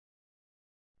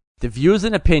The views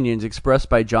and opinions expressed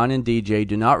by John and DJ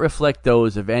do not reflect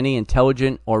those of any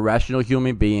intelligent or rational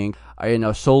human being and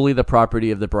are solely the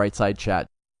property of the Brightside Chat.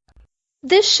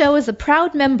 This show is a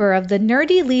proud member of the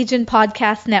Nerdy Legion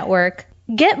Podcast Network.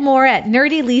 Get more at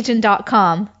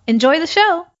nerdylegion.com. Enjoy the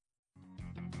show.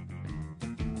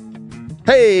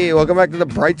 Hey, welcome back to the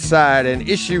Bright Side and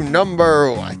issue number,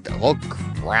 oh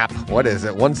crap, what is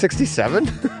it, 167?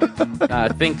 I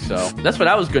think so. That's what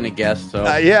I was going to guess, so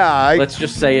let's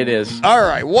just say it is. All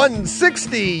right,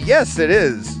 160, yes it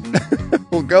is.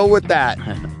 We'll go with that.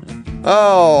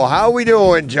 Oh, how we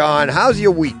doing, John? How's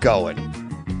your week going?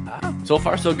 So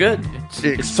far, so good.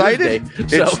 Excited?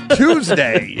 It's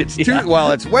Tuesday.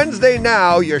 Well, it's Wednesday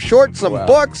now. You're short some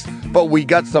books, but we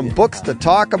got some books to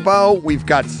talk about. We've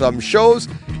got some shows.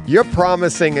 You're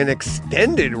promising an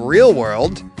extended Real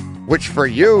World, which for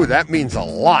you, that means a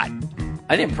lot.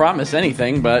 I didn't promise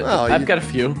anything, but I've got a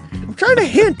few. I'm trying to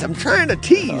hint. I'm trying to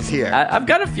tease here. I've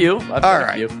got a few. All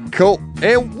right, cool.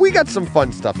 And we got some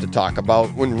fun stuff to talk about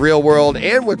in Real World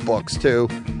and with books, too.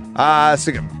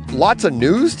 So lots of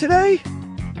news today.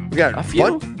 We got a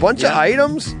few bunch of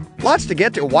items. Lots to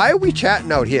get to. Why are we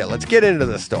chatting out here? Let's get into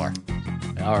the store.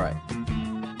 All right.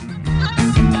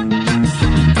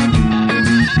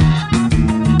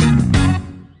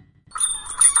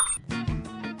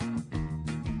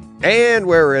 And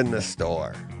we're in the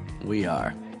store. We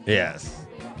are. Yes.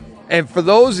 And for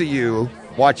those of you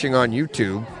watching on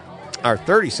YouTube, our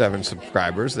 37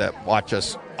 subscribers that watch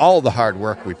us, all the hard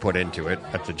work we put into it.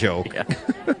 That's a joke. Yeah.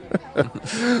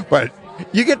 But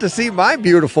you get to see my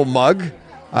beautiful mug.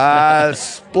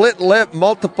 Split lip,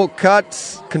 multiple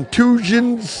cuts,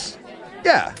 contusions.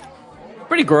 Yeah.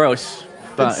 Pretty gross,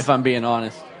 if I'm being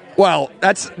honest. Well,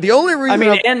 that's the only reason. I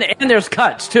mean, and there's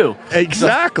cuts, too.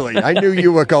 Exactly. I knew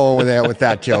you were going with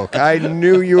that joke. I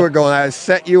knew you were going. I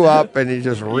set you up, and you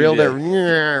just reeled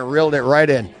it right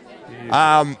in.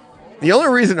 The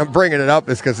only reason I'm bringing it up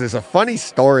is because there's a funny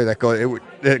story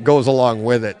that goes along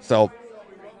with it. So,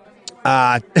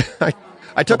 I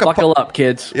took buckle up,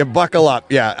 kids. Yeah, buckle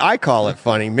up. Yeah, I call it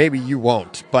funny. Maybe you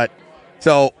won't. But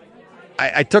so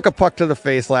I took a puck to the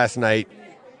face last night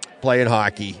playing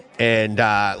hockey, and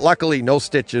luckily no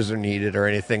stitches are needed or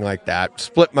anything like that.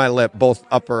 Split my lip, both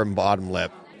upper and bottom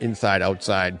lip, inside,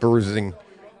 outside, bruising.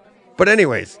 But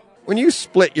anyways, when you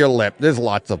split your lip, there's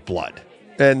lots of blood.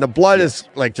 And the blood is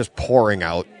like just pouring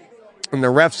out. And the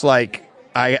ref's like,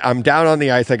 I'm down on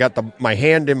the ice. I got my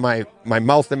hand in my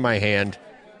mouth in my hand,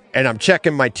 and I'm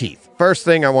checking my teeth. First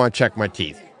thing, I want to check my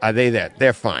teeth. Are they there?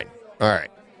 They're fine. All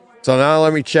right. So now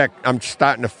let me check. I'm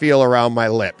starting to feel around my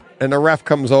lip. And the ref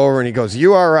comes over and he goes,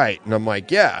 "You all right?" And I'm like,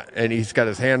 "Yeah." And he's got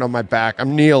his hand on my back.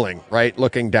 I'm kneeling, right?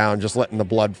 Looking down, just letting the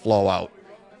blood flow out.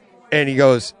 And he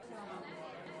goes,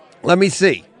 "Let me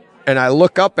see." And I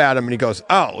look up at him and he goes,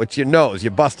 "Oh, it's your nose.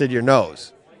 You busted your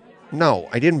nose." No,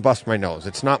 I didn't bust my nose.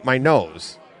 It's not my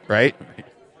nose, right?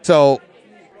 So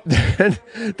then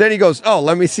he goes, "Oh,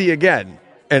 let me see again."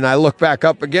 And I look back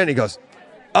up again. He goes,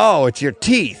 "Oh, it's your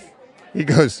teeth." He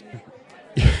goes,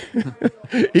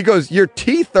 "Your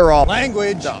teeth are all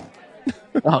language." Oh,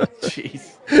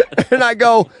 jeez. And I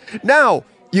go, now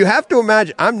you have to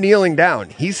imagine I'm kneeling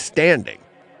down. He's standing.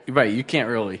 Right. You can't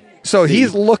really. So see.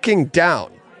 He's looking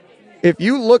down. If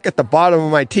you look at the bottom of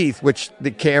my teeth, which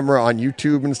the camera on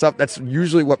YouTube and stuff, that's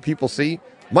usually what people see.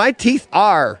 My teeth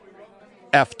are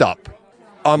effed up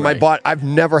on my body. I've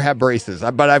never had braces,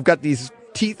 but I've got these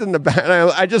teeth in the back. And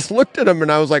I just looked at them and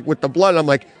I was like, with the blood, I'm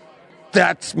like,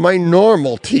 that's my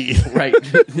normal teeth. Right.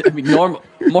 I mean, normal,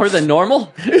 more than normal.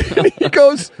 He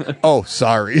goes, "Oh,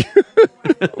 sorry."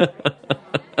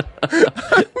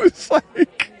 I was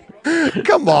like,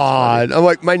 come on. I'm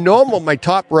like, my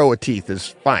top row of teeth is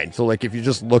fine. So like, if you're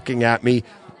just looking at me,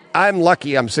 I'm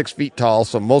lucky I'm 6 feet tall.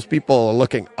 So most people are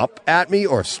looking up at me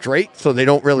or straight. So they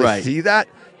don't really see that.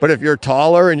 But if you're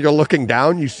taller and you're looking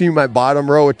down, you see my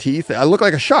bottom row of teeth. I look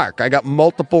like a shark. I got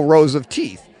multiple rows of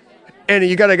teeth. And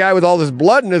you got a guy with all this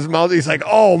blood in his mouth. He's like,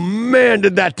 "Oh man,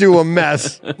 did that do a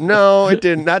mess?" No, it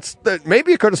didn't.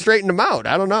 Maybe it could have straightened him out.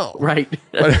 I don't know. Right.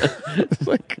 But it's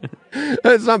like,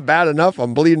 it's not bad enough.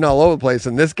 I'm bleeding all over the place,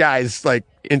 and this guy's like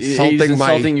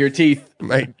insulting your teeth.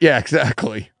 Yeah,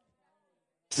 exactly.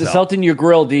 Insulting your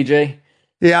grill, DJ.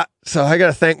 Yeah. So I got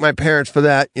to thank my parents for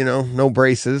that. No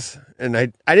braces, and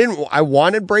I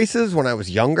wanted braces when I was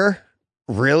younger.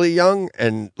 Really young,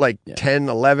 and like 10,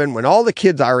 11, when all the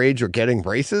kids our age were getting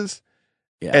braces.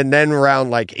 Yeah. And then around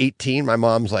like 18, my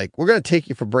mom's like, "We're going to take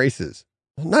you for braces."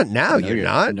 Well, not now. No, you're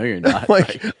not. No, you're not.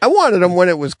 Like, I wanted them when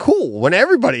it was cool, when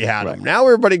everybody had them. Now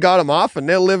everybody got them off and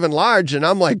they're living large. And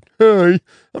I'm like, hey,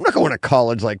 I'm not going to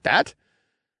college like that.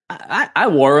 I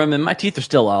wore them and my teeth are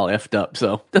still all effed up,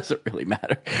 so it doesn't really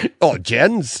matter. Oh,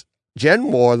 Jen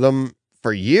wore them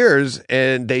for years,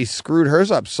 and they screwed hers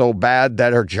up so bad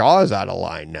that her jaw's out of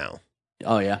line now.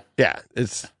 Oh yeah,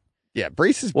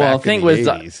 braces. Well, back in the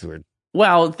 80s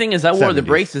well, the thing is, I wore the 70s.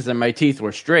 braces and my teeth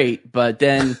were straight, but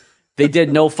then they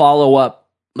did no follow up.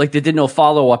 Like they did no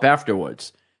follow up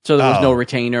afterwards, so there was no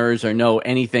retainers or no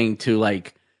anything to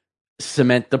like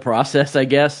cement the process, I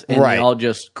guess, and they all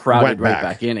just crowded right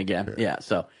back in again. Yeah,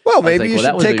 so well, maybe you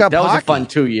should take up that hockey. was a fun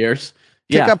 2 years.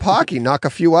 Take up hockey, knock a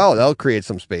few out. That'll create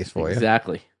some space for you.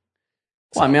 Exactly.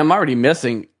 Well, I mean, I'm already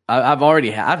missing. I've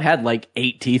had like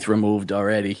 8 teeth removed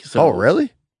already. So, oh,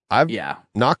 really? Yeah.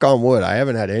 Knock on wood. I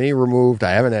haven't had any removed.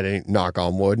 I haven't had any knock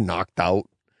on wood knocked out.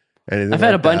 Anything I've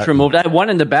had like a bunch that. removed. I had one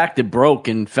in the back that broke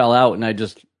and fell out, and I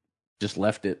just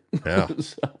left it. Yeah.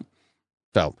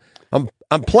 So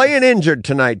I'm playing injured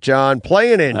tonight, John.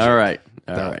 Playing injured. All right.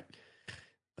 Right.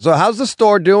 So how's the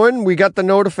store doing? We got the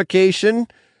notification.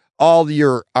 All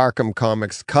your Arkham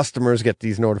Comics customers get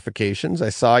these notifications. I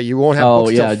saw you won't have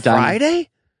books till Friday?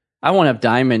 I won't have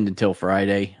Diamond until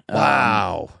Friday.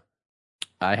 Wow.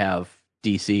 I have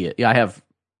DC. Yeah, I have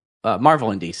Marvel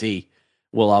and DC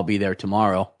will all be there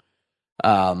tomorrow.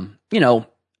 No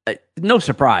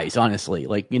surprise, honestly.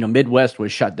 Like, Midwest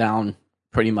was shut down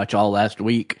pretty much all last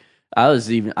week. I was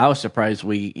surprised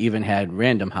we even had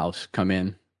Random House come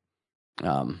in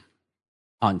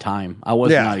on time. I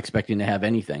was not expecting to have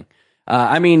anything.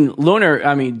 Lunar,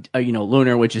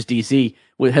 which is DC,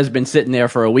 has been sitting there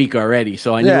for a week already,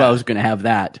 so I knew I was going to have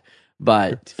that.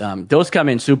 But those come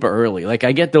in super early. Like,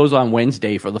 I get those on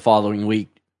Wednesday for the following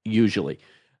week, usually.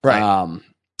 Right.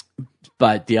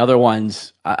 But the other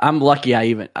ones, I'm lucky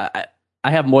I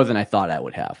have more than I thought I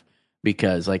would have.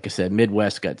 Because, like I said,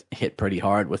 Midwest got hit pretty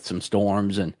hard with some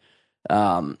storms, and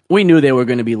we knew they were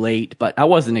going to be late, but I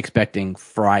wasn't expecting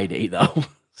Friday, though.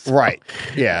 So, right.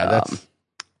 Yeah,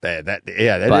 that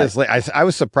is late. I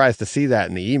was surprised to see that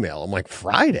in the email. I'm like,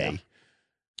 Friday?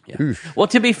 Yeah. Well,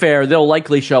 to be fair, they'll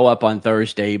likely show up on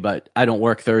Thursday, but I don't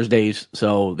work Thursdays,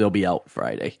 so they'll be out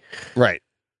Friday. Right.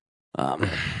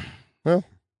 Well,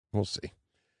 we'll see.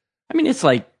 I mean, it's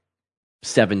like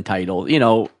 7 titles.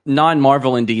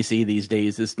 Non-Marvel and DC these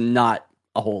days is not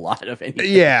a whole lot of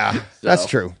anything. Yeah, so. That's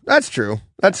true.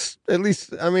 That's at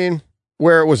least,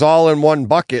 where it was all in one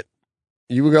bucket.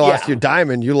 You lost your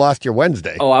Diamond, you lost your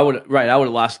Wednesday. Oh, I would have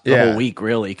lost the whole week,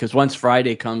 really, because once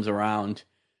Friday comes around,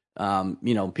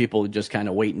 people just kind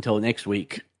of wait until next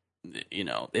week. They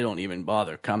don't even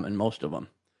bother coming, most of them.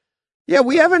 Yeah,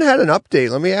 we haven't had an update.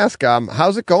 Let me ask,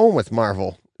 how's it going with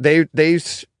Marvel? They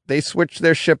switched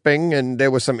their shipping, and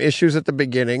there was some issues at the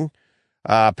beginning.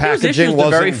 Packaging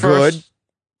wasn't good.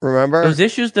 Remember? Those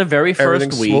issues the very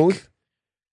first week. Smooth?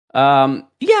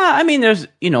 There's,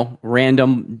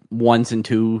 random 1s and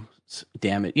 2s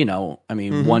damage,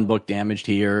 one book damaged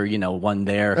here, one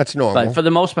there. That's normal. But for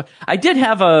the most part, I did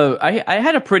have I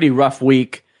had a pretty rough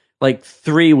week, like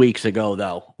 3 weeks ago,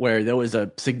 though, where there was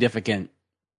a significant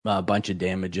bunch of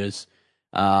damages.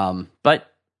 But,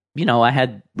 I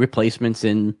had replacements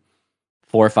in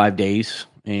 4 or 5 days,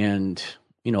 and,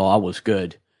 all was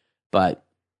good. But,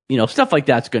 stuff like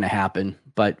that's going to happen.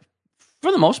 But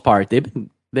for the most part, they've been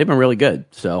really good.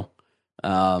 So,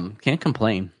 can't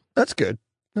complain. That's good.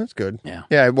 That's good. Yeah.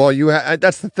 Yeah. Well,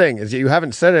 that's the thing, is you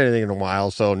haven't said anything in a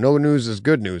while, so no news is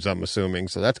good news, I'm assuming.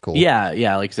 So that's cool. Yeah.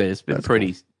 Yeah. Like I said, it's been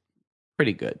pretty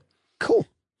good. Cool.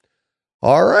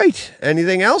 All right.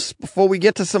 Anything else before we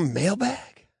get to some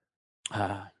mailbag?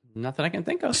 Nothing I can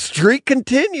think of. Streak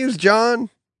continues, John.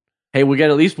 Hey, we got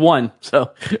at least one.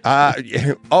 So,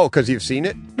 because you've seen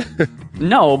it.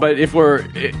 No, but if we're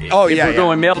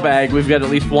going mailbag, we've got at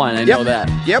least one. I know that.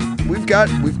 Yep, we've got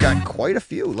quite a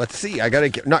few. Let's see. I gotta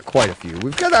get not quite a few.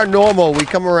 We've got our normal. We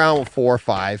come around with 4 or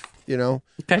 5.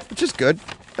 Okay, which is good.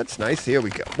 That's nice. Here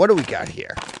we go. What do we got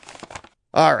here?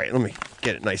 All right, let me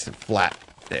get it nice and flat.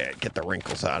 There, get the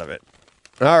wrinkles out of it.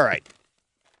 All right.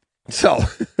 So,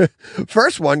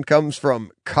 first one comes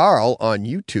from Carl on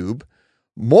YouTube.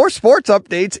 More sports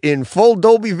updates in full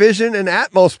Dolby Vision and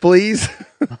Atmos, please.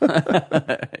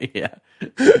 Yeah.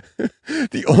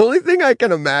 The only thing I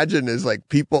can imagine is like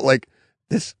people like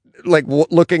this, like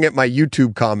looking at my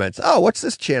YouTube comments. Oh, what's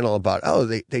this channel about? Oh,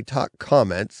 they talk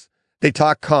comments. They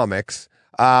talk comics,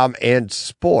 and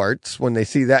sports when they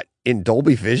see that in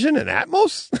Dolby Vision and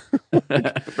Atmos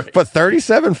Right. for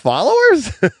 37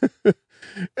 followers.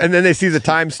 And then they see the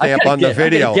timestamp on the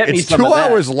video. It's 2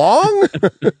 hours long.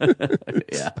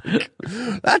 Yeah.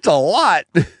 That's a lot.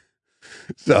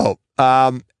 So,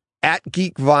 at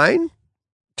Geek Vine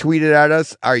tweeted at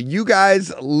us, are you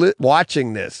guys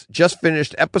watching this? Just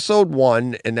finished episode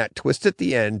 1, and that twist at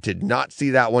the end, did not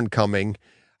see that one coming.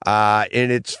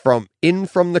 And it's from In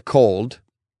From the Cold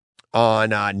on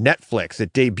Netflix.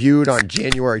 It debuted on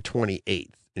January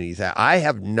 28th. And he said, I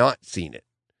have not seen it.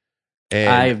 And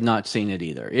I have not seen it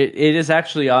either. It is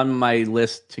actually on my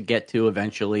list to get to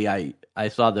eventually. I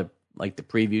saw the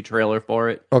preview trailer for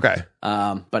it. Okay.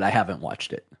 But I haven't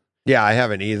watched it. Yeah, I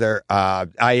haven't either.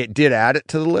 I did add it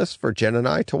to the list for Jen and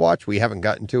I to watch. We haven't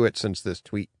gotten to it since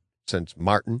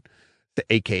Martin, the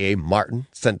AKA Martin,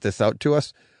 sent this out to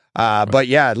us. But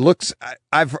yeah, it looks.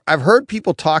 I've heard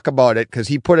people talk about it because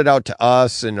he put it out to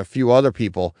us and a few other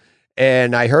people,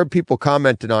 and I heard people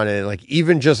commenting on it. Like,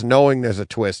 even just knowing there's a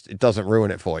twist, it doesn't ruin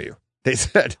it for you. They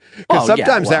said, because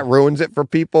sometimes that ruins it for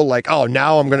people. Like, oh,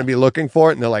 now I'm going to be looking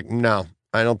for it, and they're like, no,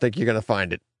 I don't think you're going to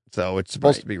find it. So it's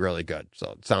supposed to be really good.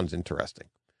 So it sounds interesting.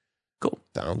 Cool.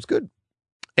 Sounds good.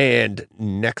 And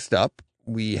next up,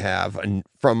 we have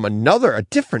from a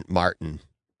different Martin,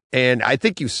 and I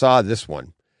think you saw this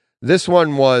one. This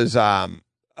one was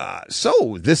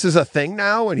so this is a thing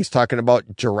now, and he's talking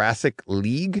about Jurassic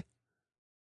League,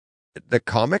 the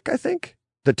comic, I think.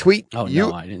 The tweet. Oh,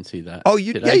 no, I didn't see that. Oh,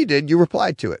 you did. You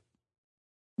replied to it.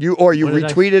 You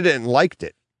retweeted it and liked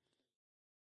it.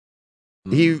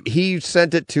 He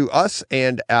sent it to us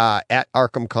and at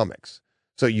Arkham Comics.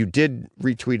 So you did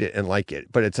retweet it and like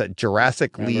it, but it's a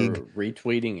Jurassic League.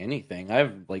 Retweeting anything.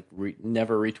 I've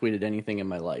never retweeted anything in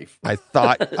my life. I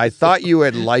thought you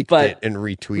had liked it and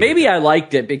retweeted. Maybe I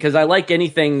liked it because I like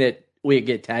anything that we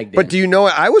get tagged in. But do you know,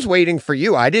 I was waiting for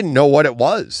you. I didn't know what it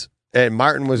was. And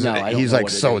Martin was, he's like,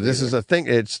 so this is a thing.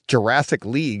 It's Jurassic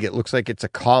League. It looks like it's a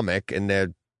comic, and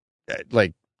they're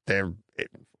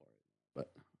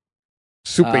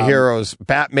superheroes.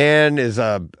 Batman is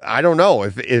I don't know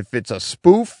if it's a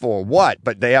spoof or what,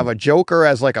 but they have a Joker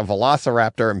as like a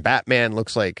velociraptor, and Batman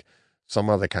looks like some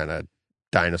other kind of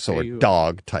dinosaur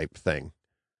dog type thing.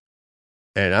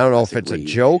 And I don't know if it's a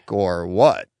joke or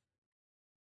what.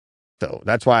 So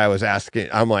that's why I was asking.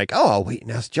 I'm like, oh, I'll wait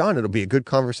and ask John. It'll be a good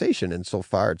conversation. And so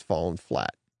far, it's fallen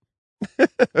flat.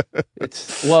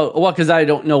 It's because I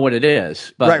don't know what it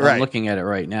is, but right. I'm looking at it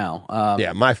right now.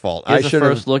 Yeah, my fault. I should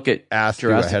first look at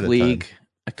Jurassic League,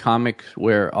 a comic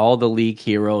where all the League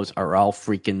heroes are all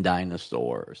freaking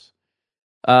dinosaurs.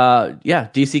 Yeah,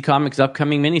 DC Comics'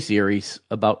 upcoming miniseries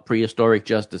about prehistoric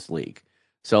Justice League.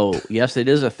 So yes, it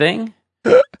is a thing.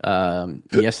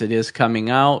 Yes, it is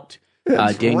coming out.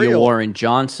 Daniel Warren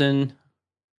Johnson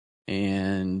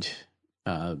and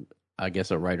I guess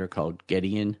a writer called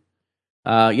Gideon.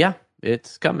 Yeah,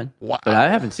 it's coming. Wow. But I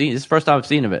haven't seen it. This is the first time I've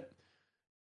seen of it.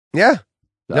 Yeah.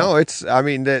 So. No, it's, I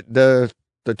mean, the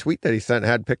tweet that he sent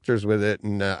had pictures with it,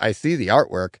 and I see the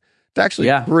artwork. It's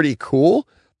actually pretty cool,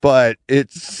 but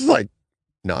it's like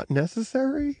not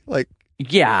necessary. Like,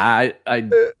 yeah, I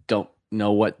don't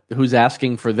know who's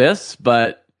asking for this,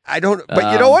 but I don't,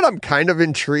 but you know what? I'm kind of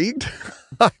intrigued.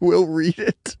 I will read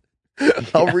it.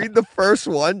 I'll read the first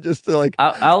one just to like.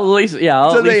 I'll at least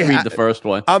read the first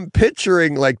one. I'm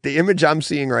picturing like the image I'm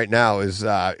seeing right now is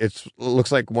it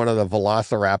looks like one of the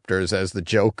Velociraptors as the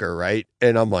Joker, right?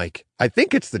 And I'm like, I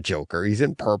think it's the Joker. He's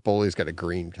in purple. He's got a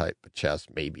green type of chest,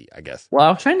 maybe, I guess. Well,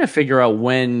 I was trying to figure out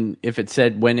if it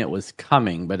said when it was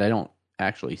coming, but I don't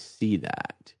actually see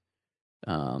that.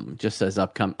 Just says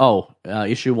upcoming.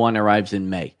 Issue 1 arrives in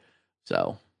May.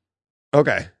 So.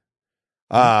 Okay.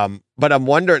 But I'm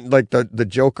wondering, like the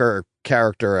Joker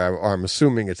character, or I'm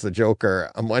assuming it's the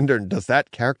Joker. I'm wondering, does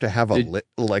that character have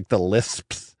like the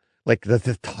lisps, like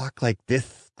the talk like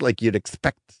this, like you'd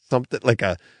expect something like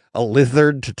a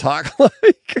lizard to talk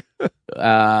like?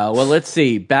 Well, let's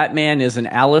see. Batman is an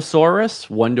Allosaurus.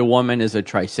 Wonder Woman is a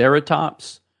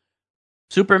Triceratops.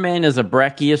 Superman is a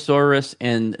Brachiosaurus,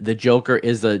 and the Joker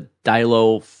is a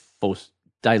Dilophosaurus.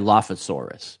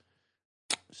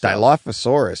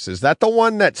 Dilophosaurus. Is that the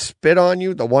one that spit on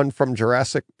you? The one from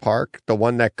Jurassic Park? The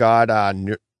one that got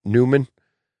Newman?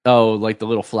 Oh, like the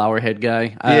little flower head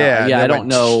guy? Yeah. I don't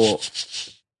know.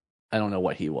 I don't know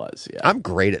what he was. Yeah. I'm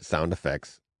great at sound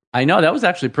effects. I know. That was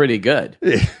actually pretty good.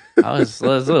 I was a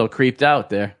little creeped out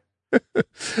there.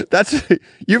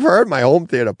 You've heard my home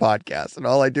theater podcast, and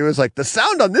all I do is like the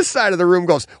sound on this side of the room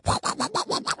goes.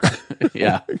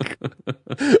 Yeah.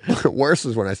 Worse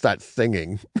is when I start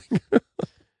singing.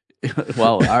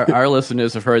 Well, our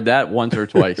listeners have heard that once or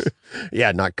twice.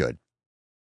 Yeah, not good.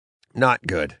 Not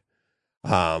good.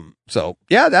 So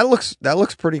yeah, that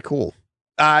looks pretty cool.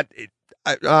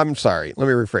 I'm sorry. Let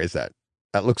me rephrase that.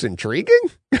 That looks intriguing.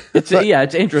 It's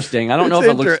interesting. I don't know if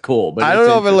it looks cool, but I don't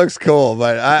know if it looks cool,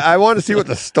 but I want to see what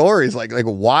the story's like. Like,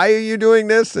 why are you doing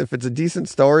this? If it's a decent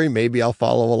story, maybe I'll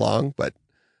follow along. But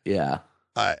yeah,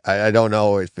 I don't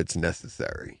know if it's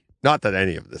necessary. Not that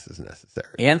any of this is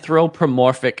necessary.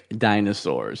 Anthropomorphic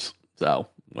dinosaurs. So,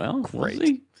 well, Great. we'll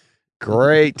see.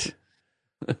 Great.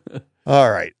 All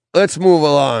right, let's move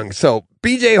along. So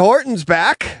BJ Horton's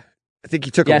back. I think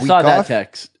he took a week off. I saw that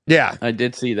text. Yeah. I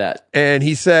did see that. And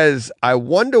he says, I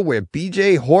wonder where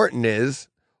BJ Horton is.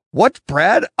 What's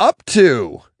Brad up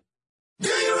to? Do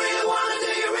you really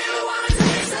want to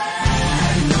taste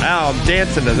it? Now I'm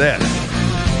dancing to this.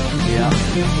 Yeah.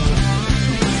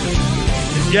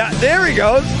 Yeah, there he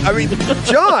goes. I mean,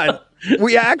 John,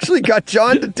 we actually got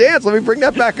John to dance. Let me bring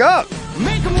that back up.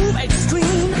 Make a move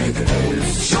extreme.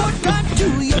 Shortcut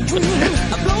to your dream.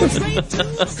 Blow straight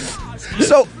to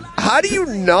So, how do you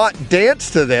not dance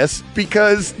to this?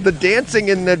 Because the dancing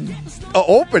in the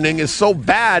opening is so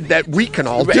bad that we can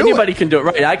all do it. Anybody can do it,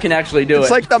 right? I can actually do it.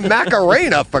 It's like the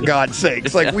Macarena, for God's sake.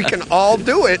 It's like we can all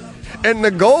do it, and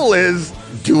the goal is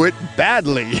do it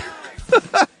badly.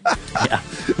 Yeah.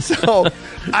 So,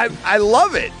 I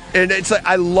love it, and it's like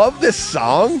I love this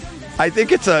song. I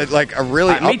think it's a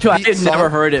really me too. I upbeat had song. never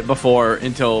heard it before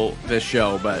until this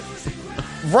show, but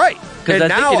Right. because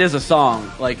And I now, think it is a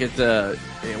song. Like it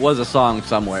was a song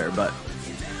somewhere, but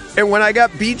and when I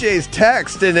got BJ's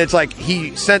text, and it's like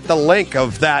he sent the link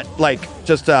of that, like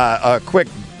just a quick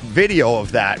video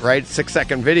of that, right?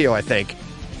 6-second video, I think.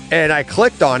 And I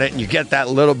clicked on it, and you get that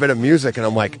little bit of music, and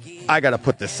I'm like, I got to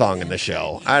put this song in the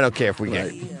show. I don't care if we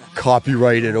get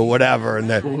copyrighted or whatever, and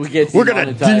then We get we're going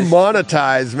to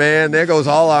demonetized. demonetize, man. There goes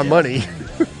all our money.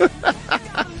 But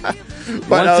I once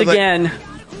was like, again,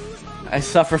 I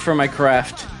suffer for my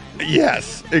craft.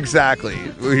 yes, exactly.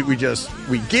 We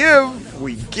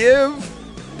give.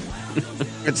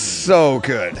 It's so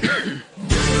good.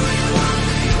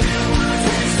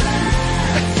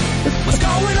 what's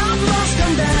going on, must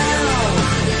come down.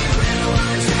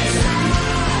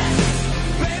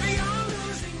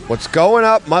 What's going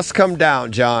up must come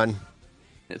down, John.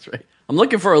 That's right. I'm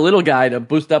looking for a little guy to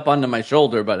boost up onto my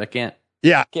shoulder, but I can't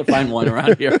Yeah. find one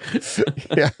around here.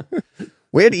 Yeah.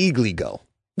 Where'd Eagly go?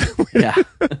 Yeah.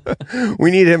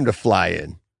 We need him to fly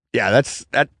in. Yeah, that's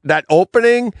that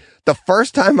opening. The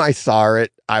first time I saw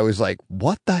it, I was like,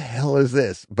 what the hell is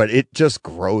this? But it just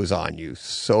grows on you.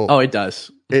 So Oh, it does.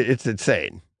 it's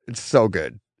insane. It's so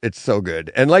good. It's so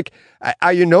good. And like,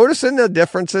 are you noticing the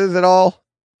differences at all?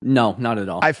 No, not at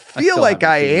all. I feel still like haven't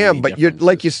I seen am, any but you, differences.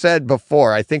 like you said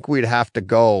before, I think we'd have to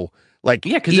go like,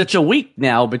 Yeah, because it's a week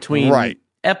now between Right.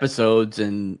 episodes,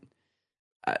 and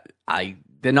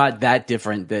they're not that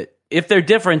different. That if they're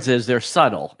differences, they're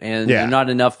subtle, and Yeah. they're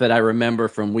not enough that I remember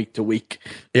from week to week.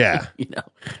 yeah, You know,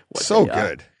 what so they are.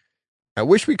 good. I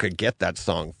wish we could get that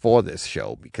song for this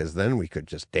show, because then we could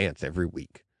just dance every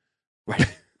week. Right.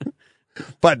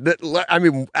 But I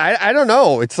mean, I don't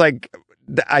know. It's like,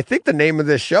 I think the name of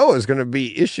this show is going to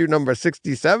be issue number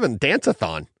 67,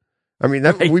 Dance-a-thon. I mean,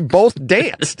 Right. we both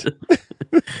danced.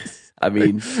 I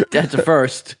mean, that's a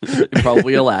first,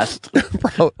 probably a last.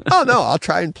 Oh no, I'll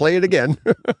try and play it again.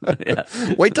 Yeah.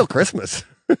 Wait till Christmas.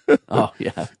 Oh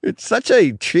yeah. It's such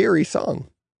a cheery song.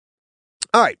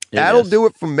 All right, It that'll is. do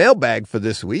it for mailbag for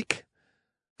this week.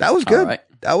 That was good. All right.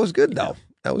 That was good, though.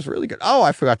 That was really good. Oh,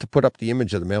 I forgot to put up the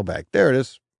image of the mailbag. There it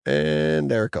is. And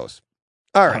there it goes.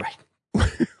 All right.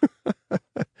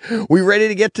 We ready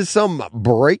to get to some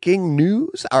breaking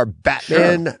news? Our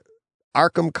Batman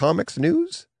Arkham Comics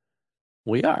news?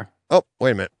 We are. Oh,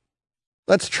 wait a minute.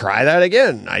 Let's try that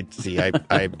again. I see.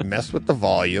 I messed with the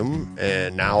volume,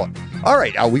 and now. All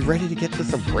right. Are we ready to get to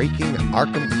some breaking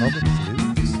Arkham Comics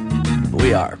news?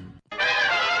 We are.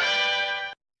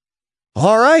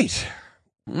 All right.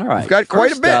 All right. We've got quite a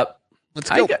First bit. up, Let's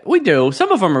go. we do.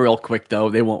 Some of them are real quick, though.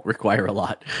 They won't require a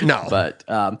lot. No. But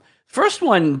first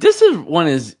one, one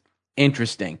is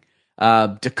interesting.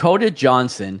 Dakota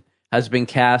Johnson has been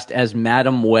cast as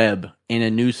Madam Web in a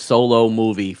new solo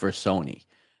movie for Sony.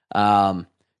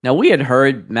 Now, we had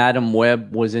heard Madam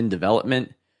Web was in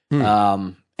development.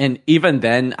 And even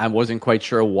then, I wasn't quite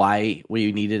sure why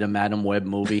we needed a Madam Web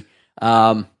movie.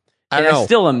 I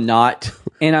still am not.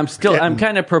 And I'm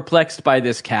kind of perplexed by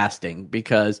this casting,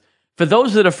 because for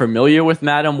those that are familiar with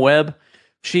Madam Web,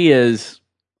 she is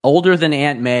older than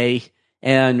Aunt May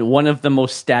and one of the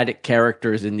most static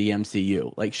characters in the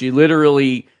MCU. Like, she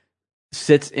literally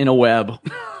sits in a web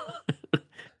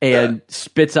and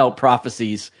spits out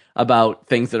prophecies about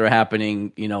things that are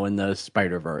happening, in the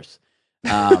Spider-Verse.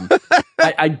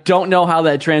 I don't know how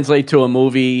that translates to a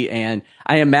movie, and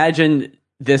I imagine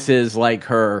this is like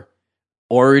her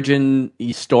origin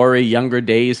story, younger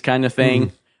days kind of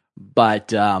thing.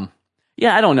 But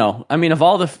yeah, I don't know. I mean, of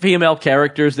all the female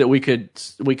characters that we could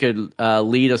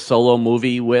lead a solo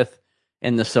movie with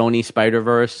in the Sony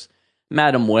Spider-Verse,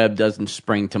 Madam Web doesn't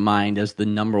spring to mind as the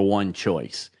number one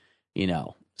choice. You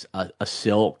know, a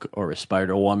Silk or a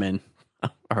Spider-Woman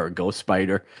or a Ghost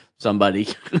Spider, somebody,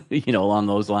 you know, along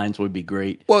those lines would be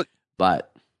great. Well,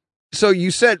 but so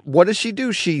you said, what does she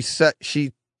do? She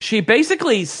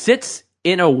basically sits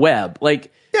in a web,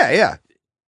 like yeah.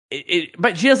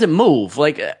 But she doesn't move.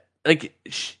 I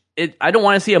don't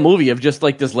want to see a movie of just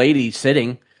like this lady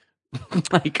sitting,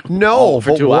 like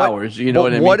for 2 hours. You know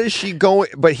what I mean? What is she going?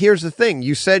 But here's the thing: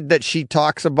 you said that she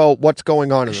talks about what's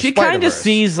going on in the She kind of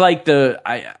sees like the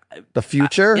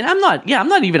future. And I'm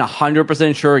not even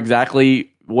 100% sure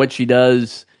exactly what she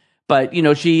does, but you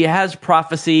know, she has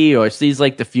prophecy or sees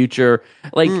like the future,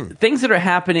 like things that are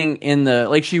happening in the,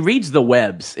 like she reads the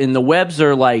webs, and the webs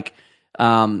are like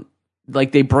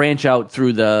they branch out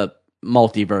through the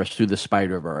multiverse, through the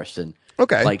Spider-Verse, and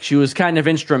like she was kind of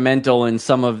instrumental in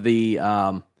some of the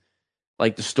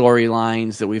like the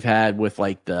storylines that we've had with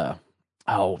like the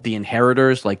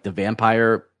Inheritors, like the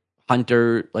vampire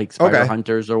hunter, like spider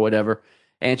hunters or whatever.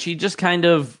 And she just kind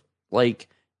of like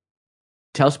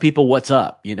tells people what's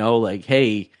up, you know, like,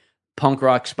 hey, punk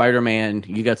rock Spider-Man,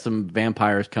 you got some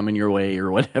vampires coming your way or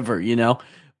whatever, you know.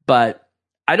 But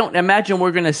I don't imagine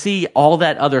we're going to see all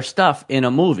that other stuff in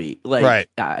a movie. Like,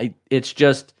 it's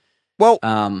just, well,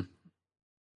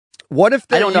 what if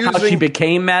I don't know how she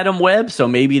became Madam Web, so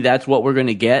maybe that's what we're going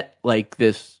to get, like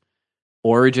this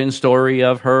origin story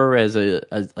of her as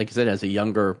like I said, as a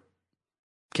younger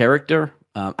character.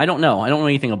 I don't know. I don't know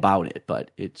anything about it,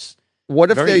 but it's. What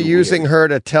if they're using her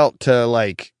to tell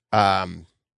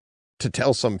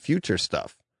some future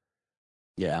stuff?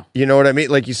 Yeah. You know what I mean?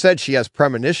 Like you said, she has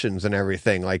premonitions and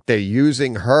everything. Like they're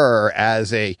using her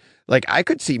as I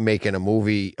could see making a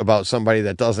movie about somebody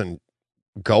that doesn't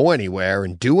go anywhere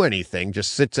and do anything,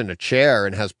 just sits in a chair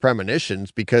and has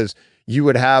premonitions, because you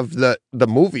would have the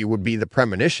movie would be the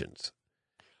premonitions.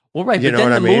 Well, right. But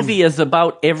then the movie is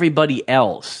about everybody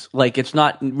else. Like it's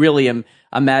not really a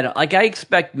Madam. Like I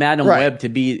expect Madam Web to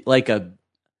be like a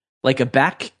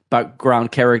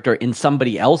background character in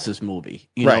somebody else's movie,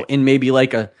 you know, in maybe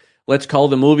like let's call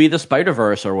the movie the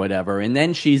Spider-Verse or whatever. And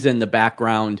then she's in the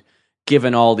background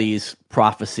given all these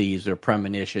prophecies or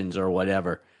premonitions or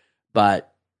whatever.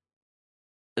 But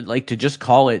like to just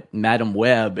call it Madam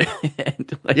Web.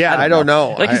 And, I don't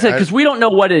know. Like you said, because we don't know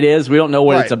what it is. We don't know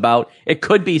what it's about. It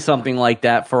could be something like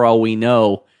that for all we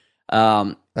know.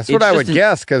 That's what I would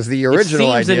guess, because the original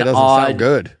idea doesn't sound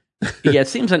good. Yeah, it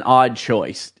seems an odd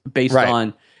choice based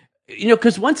on, you know,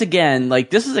 because once again, like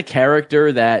this is a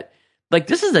character that, like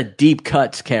this is a deep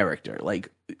cuts character. Like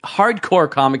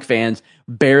hardcore comic fans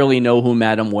barely know who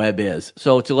Madam Web is.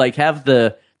 So to like have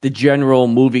the general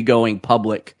movie going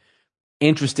public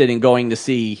interested in going to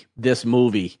see this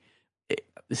movie, it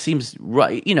seems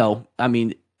right. You know, I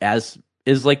mean, as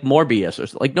is like Morbius,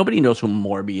 or like nobody knows who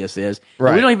Morbius is.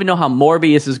 Right. We don't even know how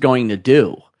Morbius is going to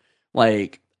do.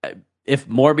 Like, if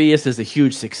Morbius is a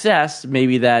huge success,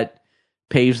 maybe that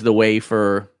paves the way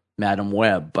for Madam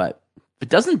Web. But if it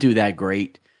doesn't do that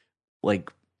great,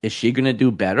 like, is she going to do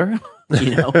better?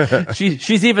 You know,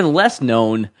 she's even less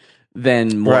known than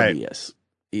Morbius.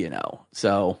 You know,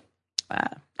 so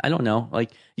I don't know. Like,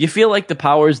 you feel like the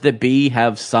powers that be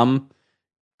have some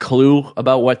clue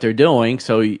about what they're doing,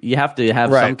 so you have to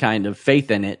have some kind of faith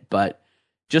in it, but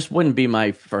just wouldn't be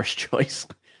my first choice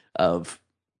of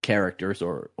characters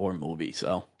or movie.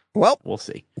 So we'll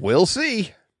see. We will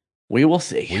see. We will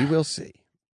see.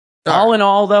 All in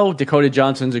all, though, Dakota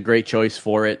Johnson's a great choice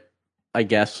for it, I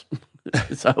guess.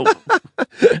 So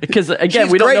because again,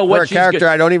 we don't know what she's character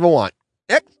I don't even want.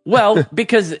 Well,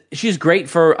 because she's great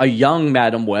for a young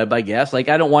Madam Web, I guess. Like,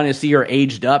 I don't want to see her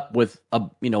aged up with a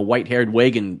white-haired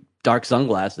wig and dark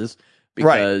sunglasses,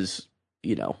 because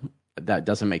you know that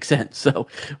doesn't make sense. So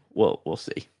we'll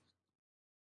see.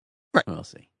 Right, we'll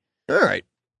see. All right.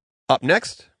 Up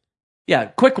next. Yeah,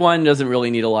 quick one, doesn't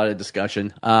really need a lot of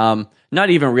discussion. Not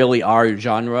even really our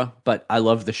genre, but I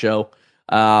love the show.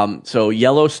 So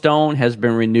Yellowstone has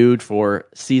been renewed for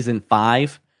season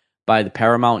 5 by the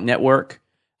Paramount Network.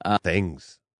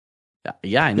 Things.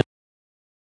 Yeah, I know.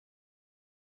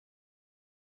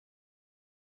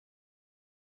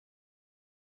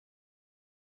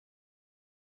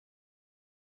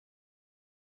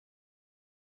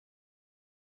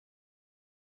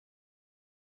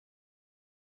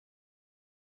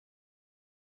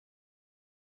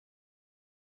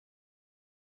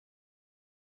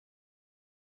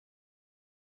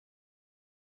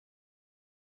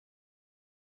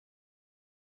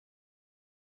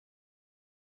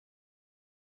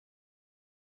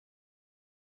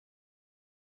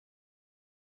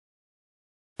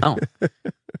 Oh.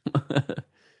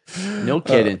 No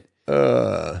kidding.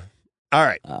 All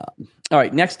right. All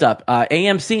right, next up,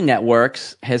 AMC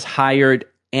Networks has hired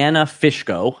Anna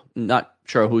Fishko. Not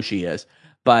sure who she is,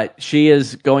 but she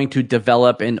is going to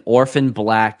develop an Orphan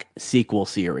Black sequel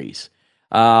series.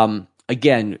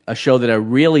 Again, a show that I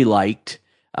really liked,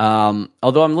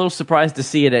 although I'm a little surprised to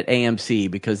see it at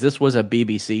AMC because this was a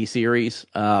BBC series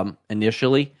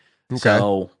initially. Okay.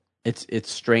 So it's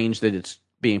strange that it's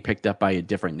being picked up by a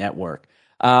different network.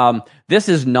 This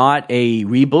is not a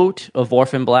reboot of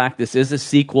Orphan Black. This is a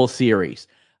sequel series,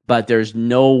 but there's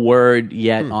no word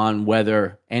yet on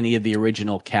whether any of the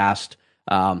original cast,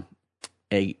 primarily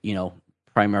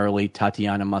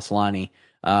Tatiana Maslany,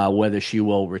 whether she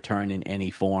will return in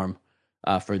any form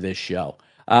for this show.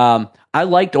 I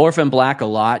liked Orphan Black a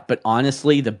lot, but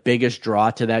honestly, the biggest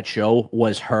draw to that show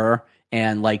was her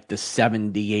and like the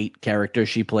 78 characters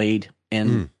she played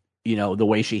and, the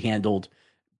way she handled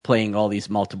playing all these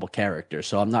multiple characters.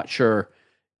 So I'm not sure,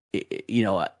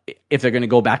 if they're going to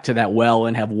go back to that well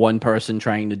and have one person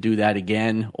trying to do that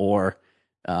again, or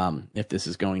if this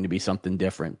is going to be something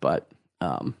different. But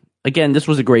again, this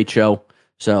was a great show,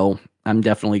 so I'm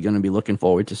definitely going to be looking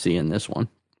forward to seeing this one.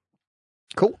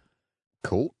 Cool.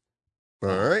 All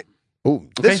right. Oh,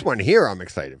 this one here I'm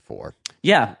excited for.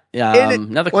 Yeah.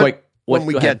 Another quick. When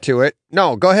we get to it.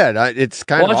 No, go ahead. It's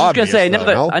kind of obvious. I was just going to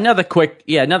say another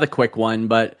quick one,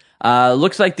 but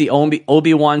looks like the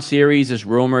Obi-Wan series is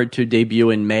rumored to debut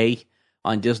in May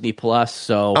on Disney Plus.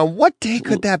 So on what day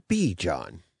could that be,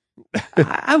 John?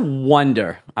 I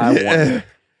wonder. Let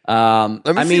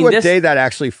me see what day that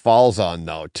actually falls on,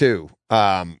 though, too.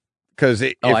 Because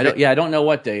I don't know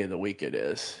what day of the week it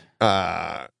is.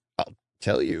 I'll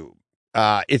tell you.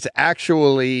 It's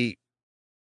actually.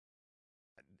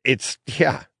 It's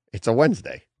a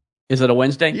Wednesday. Is it a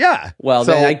Wednesday? Yeah. Well,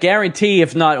 then I guarantee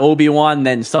if not Obi-Wan,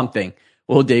 then something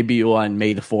will debut on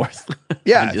May the 4th.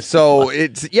 Yeah. So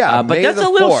it's, but May that's the a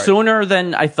little 4th. Sooner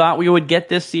than I thought we would get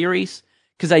this series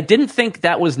because I didn't think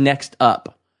that was next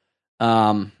up.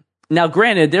 Now,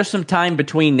 granted, there's some time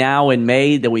between now and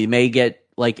May that we may get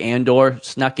like Andor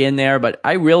snuck in there, but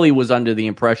I really was under the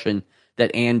impression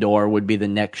that Andor would be the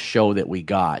next show that we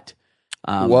got.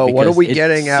 What are we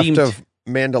getting after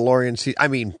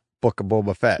Mandalorian? Book of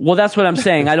Boba Fett. Well, that's what I'm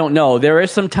saying. I don't know. There is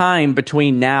some time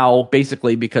between now,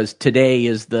 basically, because today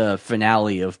is the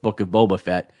finale of Book of Boba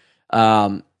Fett.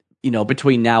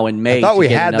 Between now and May, I thought we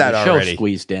get had another that show already.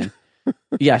 Squeezed in.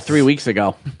 Yeah, 3 weeks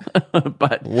ago.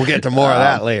 But we'll get to more of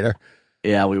that later.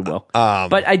 Yeah, we will.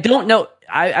 But I don't know.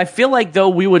 I feel like though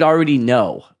we would already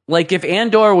know. Like if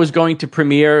Andor was going to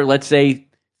premiere, let's say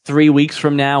 3 weeks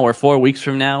from now or 4 weeks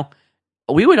from now,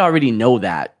 we would already know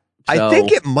that. So, I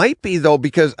think it might be, though,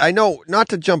 because I know, not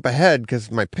to jump ahead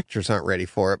because my pictures aren't ready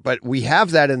for it, but we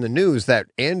have that in the news that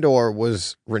Andor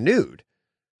was renewed.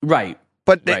 Right.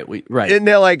 But right. And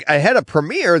they're like, ahead of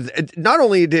premiere, not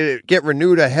only did it get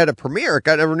renewed ahead of premiere, it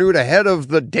got renewed ahead of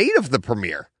the date of the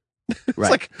premiere. It's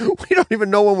like, we don't even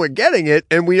know when we're getting it,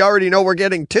 and we already know we're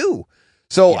getting 2.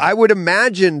 So I would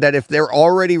imagine that if they're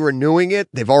already renewing it,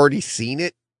 they've already seen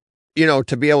it.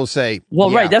 To be able to say,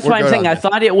 that's why I'm saying I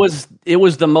thought it was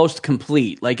the most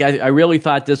complete. Like I really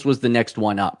thought this was the next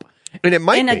one up. And it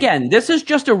might and again, this is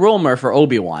just a rumor for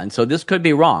Obi-Wan, so this could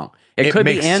be wrong. It could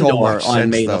be Andor on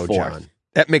May the 4th. John.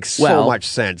 That makes so much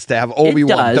sense to have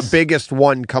Obi-Wan, the biggest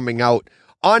one coming out.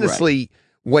 Honestly,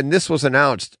 when this was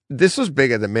announced, this was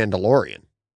bigger than Mandalorian.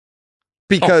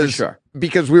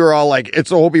 Because we were all like,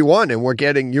 it's Obi-Wan and we're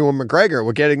getting Ewan McGregor,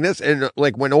 we're getting this. And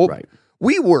like when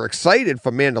we were excited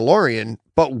for Mandalorian,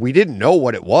 but we didn't know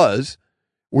what it was.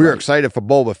 We were excited for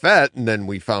Boba Fett, and then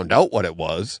we found out what it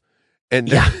was.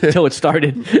 And until it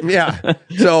started.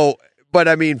 So, but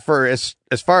I mean, for as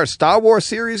far as Star Wars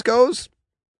series goes,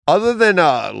 other than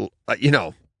a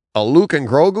Luke and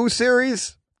Grogu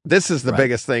series, this is the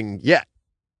biggest thing yet.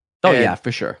 Oh, and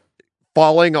for sure.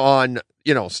 Falling on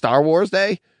Star Wars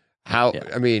Day.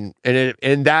 I mean,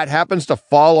 and that happens to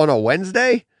fall on a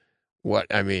Wednesday.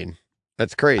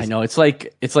 That's crazy. I know it's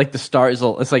like the stars.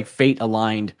 It's like fate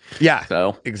aligned. Yeah.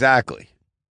 So exactly.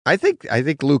 I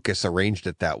think Lucas arranged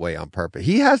it that way on purpose.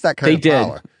 He has that kind of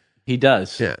power. He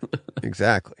does. Yeah.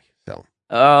 Exactly. So.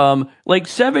 Like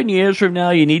 7 years from now,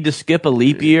 you need to skip a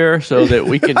leap year so that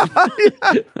we can.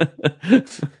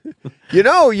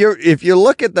 If you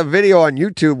look at the video on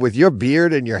YouTube with your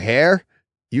beard and your hair,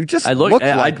 you just look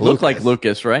like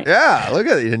Lucas, right? Yeah. Look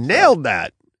at it. You nailed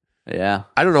that. Yeah.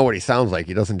 I don't know what he sounds like.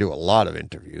 He doesn't do a lot of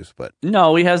interviews, but.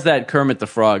 No, he has that Kermit the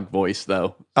Frog voice,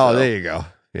 though. Oh, there you go.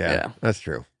 Yeah. That's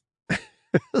true.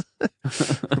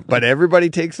 But everybody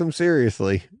takes him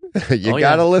seriously. You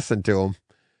got to listen to him.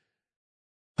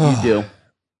 You do.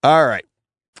 All right.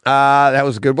 That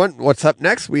was a good one. What's up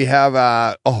next? We have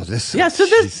this. Yeah, so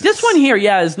this one here,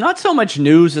 is not so much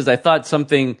news as I thought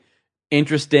something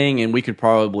interesting, and we could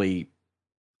probably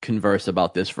converse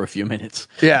about this for a few minutes.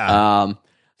 Yeah.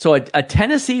 So a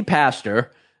Tennessee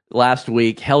pastor last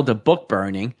week held a book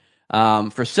burning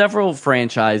for several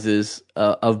franchises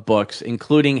of books,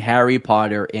 including Harry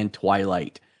Potter and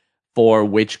Twilight, for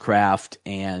witchcraft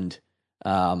and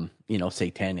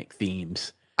satanic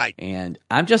themes. And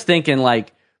I'm just thinking,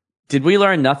 like, did we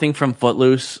learn nothing from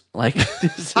Footloose? Like,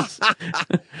 this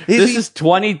is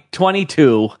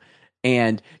 2022,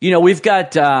 and we've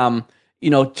got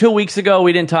 2 weeks ago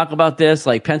we didn't talk about this,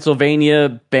 like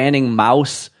Pennsylvania banning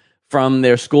mouse from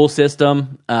their school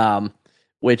system,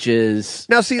 which is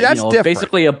now see that's different.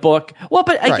 Basically a book. Well,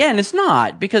 but again, It's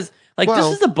not, because this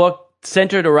is a book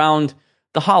centered around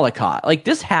the Holocaust. Like,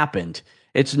 this happened.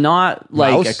 It's not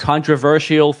like Mouse? a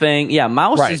controversial thing. Yeah,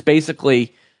 Mouse is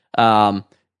basically, a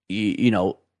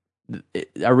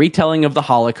retelling of the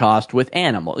Holocaust with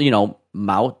animals.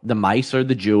 The mice are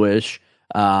the Jewish.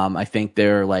 I think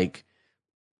they're like,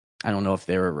 I don't know if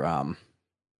they're, I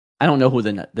don't know who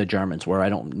the Germans were. I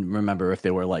don't remember if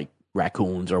they were like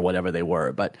raccoons or whatever they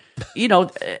were. But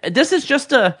this is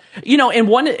just and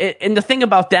the thing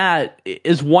about that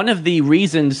is one of the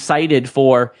reasons cited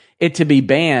for it to be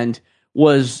banned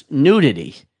was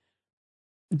nudity.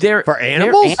 They're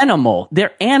animals.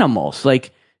 They're animals.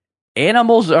 Like,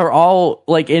 animals are all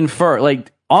like in fur. Like,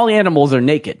 all animals are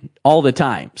naked all the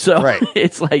time. So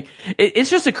it's like it's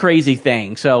just a crazy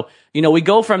thing. So we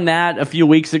go from that a few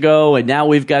weeks ago, and now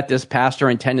we've got this pastor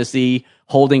in Tennessee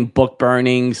holding book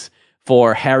burnings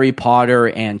for Harry Potter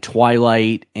and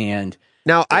Twilight. And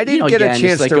now I didn't get a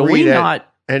chance to read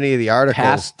any of the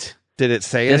articles. Did it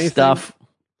say anything? Stuff.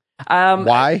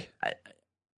 Why?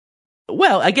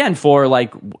 Well, again, for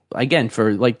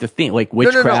the theme, like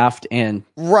witchcraft and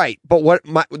right. But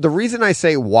the reason I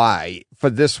say why for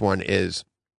this one is,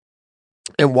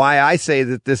 and why I say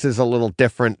that this is a little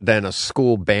different than a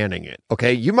school banning it.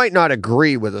 Okay, you might not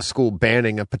agree with a school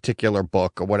banning a particular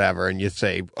book or whatever, and you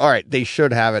say, all right, they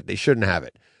should have it, they shouldn't have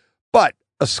it. But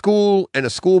a school and a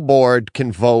school board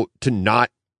can vote to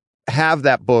not have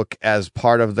that book as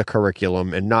part of the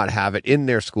curriculum and not have it in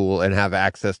their school and have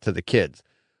access to the kids.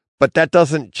 But that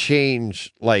doesn't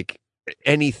change like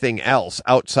anything else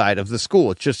outside of the school.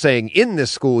 It's just saying in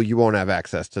this school, you won't have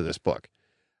access to this book.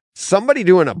 Somebody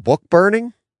doing a book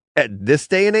burning at this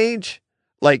day and age,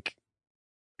 like,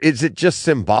 is it just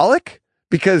symbolic?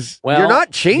 Because you're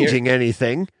not changing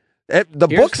anything. The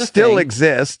books still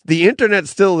exist. The internet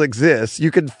still exists. You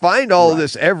can find all of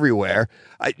this everywhere.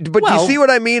 But you see what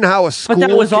I mean? How a school... But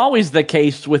that was always the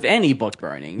case with any book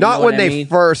burning. Not when they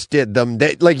first did them.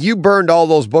 Like, you burned all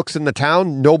those books in the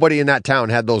town. Nobody in that town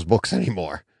had those books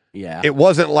anymore. Yeah. It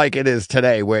wasn't like it is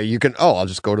today where you can, I'll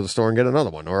just go to the store and get another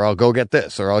one, or I'll go get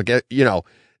this, or I'll get,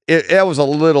 it was a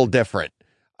little different.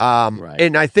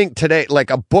 And I think today, like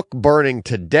a book burning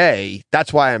today,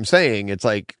 that's why I'm saying it's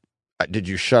like, did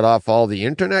you shut off all the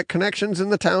internet connections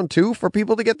in the town too for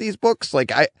people to get these books?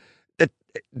 Like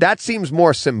that seems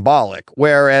more symbolic.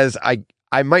 Whereas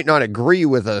I might not agree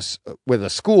with a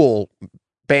school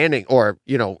banning or,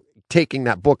 taking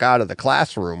that book out of the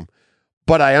classroom,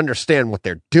 but I understand what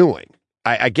they're doing.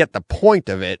 I get the point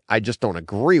of it. I just don't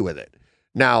agree with it.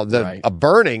 Now a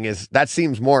burning that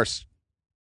seems more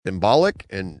symbolic,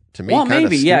 and to me,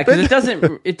 maybe, because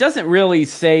it doesn't really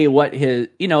say what his,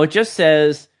 it just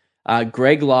says,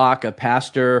 Greg Locke, a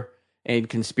pastor and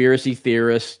conspiracy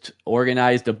theorist,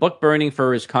 organized a book burning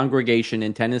for his congregation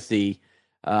in Tennessee.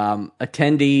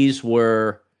 Attendees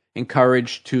were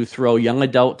encouraged to throw young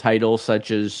adult titles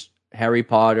such as Harry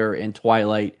Potter and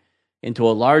Twilight into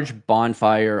a large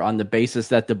bonfire on the basis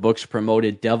that the books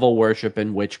promoted devil worship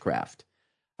and witchcraft.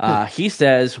 He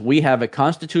says, we have a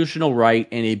constitutional right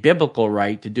and a biblical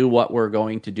right to do what we're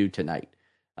going to do tonight.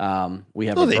 We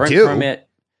have a burn permit.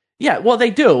 Yeah, well,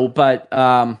 they do, but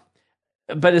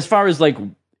as far as like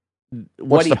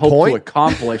what he hoped to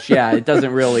accomplish, it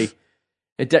doesn't really.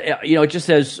 It just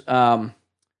says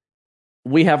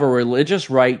we have a religious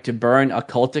right to burn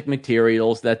occultic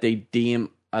materials that they deem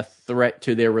a threat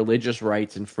to their religious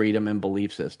rights and freedom and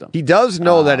belief system. He does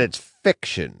know that it's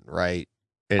fiction, right?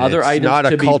 And other items not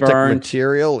to occultic be burned,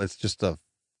 material. It's just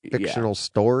fictional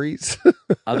stories.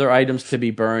 Other items to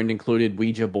be burned included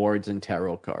Ouija boards and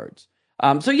tarot cards.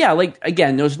 Like,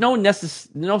 again, there's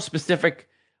no specific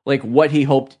like what he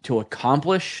hoped to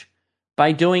accomplish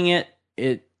by doing it.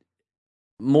 It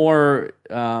more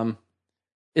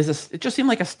it just seemed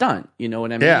like a stunt. You know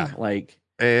what I mean? Yeah. Like,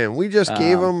 and we just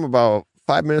gave him about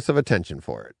 5 minutes of attention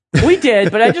for it. We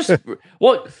did, but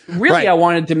really, Right. I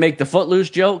wanted to make the Footloose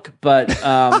joke, but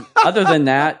other than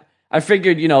that, I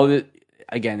figured, that,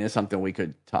 again, it's something we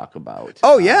could talk about.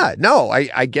 Oh yeah, no,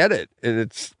 I get it, and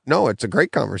it's a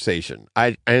great conversation.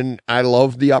 I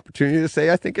love the opportunity to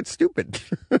say I think it's stupid.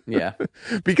 Yeah.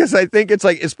 Because I think it's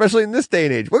like, especially in this day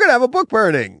and age, we're gonna have a book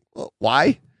burning. Well,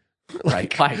 why?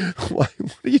 Right. Why? What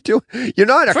are you doing? You're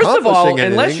not First of all,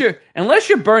 anything. unless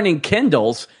you're burning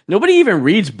Kindles, nobody even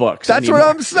reads books. That's anymore.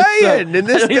 what I'm saying. So, in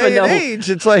this I don't even day and know age,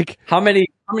 it's like how many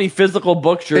physical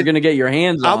books you're going to get your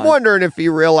hands on. I'm wondering if he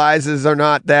realizes or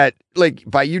not that, like,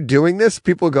 by you doing this,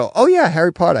 people go, "Oh yeah,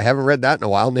 Harry Potter. I haven't read that in a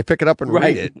while," and they pick it up and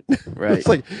read it. Right. It's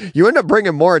like you end up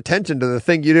bringing more attention to the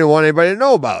thing you didn't want anybody to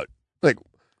know about. Like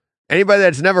anybody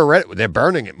that's never read it, they're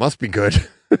burning it. Must be good.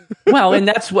 Well, and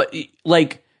that's what,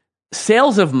 like,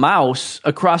 sales of Mouse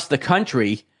across the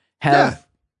country have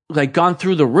like gone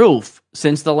through the roof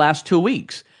since the last 2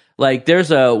 weeks. Like, there's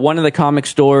one of the comic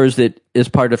stores that is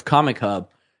part of Comic Hub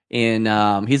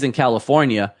he's in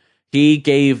California. He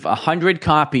gave 100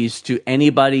 copies to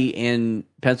anybody in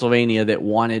Pennsylvania that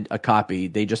wanted a copy.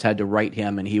 They just had to write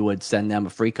him, and he would send them a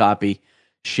free copy,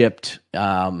 shipped, like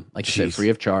I said, free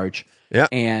of charge. Yeah.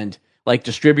 And like,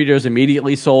 distributors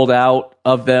immediately sold out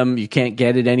of them. You can't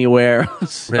get it anywhere.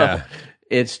 So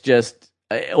it's just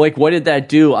like, what did that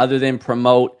do other than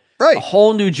promote a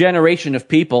whole new generation of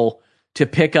people to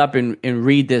pick up and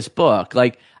read this book?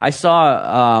 Like, I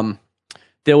saw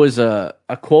there was a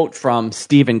quote from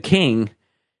Stephen King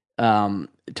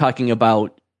talking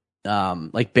about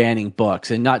like banning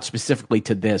books, and not specifically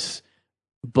to this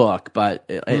book, but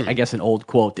I guess an old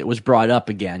quote that was brought up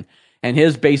again. And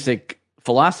his basic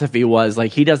philosophy was,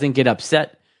 like, he doesn't get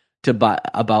upset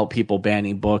about people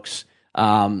banning books.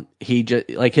 He just,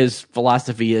 like, his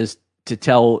philosophy is to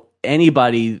tell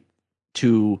anybody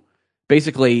to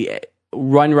basically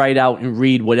run right out and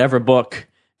read whatever book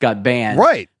got banned,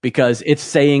 right? Because it's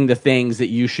saying the things that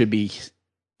you should be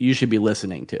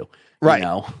listening to, right? You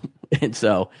know? And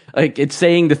so, like, it's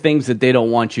saying the things that they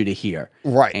don't want you to hear,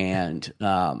 right? And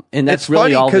that's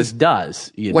really all this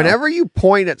does. Whenever you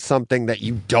point at something that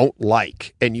you don't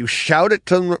like and you shout it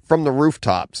from the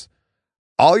rooftops,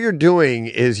 all you're doing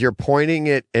is you're pointing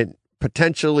it and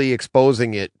potentially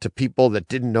exposing it to people that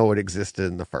didn't know it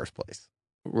existed in the first place.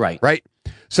 Right. Right.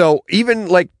 So even,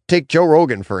 like, take Joe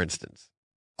Rogan, for instance,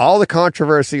 all the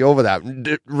controversy over that,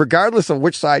 regardless of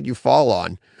which side you fall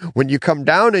on, when you come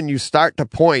down and you start to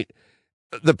point,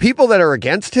 the people that are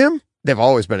against him, they've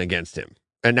always been against him.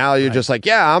 And now you're just like,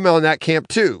 yeah, I'm on that camp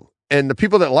too. And the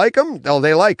people that like him,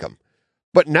 they like him.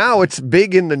 But now it's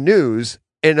big in the news,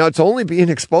 and it's only being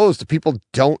exposed to people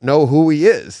don't know who he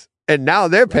is. And now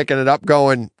they're picking it up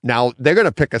going, now they're going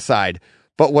to pick a side.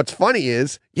 But what's funny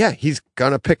is, he's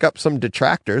going to pick up some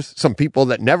detractors, some people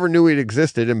that never knew it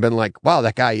existed and been like, wow,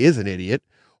 that guy is an idiot.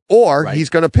 Or he's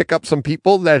going to pick up some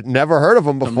people that never heard of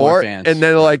him before. And then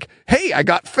they're like, hey, I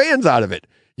got fans out of it.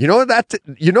 You know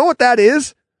what that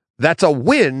is? That's a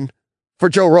win for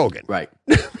Joe Rogan. Right.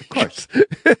 Of course.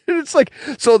 It's like,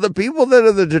 so the people that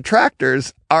are the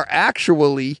detractors are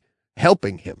actually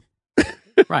helping him.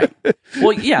 Right.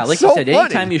 Well, yeah, like you said,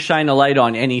 anytime you shine a light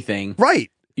on anything,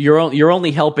 right, you're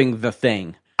only helping the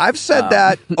thing. I've said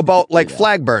that about, like,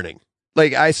 flag burning.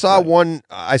 Like, I saw one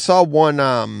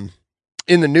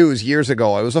in the news years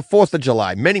ago. It was the 4th of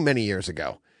July, many, many years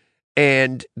ago.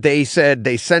 And they said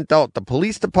they sent out the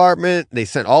police department. They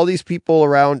sent all these people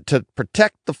around to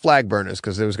protect the flag burners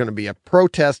because there was going to be a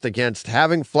protest against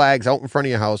having flags out in front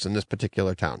of your house in this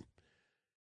particular town.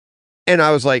 And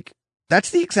I was like,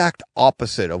 that's the exact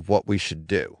opposite of what we should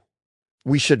do.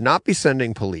 We should not be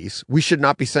sending police. We should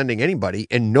not be sending anybody,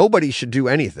 and nobody should do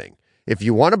anything. If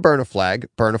you want to burn a flag,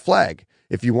 burn a flag.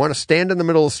 If you want to stand in the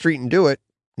middle of the street and do it,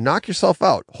 knock yourself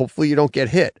out. Hopefully you don't get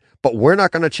hit. But we're not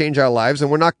going to change our lives,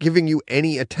 and we're not giving you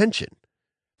any attention.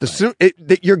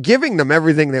 You're giving them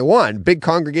everything they want. Big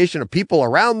congregation of people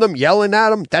around them yelling at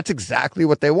them. That's exactly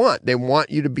what they want. They want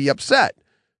you to be upset.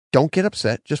 Don't get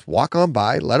upset. Just walk on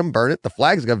by. Let them burn it. The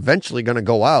flag's eventually going to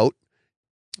go out.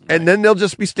 And then they'll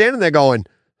just be standing there going,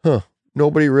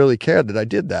 nobody really cared that I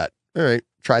did that. All right,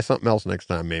 try something else next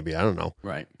time, maybe. I don't know.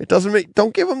 Right.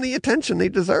 Don't give them the attention they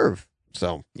deserve.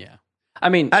 So, yeah. I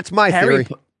mean, that's my theory.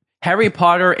 Harry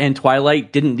Potter and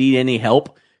Twilight didn't need any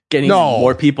help getting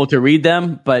more people to read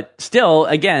them. But still,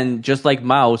 again, just like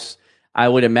Mouse, I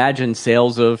would imagine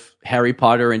sales of Harry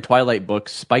Potter and Twilight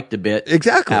books spiked a bit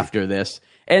after this.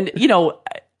 And,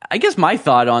 I guess my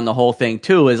thought on the whole thing,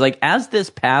 too, is, like, as this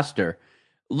pastor,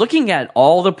 looking at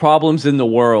all the problems in the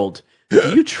world,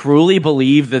 do you truly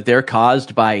believe that they're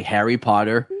caused by Harry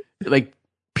Potter? Like,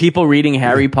 people reading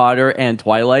Harry Potter and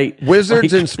Twilight.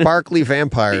 Wizards and sparkly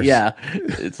vampires. Yeah.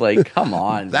 It's like, come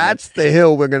on. That's the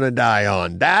hill we're going to die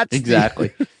on. That's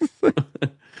exactly.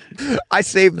 I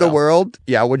saved the world.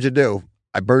 Yeah, what'd you do?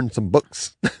 I burned some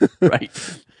books Right.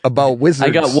 about wizards.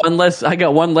 I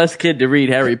got one less kid to read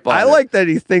Harry Potter. I like that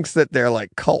he thinks that they're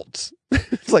like cults.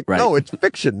 It's like, Right. no, it's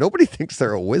fiction. Nobody thinks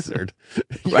they're a wizard.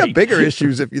 You Right. got bigger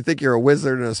issues if you think you're a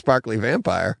wizard and a sparkly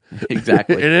vampire.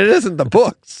 Exactly. And it isn't the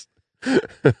books.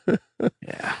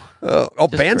 Yeah. Ban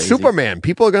crazy. Superman.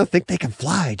 People are going to think they can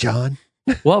fly, John.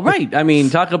 Well, right. I mean,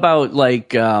 talk about like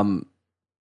trying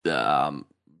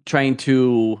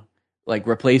to like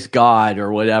replace God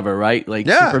or whatever, right? Like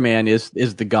Yeah. Superman is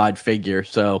the God figure.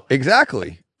 So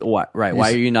Exactly. what? Right?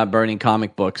 Why are you not burning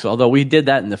comic books? Although we did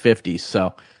that in the 50s.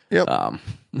 So Yep.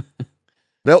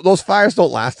 Those fires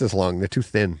don't last as long. They're too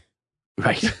thin.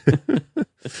 right.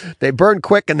 They burn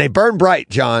quick and they burn bright,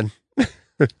 John.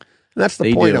 That's the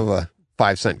They point do. of a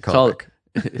 5-cent It's all, comic.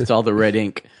 it's all the red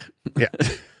ink. Yeah.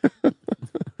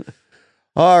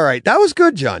 All right. That was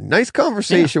good, John. Nice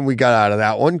conversation we got out of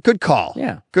that one. Good call.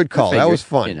 Yeah. Good call. That Figured, was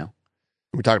fun. You know.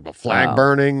 We talked about flag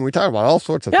burning. We talked about all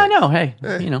sorts of Yeah. things. No. Hey.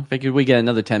 You know. Figured we get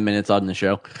another 10 minutes on the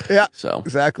show. Yeah. So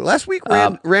Exactly. Last week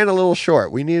ran a little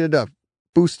short. We needed to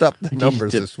boost up the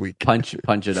numbers to this week. punch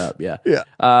it up. Yeah. Yeah.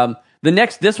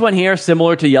 This one here,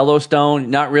 similar to Yellowstone,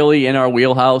 not really in our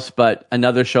wheelhouse, but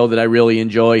another show that I really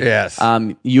enjoy. Yes.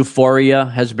 Euphoria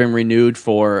has been renewed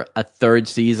for a third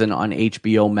season on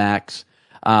HBO Max.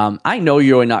 I know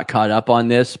you are not caught up on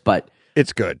this, but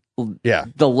It's good. Yeah.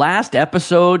 the last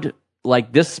episode,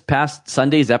 like this past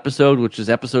Sunday's episode, which is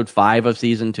episode 5 of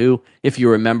season 2, if you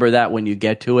remember that when you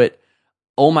get to it,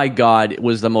 oh my God, it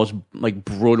was the most like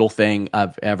brutal thing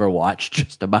I've ever watched.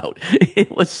 Just about, it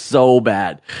was so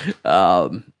bad.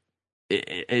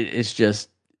 It's just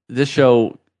this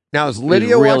show. Now, is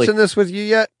Lydia really- watching this with you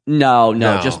yet? No,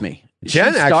 No. just me.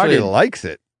 Jen She actually started- likes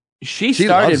it. She She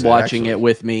started loves it, watching actually. it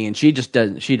with me, and she just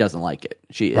doesn't. She doesn't like it.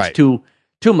 It's Right. too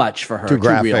much for her. Too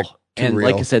graphic, real. too and real.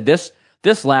 like I said, this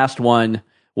last one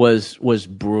was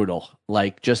brutal.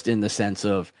 Like just in the sense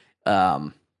of,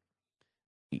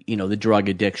 the drug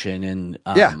addiction and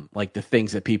like the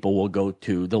things that people will go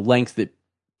to, the lengths that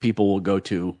people will go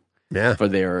to Yeah. for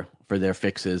their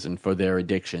fixes and for their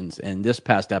addictions. And this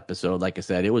past episode, like I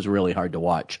said, it was really hard to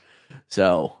watch.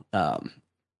 So,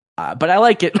 but I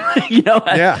like it.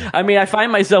 Yeah. I mean, I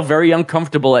find myself very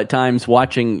uncomfortable at times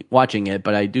watching it,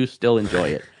 but I do still enjoy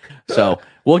it. So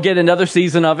we'll get another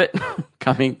season of it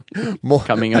coming on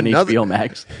HBO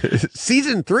Max.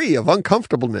 Season 3 of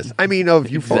uncomfortableness. I mean, of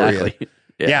Euphoria. Exactly.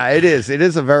 Yeah, it is. It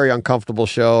is a very uncomfortable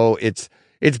show. It's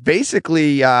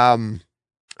basically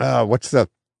what's the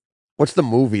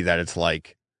movie that it's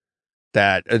like?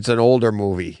 That it's an older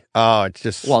movie. Oh, it's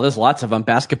just Well, there's lots of them.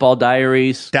 Basketball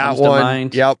Diaries. that comes one. To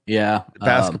mind. Yep. Yeah.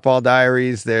 Basketball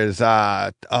Diaries. There's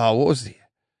what was the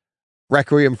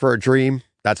Requiem for a Dream?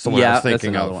 That's the one I was that's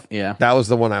thinking another of. one. Yeah. That was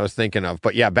the one I was thinking of.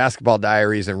 But yeah, Basketball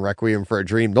Diaries and Requiem for a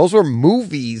Dream. Those were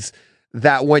movies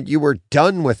that when you were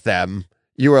done with them,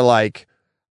 you were like,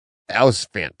 that was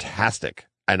fantastic.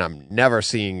 And I'm never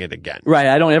seeing it again. Right.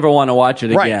 I don't ever want to watch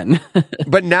it Right. again.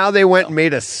 But now they went and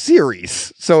made a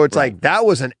series. So it's like, that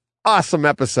was an awesome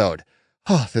episode.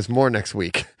 Oh, there's more next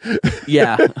week.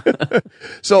 Yeah.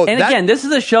 So And again, this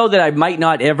is a show that I might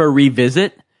not ever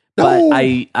revisit, but No.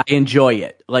 I enjoy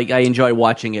it. Like I enjoy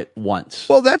watching it once.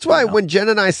 well, that's why when Jen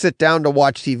and I sit down to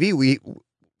watch TV,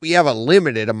 we have a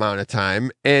limited amount of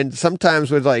time. And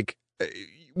sometimes with like,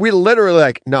 we literally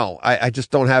like, no, I just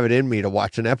don't have it in me to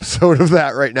watch an episode of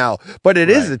that right now. But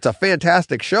it's a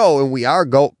fantastic show and we are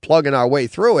plugging our way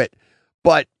through it.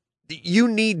 But you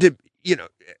need to,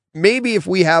 maybe if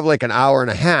we have like an hour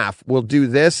and a half, we'll do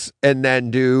this and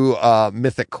then do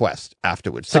Mythic Quest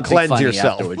afterwards Something to cleanse funny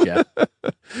yourself. afterwards, yeah.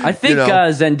 I think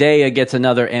Zendaya gets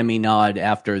another Emmy nod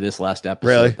after this last episode,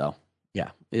 Really? though.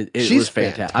 Yeah, it She's was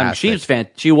fantastic.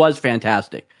 fantastic. She was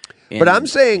fantastic. But I'm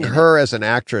saying her as an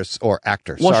actress or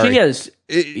actor. Well, sorry,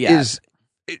 she is.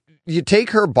 you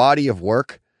take her body of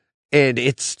work and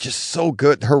it's just so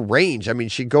good. Her range. I mean,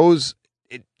 she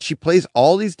plays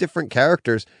all these different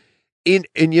characters. And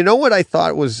you know what I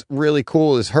thought was really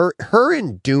cool is her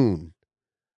in Dune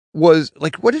was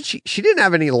like, what did she didn't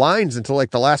have any lines until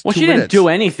like the last 2 minutes. She didn't do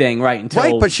anything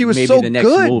until but she was maybe so the next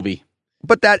good. movie.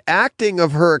 But that acting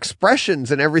of her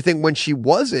expressions and everything when she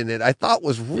was in it, I thought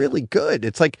was really good.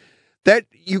 It's like that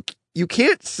you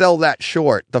can't sell that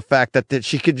short. The fact that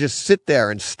she could just sit there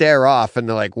and stare off and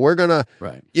they're like, we're going to,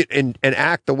 Right. and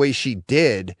act the way she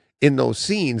did in those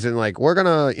scenes. And like, we're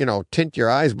going to, tint your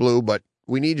eyes blue, but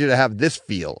we need you to have this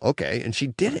feel. Okay. And she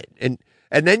did it. And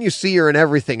And then you see her in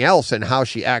everything else and how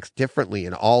she acts differently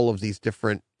in all of these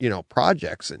different,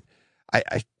 projects. And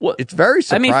Well, it's very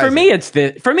surprising. I mean,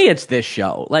 for me, it's this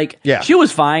show. Like, Yeah. she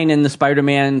was fine in the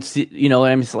Spider-Man.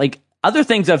 Like other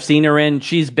things I've seen her in,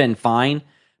 she's been fine.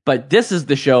 But this is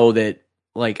the show that,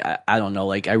 like, I don't know,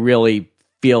 like I really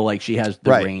feel like she has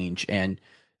the Right. range, and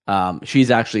she's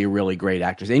actually a really great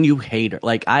actress. And you hate her.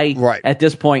 Like Right. at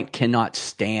this point, cannot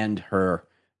stand her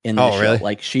in the Oh, show. really?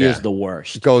 Like she Yeah. is the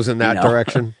worst. Goes in that you know?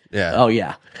 direction. Yeah. Oh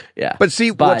yeah, yeah. But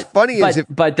see, what's funny is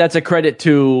but that's a credit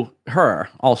to her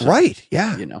also. right.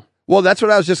 Yeah. Well, that's what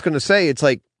I was just going to say. It's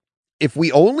like, if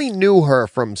we only knew her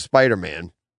from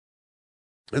Spider-Man,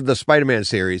 the Spider-Man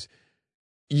series,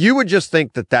 you would just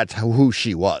think that that's who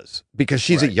she was, because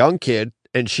she's a Right. young kid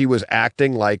and she was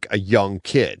acting like a young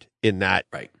kid in that,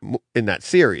 Right. in that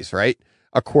series, right?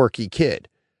 A quirky kid.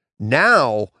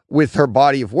 Now, with her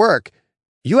body of work,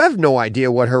 you have no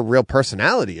idea what her real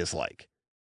personality is like,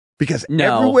 because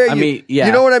No, everywhere I mean, yeah.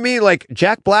 you know what I mean? Like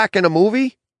Jack Black in a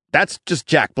movie, that's just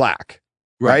Jack Black.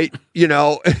 Right.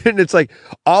 And it's like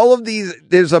all of these,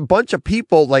 there's a bunch of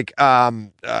people like,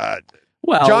 Well,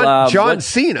 John what-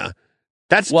 Cena.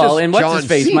 That's Well, just and what's John his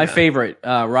face? Cena. My favorite,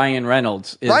 Ryan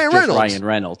Reynolds. Is Ryan just Reynolds. Ryan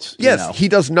Reynolds. Yes. You know. He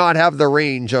does not have the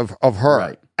range of her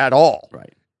Right. at all,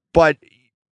 Right. but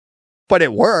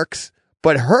it works.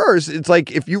 But hers, it's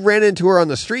like, if you ran into her on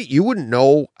the street, you wouldn't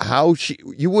know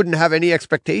you wouldn't have any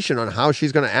expectation on how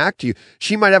she's going to act to you.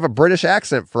 She might have a British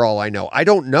accent for all I know. I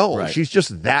don't know. Right. She's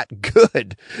just that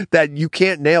good that you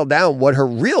can't nail down what her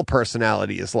real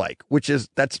personality is like,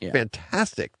 that's Yeah.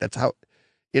 fantastic. That's how,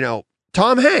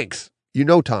 Tom Hanks,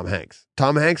 Tom Hanks.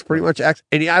 Tom Hanks pretty much acts,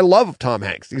 and I love Tom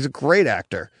Hanks. He's a great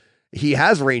actor. He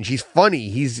has range. He's funny.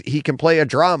 He can play a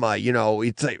drama.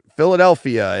 It's like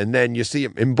Philadelphia, and then you see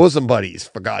him in Bosom Buddies,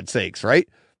 for God's sakes, right?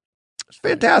 It's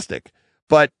fantastic.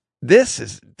 But this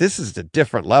is a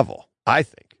different level, I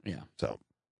think. Yeah. So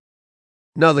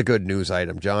another good news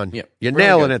item, John. Yep. You're Really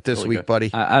nailing good. it this Really week, good. buddy.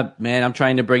 Man, I'm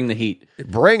trying to bring the heat. You're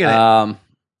bringing it. All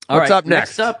What's right, up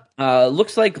next? up,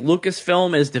 looks like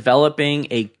Lucasfilm is developing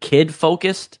a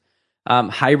kid-focused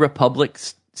High Republic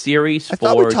series I for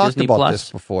thought we talked Disney about Plus.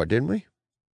 this before, didn't we?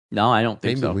 No, I don't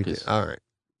think Maybe so. we 'cause- did. All right.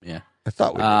 Yeah. I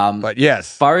thought we did. But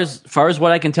yes. Far as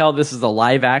what I can tell, this is a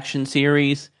live action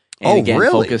series. And Oh, again,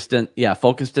 really?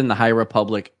 focused in the High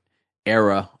Republic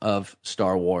era of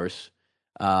Star Wars.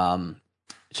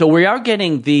 So we are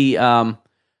getting the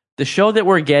show that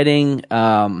we're getting,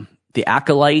 The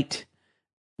Acolyte,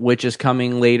 which is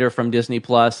coming later from Disney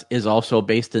Plus, is also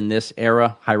based in this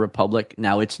era, High Republic.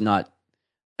 Now it's not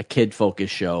a kid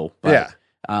focused show, but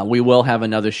Yeah. we will have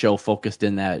another show focused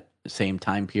in that same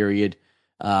time period.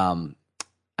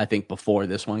 I think before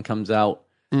this one comes out.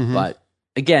 Mhm. But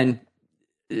again,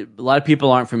 a lot of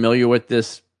people aren't familiar with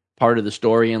this part of the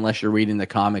story unless you're reading the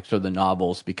comics or the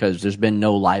novels, because there's been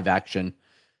no live action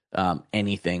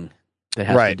anything that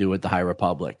has to Right. do with the High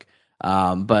Republic.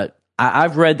 But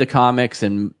I've read the comics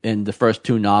and the first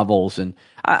two novels, and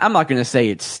I'm not going to say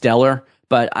it's stellar,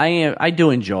 but I do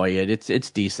enjoy it.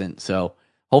 It's decent. So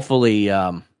hopefully,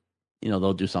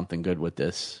 they'll do something good with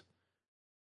this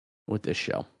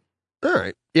show. All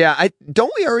right. Yeah.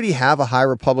 Don't we already have a High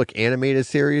Republic animated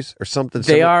series or something?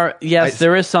 They are, yes,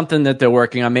 there is something that they're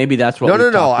working on. Maybe that's what No.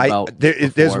 we talked about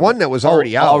There's before, one but- that was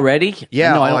already out. Already?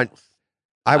 Yeah, No, I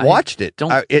I watched it.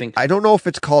 don't I think- don't know if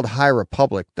it's called High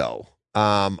Republic though.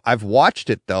 I've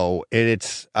watched it though, and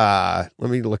it's let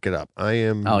me look it up.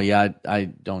 Oh yeah, I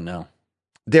don't know.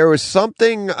 There was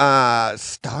something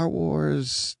Star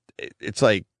Wars. It's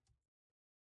like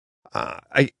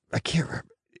I can't remember.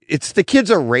 It's the kid's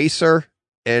a racer,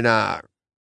 and I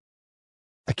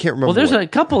can't remember. Well, there's what. a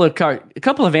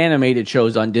couple of animated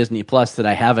shows on Disney Plus that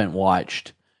I haven't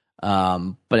watched,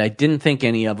 but I didn't think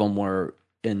any of them were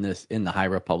in the High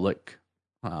Republic.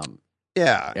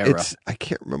 Yeah, era. I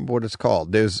can't remember what it's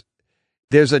called. It's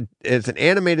an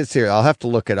animated series. I'll have to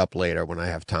look it up later when I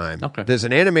have time. Okay. There's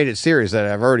an animated series that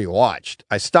I've already watched.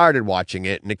 I started watching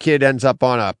it, and the kid ends up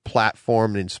on a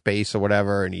platform in space or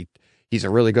whatever, and he's a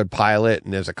really good pilot,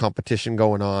 and there's a competition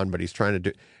going on, but he's trying to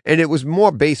do, and it was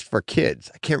more based for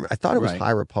kids. I thought it was Right.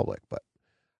 High Republic, but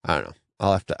I don't know.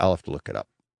 I'll have to look it up.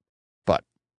 But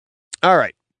all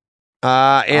right.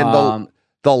 And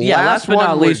the yeah, last last but one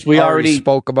not least, we already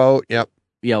spoke about. Yep.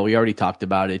 yeah, we already talked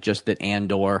about it. Just that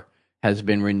Andor has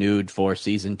been renewed for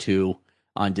season 2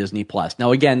 on Disney Plus.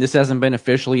 Now, again, this hasn't been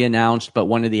officially announced, but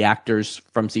one of the actors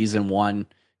from season 1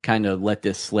 kind of let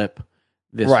this slip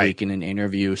this Right. week in an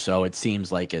interview. So it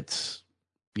seems like it's,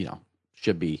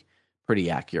 should be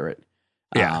pretty accurate.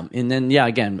 Yeah. And then,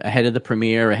 again, ahead of the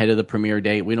premiere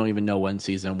date, we don't even know when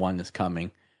season 1 is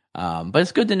coming. But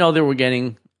it's good to know that we're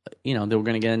getting, that we're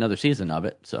going to get another season of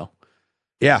it. So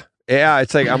Yeah.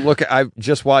 It's like I'm looking. I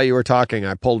just while you were talking,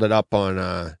 I pulled it up on.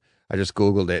 I just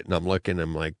Googled it and I'm looking.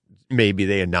 I'm like, maybe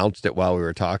they announced it while we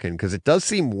were talking because it does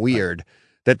seem weird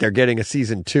that they're getting a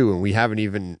season 2 and we haven't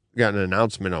even gotten an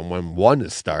announcement on when 1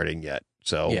 is starting yet.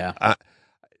 So yeah,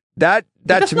 that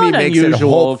it's to me not makes it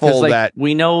unusual, hopeful like, that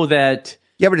we know that.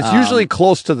 Yeah, but it's usually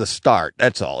close to the start.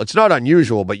 That's all. It's not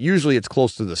unusual, but usually it's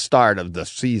close to the start of the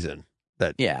season.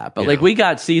 Yeah, but like we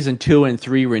got season 2 and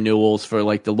 3 renewals for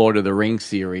like the Lord of the Rings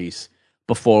series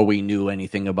before we knew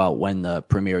anything about when the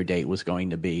premiere date was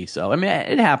going to be. So I mean,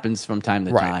 it happens from time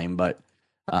to time, but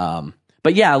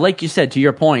yeah, like you said, to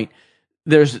your point,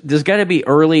 there's got to be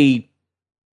early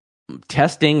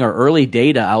testing or early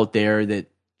data out there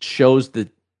that shows that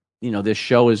this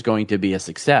show is going to be a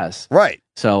success. Right.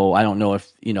 So I don't know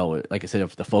if like I said,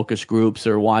 if the focus groups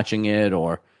are watching it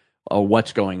or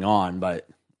what's going on, but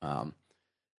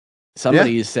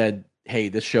somebody has said, hey,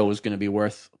 this show is going to be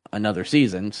worth another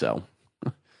season. So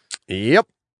Yep.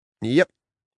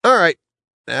 All right.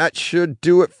 That should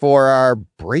do it for our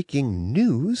breaking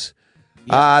news.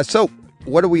 Yep. So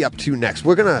what are we up to next?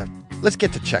 Let's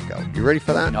get to checkout. You ready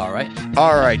for that? All right.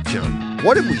 All right, John.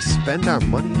 What did we spend our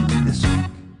money on this week?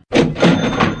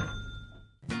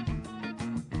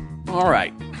 All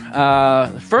right.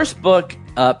 The first book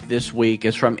up this week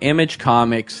is from Image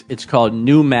Comics. It's called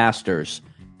New Masters.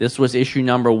 This was issue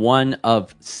number 1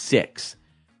 of 6.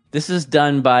 This is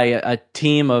done by a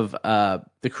team of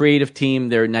the creative team.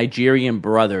 They're Nigerian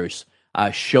brothers,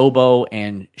 Shobo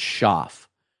and Shaf.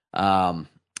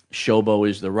 Shobo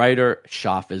is the writer.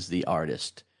 Shaf is the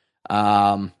artist.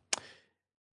 According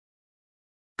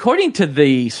to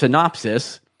the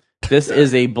synopsis, this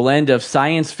is a blend of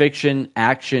science fiction,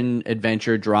 action,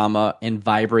 adventure, drama, and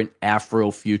vibrant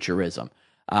Afrofuturism.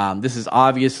 This is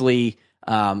obviously,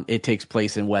 it takes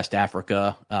place in West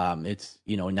Africa. It's,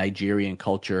 Nigerian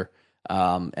culture,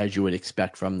 as you would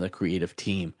expect from the creative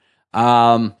team.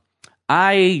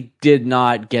 I did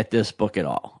not get this book at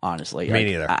all, honestly. Me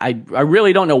neither. I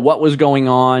really don't know what was going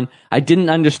on. I didn't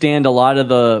understand a lot of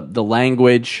the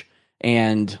language,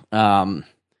 and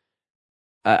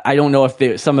I don't know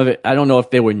if some of it. I don't know if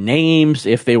they were names,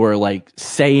 if they were like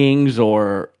sayings,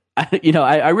 or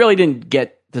I really didn't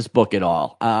get this book at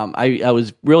all. I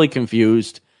was really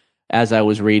confused as I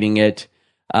was reading it,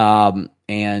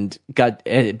 and got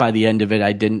by the end of it,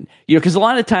 I didn't. Because a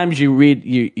lot of times you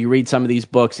read some of these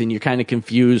books and you're kind of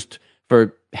confused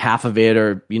for half of it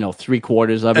or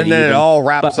 3/4 of it, and then it all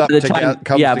wraps up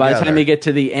together. By the time you get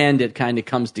to the end, it kind of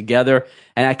comes together.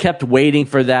 And I kept waiting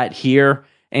for that here.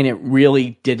 And it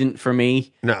really didn't for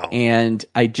me. No. And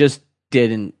I just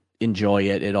didn't enjoy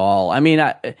it at all. I mean,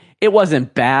 it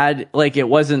wasn't bad. Like, it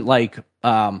wasn't like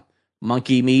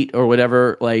Monkey Meat or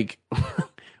whatever, like,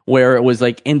 where it was,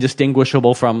 like,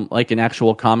 indistinguishable from, like, an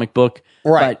actual comic book.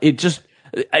 Right. But it just,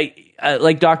 I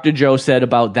like Dr. Joe said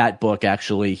about that book,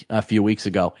 actually, a few weeks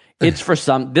ago. This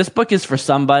book is for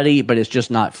somebody, but it's just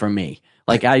not for me.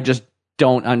 Like, I just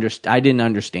don't understand. I didn't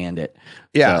understand it.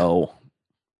 Yeah. So...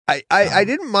 I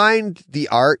didn't mind the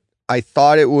art. I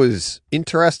thought it was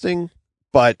interesting,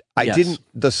 but I didn't.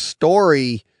 The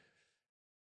story,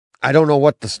 I don't know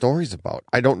what the story's about.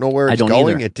 I don't know where it's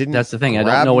going. Either. It didn't. That's the thing. I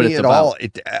don't know what it's about.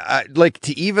 All. Like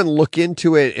to even look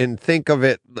into it and think of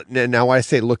it. Now I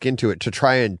say look into it to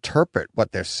try and interpret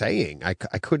what they're saying. I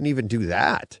couldn't even do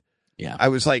that. Yeah. I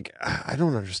was like, I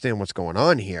don't understand what's going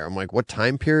on here. I'm like, what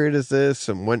time period is this?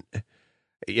 And when?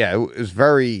 Yeah, it was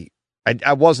very.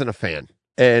 I wasn't a fan.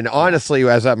 And honestly,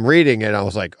 as I'm reading it, I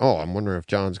was like, oh, I'm wondering if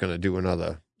John's going to do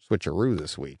another switcheroo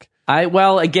this week.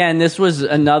 Again, this was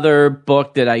another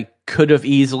book that I could have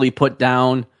easily put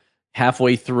down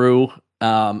halfway through.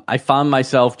 I found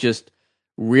myself just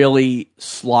really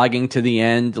slogging to the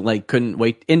end, like couldn't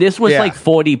wait. And this was like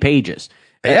 40 pages.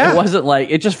 Yeah. It wasn't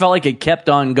like, it just felt like it kept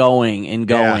on going and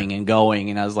going and going.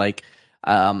 And I was like,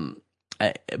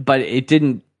 but it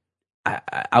didn't,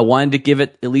 I wanted to give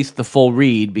it at least the full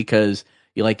read because,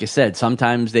 like you said,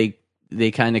 sometimes they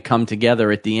kind of come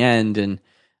together at the end, and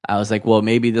I was like, well,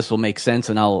 maybe this will make sense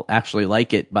and I'll actually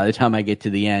like it by the time I get to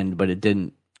the end, but it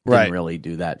didn't really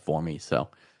do that for me. So,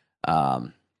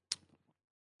 so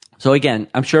again,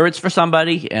 I'm sure it's for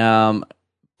somebody,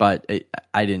 but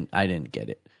I didn't get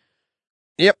it.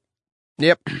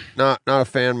 Yep. Not a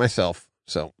fan myself.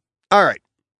 So, all right,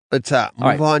 let's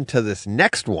move on to this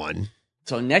next one.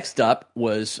 So next up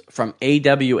was from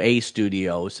AWA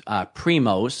Studios,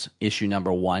 Primos, issue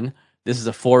number 1. This is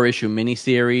a 4-issue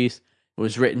miniseries. It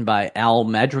was written by Al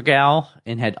Madrigal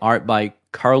and had art by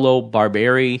Carlo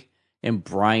Barberi and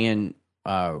Brian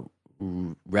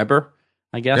Reber.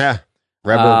 I guess. Yeah.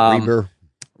 Reber.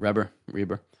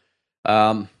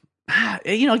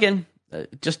 Again,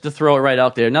 just to throw it right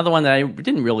out there, another one that I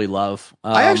didn't really love.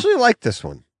 I actually like this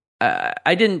one.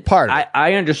 I didn't. Part of it.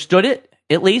 I understood it,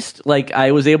 at least. Like,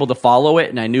 I was able to follow it,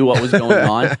 and I knew what was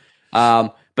going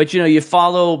on. But, you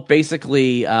follow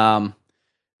basically a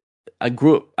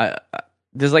group.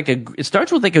 There's it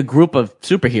starts with like a group of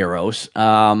superheroes.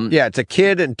 Yeah, it's a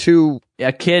kid and two.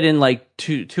 A kid and like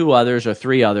two others or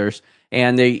three others.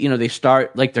 And they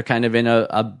start like they're kind of in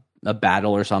a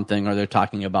battle or something, or they're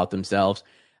talking about themselves.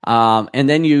 And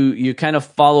then you kind of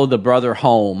follow the brother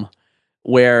home,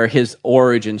 where his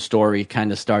origin story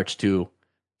kind of starts to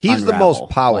He's the unravel. most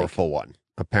powerful one,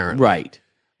 apparently. Right.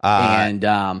 And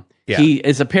yeah. he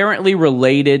is apparently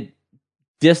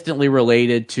distantly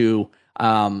related to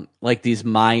like these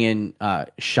Mayan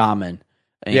shaman.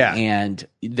 Yeah. And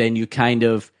then you kind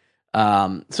of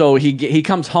so he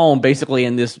comes home basically,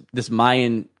 in this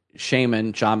Mayan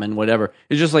shaman, whatever,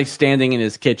 is just like standing in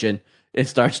his kitchen and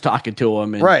starts talking to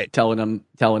him and telling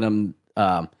him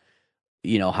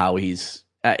how he's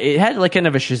it had like kind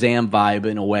of a Shazam vibe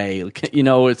in a way.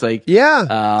 It's like, yeah,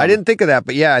 I didn't think of that,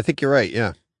 but yeah, I think you're right.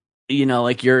 Yeah.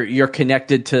 Like you're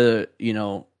connected to,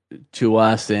 to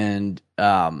us and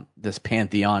this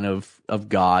pantheon of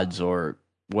gods or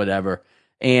whatever.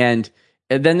 And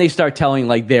then they start telling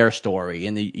like their story,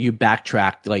 and you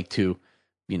backtrack like to,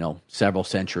 several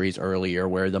centuries earlier,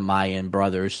 where the Mayan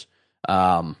brothers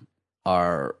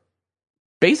are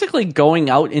basically going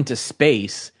out into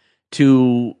space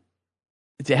to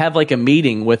have like a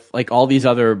meeting with like all these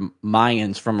other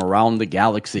Mayans from around the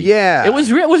galaxy. Yeah, it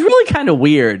was really kind of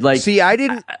weird. Like, see, I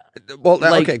didn't. Well,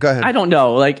 like, okay, go ahead. I don't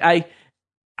know. Like I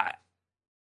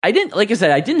didn't, like I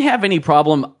said, I didn't have any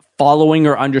problem following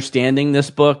or understanding this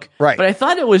book. Right. But I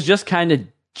thought it was just kind of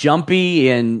jumpy,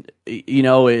 and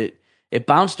it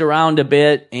bounced around a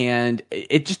bit, and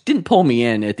it just didn't pull me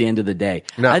in at the end of the day.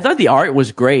 No. I thought the art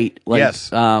was great. Like,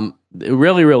 yes.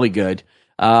 Really, really good.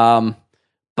 But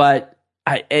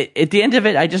at the end of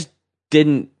it, I just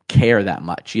didn't care that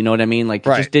much. You know what I mean? Like,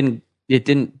 it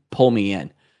didn't pull me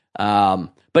in.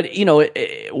 But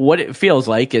what it feels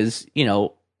like is,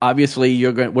 obviously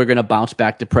we're going to bounce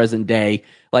back to present day.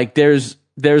 Like, there's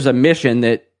a mission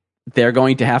that they're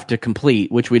going to have to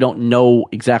complete, which we don't know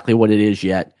exactly what it is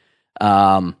yet.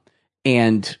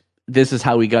 And this is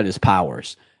how he got his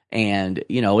powers. And,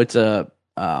 it's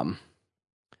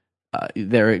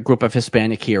they're a group of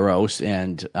Hispanic heroes,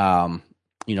 and,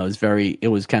 it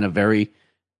was kind of very,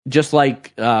 just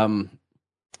like,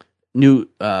 New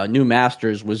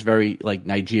Masters was very like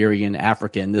Nigerian,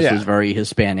 African. This was very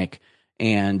Hispanic.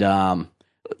 And,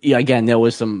 again, there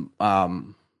was some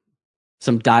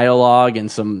dialogue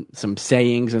and some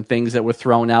sayings and things that were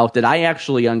thrown out that I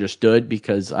actually understood,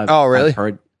 because I've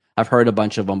heard a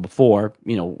bunch of them before,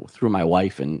 through my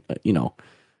wife and,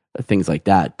 things like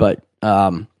that. But,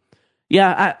 I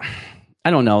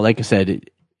don't know. Like I said,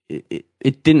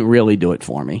 it didn't really do it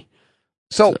for me.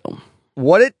 So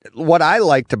what I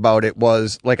liked about it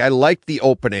was, like, I liked the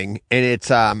opening, and it's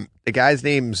the guy's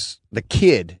name's the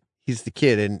Kid. He's the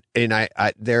Kid, and I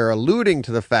they're alluding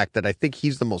to the fact that I think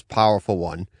he's the most powerful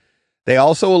one. They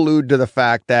also allude to the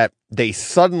fact that they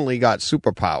suddenly got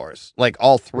superpowers, like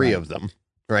all three of them,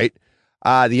 right?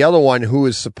 The other one, who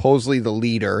is supposedly the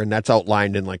leader, and that's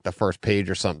outlined in like the first page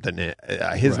or something.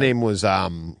 His name was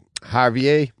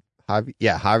Javier.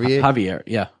 Javier,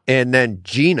 yeah. And then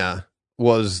Gina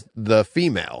was the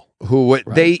female who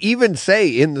they even say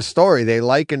in the story, they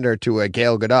likened her to a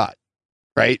Gal Gadot,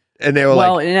 right? And they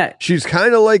were she's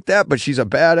kind of like that, but she's a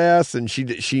badass, and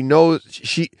she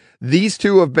knows these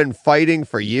two have been fighting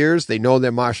for years. They know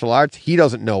their martial arts. He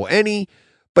doesn't know any.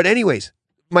 But anyways,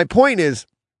 my point is,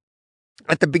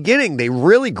 at the beginning, they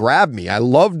really grabbed me. I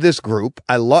loved this group.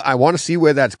 I want to see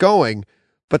where that's going.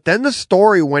 But then the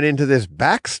story went into this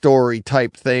backstory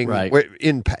type thing, where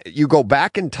you go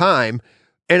back in time,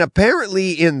 and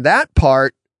apparently in that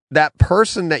part, that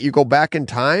person that you go back in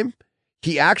time,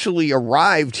 he actually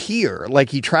arrived here. Like,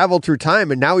 he traveled through time,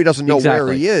 and now he doesn't know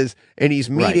where he is, and he's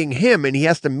meeting him, and he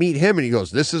has to meet him, and he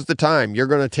goes, "This is the time. You're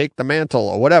going to take the mantle,"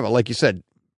 or whatever. Like you said,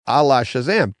 a la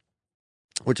Shazam,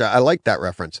 which I like that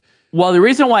reference. Well, the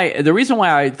reason why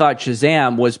I thought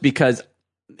Shazam was because,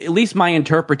 at least my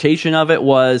interpretation of it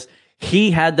was,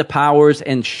 he had the powers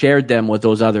and shared them with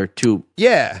those other two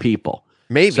people.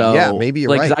 Maybe, so, maybe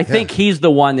you're right. I think he's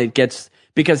the one that gets,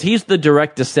 because he's the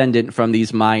direct descendant from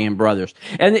these Mayan brothers.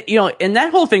 And, and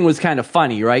that whole thing was kind of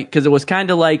funny, right? Because it was kind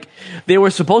of like they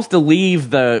were supposed to leave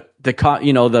the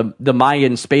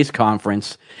Mayan space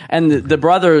conference, and the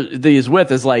brother that he's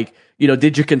with is like,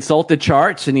 did you consult the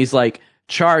charts? And he's like,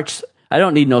 charts? I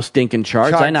don't need no stinking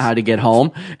charts. I know how to get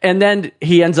home. And then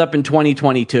he ends up in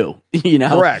 2022. You know,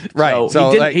 Correct. Right.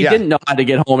 So he didn't know how to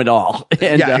get home at all.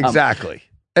 And, yeah, exactly.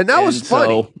 And that was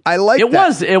funny. So I like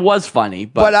that. It was funny.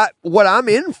 But what I'm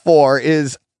in for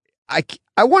is I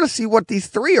want to see what these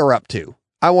three are up to.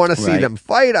 I want to see them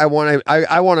fight. I want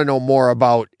to know more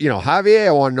about, Javier.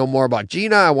 I want to know more about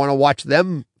Gina. I want to watch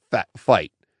them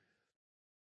fight.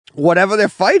 Whatever they're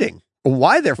fighting,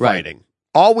 why they're fighting.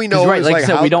 All we know is like I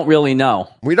said, we don't really know.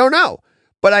 We don't know.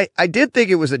 But I did think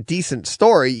it was a decent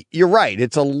story. You're right.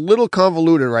 It's a little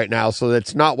convoluted right now, so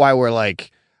that's not why we're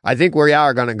like, I think we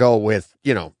are going to go with,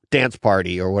 Dance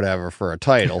Party or whatever for a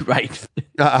title. Right.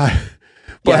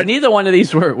 But neither one of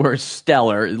these were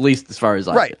stellar, at least as far as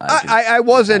I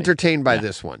was entertained by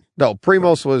this one. Though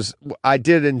Primos I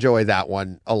did enjoy that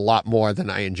one a lot more than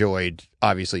I enjoyed,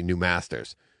 obviously, New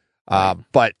Masters.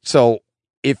 But so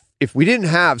if we didn't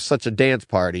have such a Dance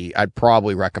Party, I'd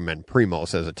probably recommend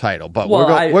Primos as a title. But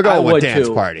we're going with Dance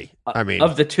Party. I mean,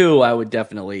 of the two, I would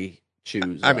definitely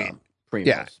choose. Primos.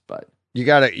 Yeah, but you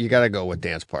gotta go with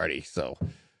Dance Party. So,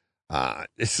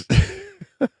 it's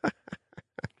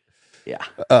yeah.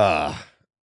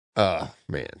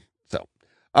 Man. So,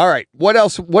 all right. What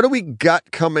else? What do we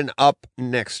got coming up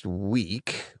next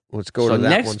week? Let's go to that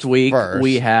next one week. First.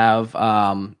 We have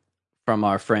from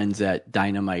our friends at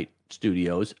Dynamite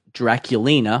Studios,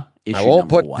 Draculina. I won't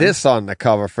put this on the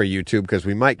cover for YouTube because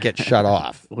we might get shut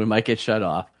off. We might get shut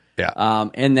off. Yeah.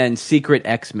 And then Secret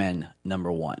X-Men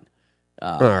 #1.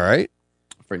 All right.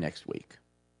 For next week.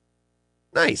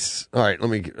 Nice. All right. Let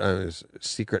me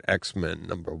Secret X-Men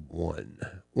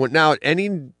 #1. Well, now,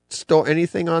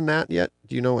 anything on that yet?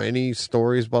 Do you know any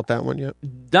stories about that one yet?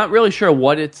 Not really sure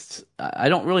what it's. I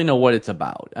don't really know what it's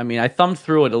about. I mean, I thumbed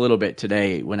through it a little bit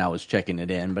today when I was checking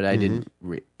it in, but I didn't.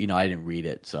 I didn't read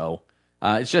it. So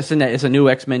it's just it's a new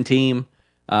X-Men team.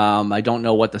 I don't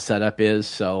know what the setup is,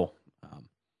 so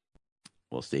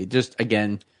we'll see. Just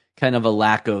again, kind of a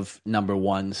lack of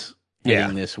 #1s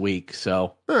hitting this week.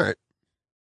 So all right.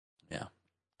 Yeah.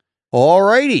 All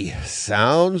righty.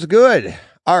 Sounds good.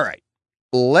 All right.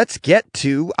 Let's get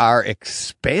to our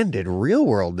expanded real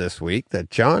world this week that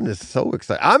John is so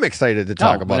excited. I'm excited to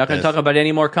talk about. We're not going to talk about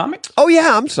any more comics? Oh,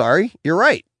 yeah. I'm sorry. You're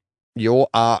right. You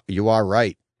are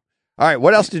right. All right.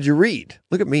 What else did you read?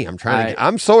 Look at me.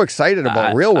 I'm so excited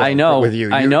about real world. I know. With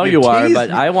you. I know you are, but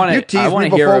I want to. You teased me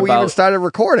before we even started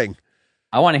recording.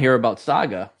 I want to hear about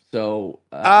Saga. So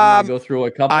I'm going to go through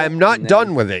a couple. I'm not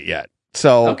done with it yet.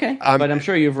 So okay. But I'm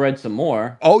sure you've read some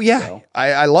more. Oh, yeah. So.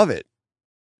 I love it.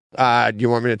 Do you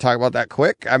want me to talk about that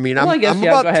quick? I mean, I'm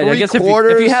about go ahead. I guess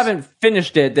three-quarters. If you haven't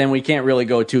finished it, then we can't really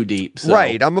go too deep. So.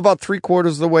 Right. I'm about 3/4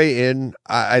 of the way in.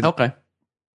 Okay.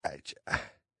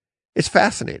 It's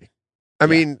fascinating. I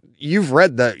mean, you've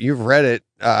read it.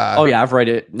 Oh yeah, I've read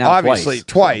it now. Obviously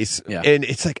twice. So, yeah. And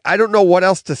it's like, I don't know what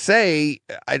else to say.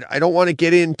 I don't want to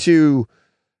get into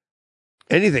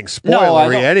anything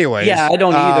spoilery anyways. Yeah, I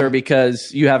don't either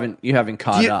because you haven't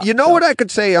caught up. You know what I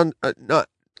could say on not.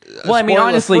 Well, I mean,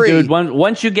 honestly, dude,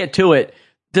 once you get to it,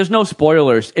 there's no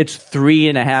spoilers. It's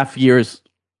 3.5 years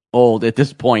old at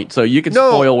this point, so you can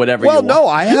spoil whatever you want. Well, no,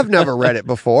 I have never read it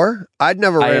before. I'd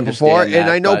never read it before, and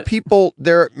I know people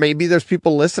maybe there's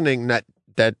people listening that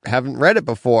haven't read it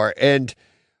before,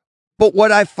 but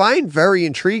what I find very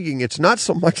intriguing, it's not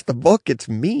so much the book, it's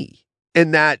me,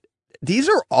 in that these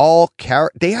are all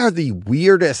they are the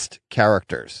weirdest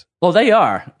characters. Well, they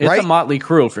are. It's a motley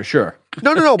crew for sure.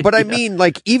 No. But I mean,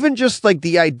 like, even just like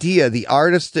the idea, the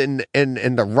artist and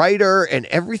the writer and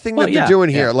everything that they're doing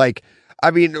here. Like,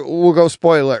 I mean, we'll go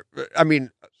spoiler. I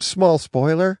mean, small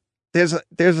spoiler. There's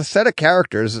a set of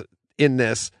characters in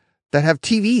this that have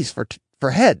TVs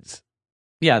for heads.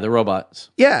 Yeah, the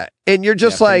robots. Yeah, and you're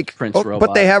just like,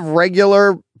 but they have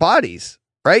regular bodies,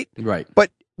 right? Right. But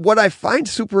what I find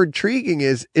super intriguing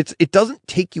is it doesn't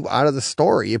take you out of the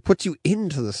story. It puts you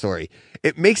into the story.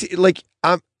 It makes it like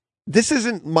this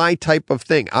isn't my type of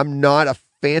thing. I'm not a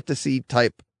fantasy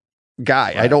type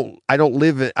guy. Right. I don't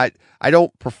live in I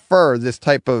don't prefer this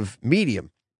type of medium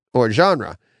or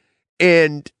genre.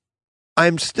 And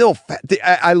I'm still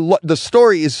the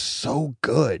story is so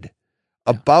good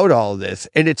about all this,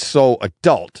 and it's so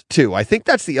adult too. I think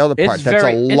that's the other part. It's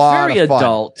very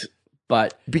adult.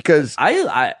 But because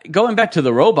I going back to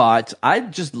the robots, I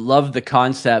just love the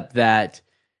concept that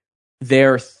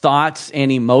their thoughts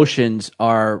and emotions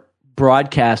are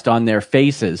broadcast on their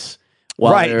faces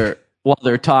while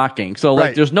they're talking. So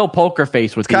like there's no poker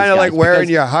face with these guys. Kind of like wearing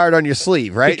your heart on your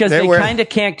sleeve, right? Because they kind of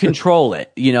can't control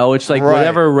it. You know, it's like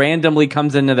whatever randomly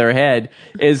comes into their head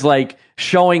is like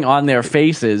showing on their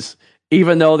faces.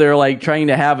 even though they're like trying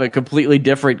to have a completely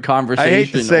different conversation. I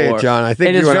hate to say it, John. I think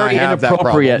and it's you and I very have that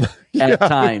inappropriate problem. at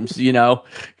times,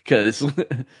 because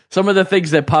some of the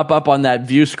things that pop up on that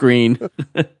view screen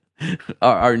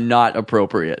are not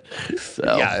appropriate.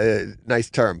 So Yeah, nice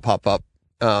term, pop up.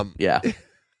 yeah.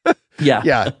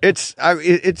 Yeah,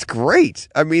 it's great.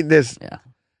 I mean, there's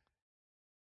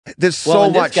so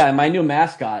and much. This guy, my new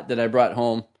mascot that I brought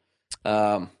home.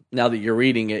 Now that you're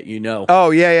reading it,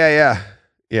 Oh yeah.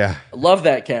 I love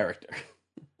that character.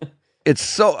 It's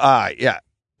so a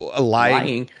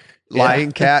lying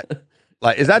cat.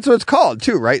 Like, is that what it's called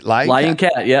too? Right, lying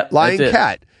cat. Yeah, lying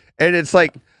cat. And it's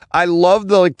like I love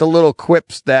the little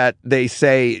quips that they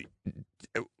say,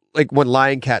 like when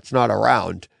lying cat's not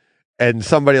around, and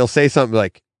somebody will say something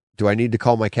like, "Do I need to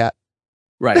call my cat?"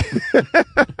 Right.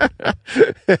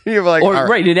 You're like,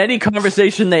 right. In any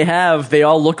conversation they have, they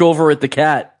all look over at the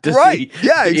cat to see.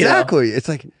 Yeah, exactly. It's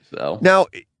like, so now,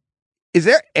 is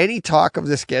there any talk of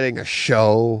this getting a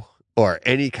show or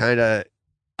any kind of?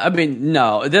 I mean,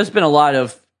 no. There's been a lot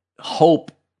of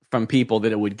hope from people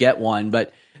that it would get one,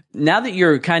 but now that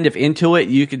you're kind of into it,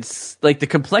 you could like the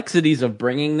complexities of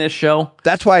bringing this show.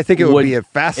 That's why I think it would be a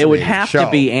fascinating. It would have show.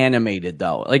 to be animated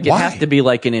though. Like it has to be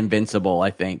like an Invincible, I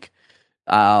think.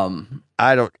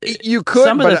 I don't. You could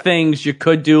some of the things you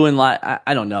could do in I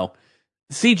don't know.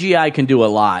 CGI can do a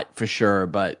lot for sure,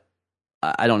 but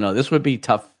I don't know. This would be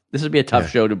tough. This would be a tough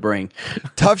show to bring.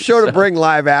 Tough show to bring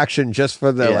live action just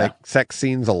for the like sex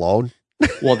scenes alone.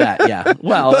 Well,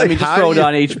 well, like, I mean, just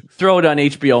throw it on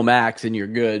HBO Max and you're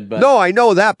good. But no, I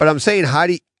know that, but I'm saying how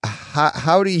do you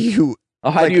how do you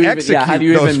execute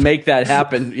even make that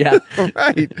happen? Yeah,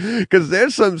 right. Because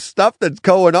there's some stuff that's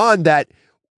going on that,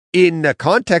 in the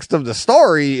context of the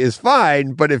story, is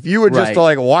fine. But if you were just to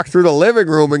like walk through the living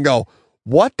room and go,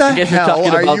 "What the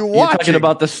hell are you watching?" You're talking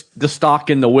about the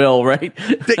stock in the will, right?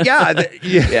 Yeah.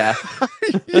 Yeah.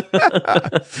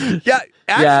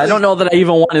 Actually, I don't know that I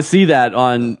even want to see that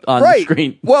on the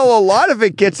screen. Well, a lot of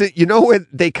it gets it.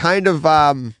 They kind of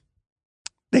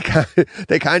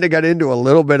they kind of got into a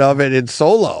little bit of it in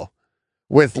Solo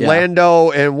with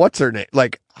Lando and what's her name.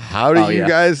 Like, how do you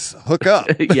guys hook up?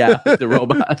 The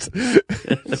robots.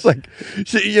 It's like,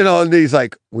 and he's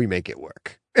like, we make it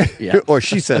work. Yeah. Or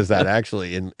she says that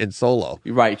actually in Solo.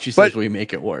 Right. She says we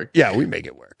make it work. Yeah, we make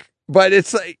it work. But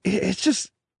it's like,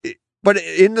 but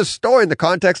in the story, in the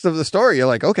context of the story, you're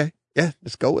like, okay, yeah,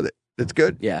 let's go with it. It's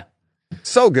good. Yeah.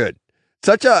 So good.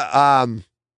 Such a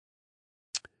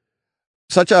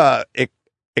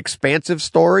expansive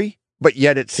story, but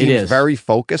yet it seems very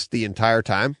focused the entire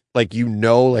time. Like,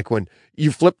 like when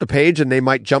you flip the page and they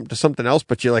might jump to something else,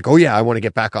 but you're like, oh yeah, I want to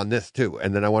get back on this too.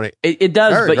 And then I want to, it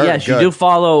does, very, but very yes, good. You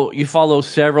follow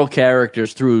several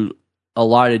characters through a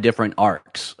lot of different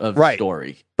arcs of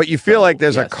story. But you feel like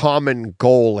there's a common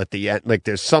goal at the end. Like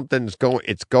there's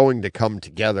it's going to come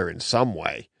together in some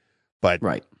way, but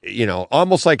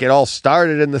almost like it all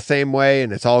started in the same way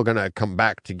and it's all going to come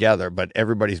back together, but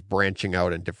everybody's branching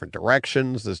out in different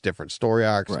directions. There's different story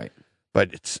arcs, right?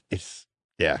 But it's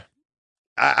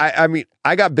I mean,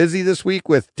 I got busy this week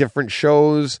with different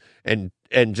shows and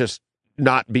just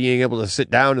not being able to sit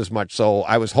down as much. So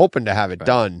I was hoping to have it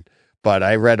done, but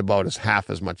I read about half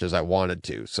as much as I wanted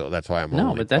to. So that's why I'm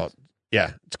it's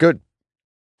good.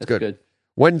 It's good.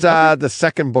 When's the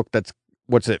second book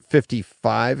what's it,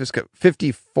 55? It's got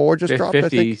 54 just dropped, 50, I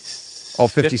think. Oh,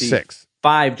 56.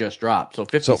 5 just dropped. So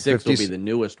 56 will be the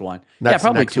newest one.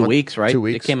 Probably 2 weeks, right? 2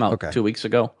 weeks. It came out 2 weeks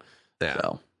ago. Yeah.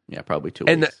 So, probably 2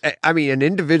 weeks. And I mean, an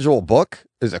individual book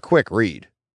is a quick read.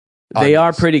 They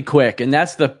are pretty quick, and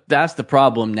that's the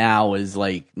problem now. Is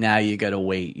like now you got to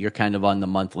wait. You're kind of on the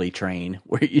monthly train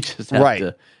where you just have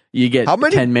to. You get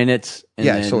 10 minutes. And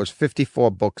then, so it's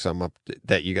 54 books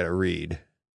that you got to read.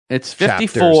 It's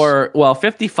 54. Chapters. Well,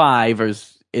 55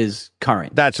 is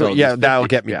current. That's so that'll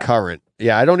get me current.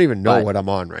 Yeah, I don't even know what I'm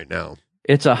on right now.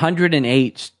 It's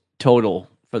 108 total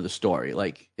for the story.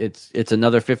 Like it's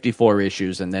another 54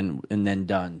 issues and then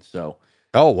done. So.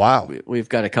 Oh wow, we've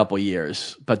got a couple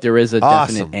years, but there is a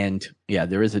definite end. Yeah,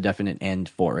 there is a definite end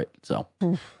for it. So,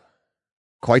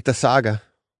 quite the saga.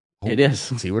 It is.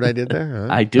 See what I did there?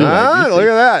 Huh? I do. Look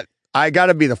at that. I got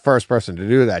to be the first person to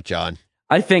do that, John.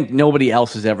 I think nobody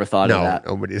else has ever thought of that.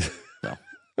 Nobody's. No.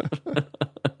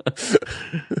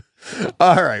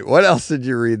 All right. What else did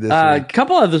you read this week? A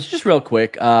couple others, just real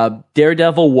quick.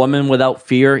 Daredevil Woman Without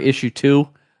Fear, issue 2.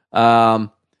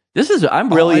 I'm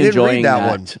really enjoying that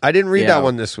one. I didn't read that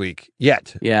one this week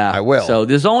yet. Yeah, I will. So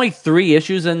there's only 3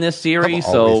 issues in this series,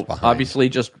 so obviously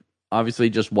just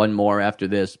one more after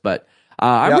this. But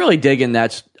I'm really digging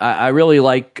that. I really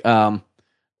like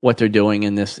what they're doing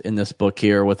in this book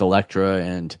here with Elektra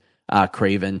and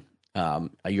Craven,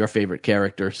 your favorite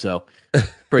character. So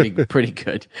pretty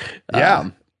good.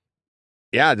 Yeah.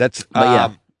 Yeah, that's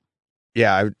yeah.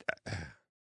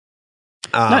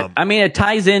 I mean, it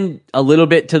ties in a little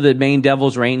bit to the main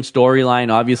Devil's Reign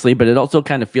storyline, obviously, but it also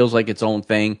kind of feels like its own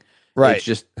thing. Right. It's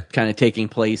just kind of taking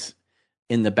place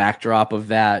in the backdrop of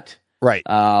that. Right.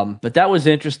 But that was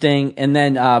interesting. And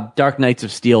then Dark Knights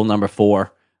of Steel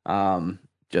 #4,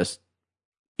 just,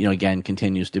 again,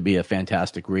 continues to be a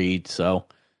fantastic read. So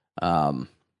Cool.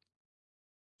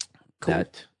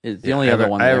 that is the only other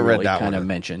one I that I haven't read really that kind one. of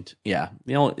mentioned. Yeah.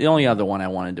 The only other one I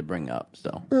wanted to bring up. So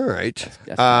All right.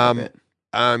 that's kind of it.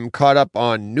 I'm caught up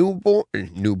on Newburn.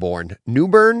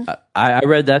 I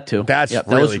read that too. That's Yep,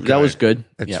 really that was good.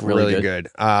 It's Yeah, really good.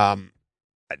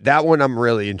 That one I'm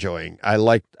really enjoying. I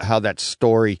like how that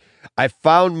story. I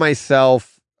found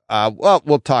myself.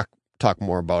 We'll talk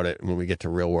more about it when we get to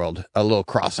Real World. A little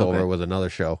crossover with another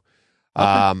show.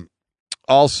 Okay.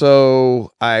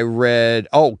 Also, I read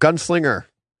Gunslinger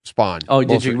Spawn. Oh,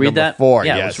 did you read that? 4,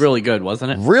 Yeah, yes. it was really good,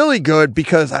 wasn't it? Really good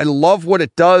because I love what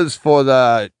it does for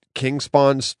the King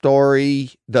Spawn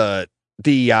story. The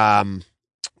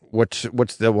what's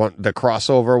the one, the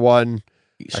crossover one?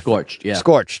 Scorched, yeah.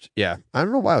 Scorched, yeah. I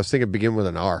don't know why I was thinking begin with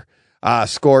an R.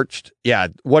 Scorched, yeah.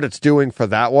 What it's doing for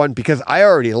that one, because I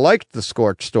already liked the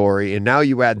Scorched story, and now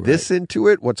you add this into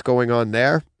it. What's going on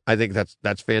there? I think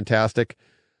that's fantastic.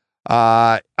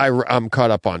 I'm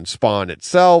caught up on Spawn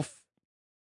itself.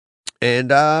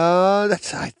 And I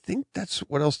think that's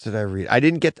what else did I read? I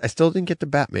still didn't get to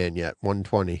Batman yet,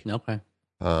 120. Okay.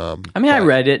 I I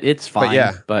read it. It's fine.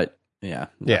 yeah. But yeah.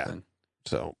 Yeah. Nothing.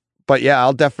 So, but yeah,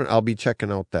 I'll be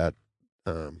checking out that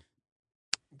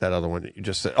that other one that you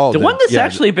just said. Oh, The one that's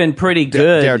actually been pretty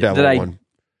good Daredevil one.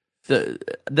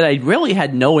 that I really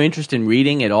had no interest in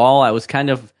reading at all. I was kind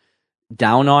of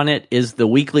down on it is the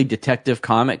Weekly Detective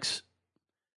Comics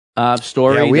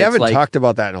story. Yeah, we that's haven't like, talked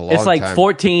about that in a long time. It's like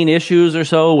 14 issues or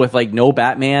so with like no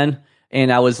Batman.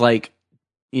 And I was like,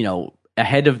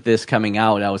 ahead of this coming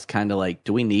out, I was kind of like,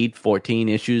 do we need 14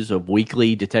 issues of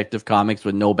Weekly Detective Comics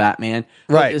with no Batman?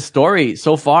 Right. But the story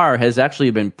so far has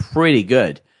actually been pretty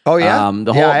good. Oh, yeah?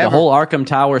 The whole Arkham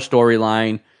Tower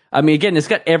storyline. I mean, again, it's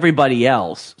got everybody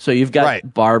else. So you've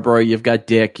got Barbara, you've got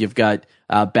Dick, you've got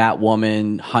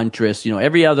Batwoman, Huntress.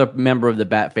 Every other member of the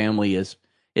Bat family is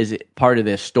part of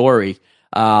this story.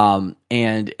 And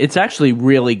it's actually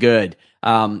really good.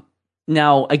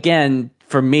 Now, again,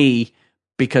 for me,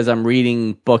 because I'm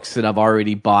reading books that I've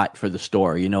already bought for the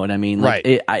story, you know what I mean? Like,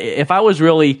 if I was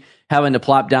really having to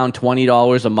plop down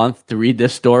 $20 a month to read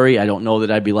this story, I don't know that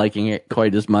I'd be liking it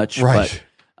quite as much. Right.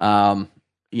 But,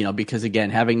 because again,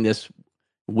 having this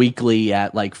weekly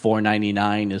at like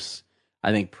 $4.99 is,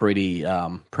 I think, pretty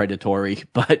predatory.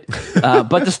 But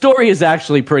but the story is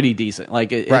actually pretty decent.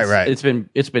 Like it's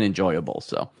been enjoyable.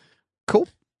 So cool.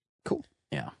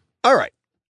 Yeah. All right.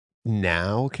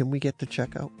 Now can we get to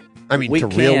checkout? I mean, We to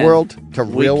can. Real World? To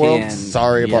We Real World? can.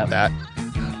 Sorry about that.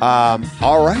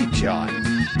 All right, John.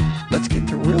 Let's get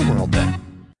to Real World then.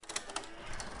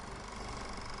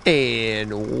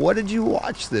 And what did you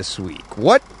watch this week?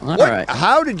 What? right.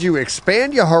 How did you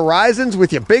expand your horizons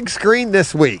with your big screen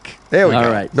this week? There we All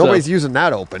go. right, Nobody's so- using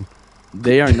that open.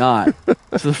 They are not.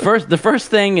 So the first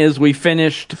thing is we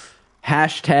finished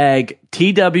 #TWITHATS,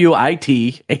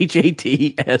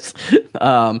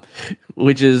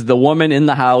 which is the woman in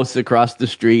the house across the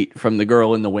street from the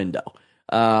girl in the window.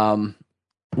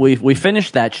 We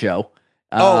finished that show.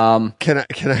 Can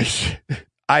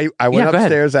I went go ahead.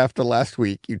 upstairs after last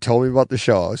week. You told me about the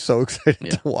show. I was so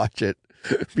excited to watch it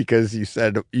because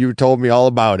you told me all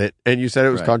about it and you said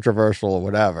it was controversial or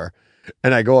whatever.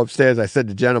 And I go upstairs. I said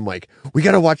to Jen, I'm like, we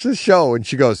got to watch this show. And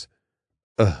she goes,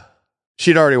 ugh.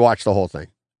 She'd already watched the whole thing.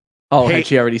 Oh, had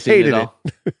she already seen hated it all?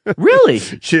 Really?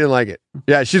 She didn't like it.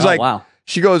 Yeah. She's like, wow.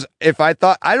 she goes, I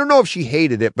don't know if she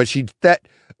hated it, but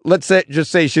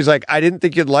just say she's like, I didn't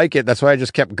think you'd like it. That's why I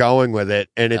just kept going with it.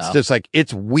 And it's just like,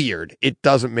 it's weird. It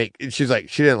doesn't make, she's like,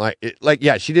 she didn't like it. Like,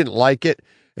 yeah, she didn't like it.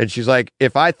 And she's like,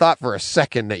 if I thought for a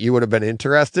second that you would have been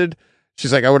interested,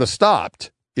 she's like, I would have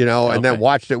stopped, and then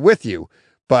watched it with you.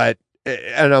 And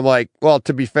I'm like, well,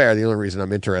 to be fair, the only reason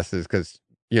I'm interested is because,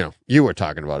 you were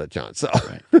talking about it, John. So,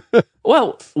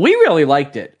 Well, we really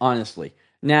liked it, honestly.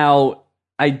 Now,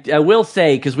 I will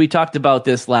say, because we talked about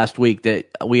this last week, that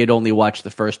we had only watched the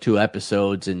first 2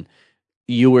 episodes, and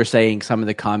you were saying some of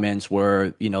the comments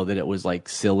were, that it was like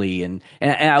silly, and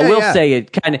I will say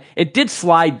it did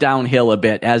slide downhill a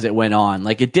bit as it went on.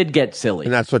 Like it did get silly,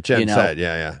 and that's what Jen said.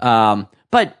 Yeah.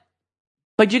 But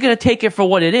but you're gonna take it for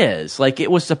what it is. Like,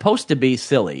 it was supposed to be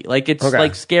silly. Like, it's Okay.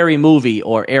 like Scary Movie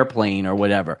or Airplane or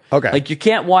whatever. Okay. Like, you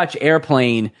can't watch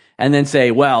Airplane and then say,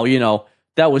 well,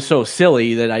 that was so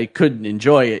silly that I couldn't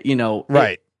enjoy it.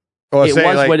 Right. Or It say,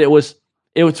 was like, what it was.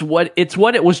 It's what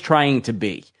it was trying to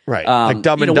be. Right. Like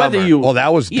Dumb and whether Dumber.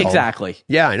 That was dumb. exactly.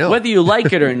 Yeah, I know. Whether you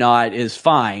like it or not is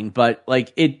fine, but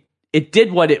like it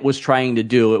did what it was trying to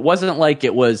do. It wasn't like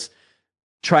it was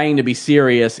trying to be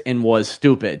serious and was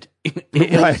stupid.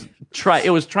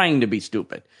 It was trying to be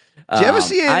stupid. Did you ever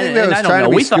see anything that was trying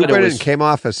to be stupid and came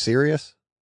off as serious?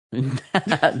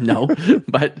 No,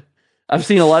 but I've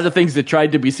seen a lot of things that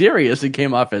tried to be serious and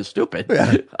came off as stupid.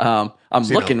 Yeah. I'm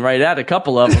looking right at a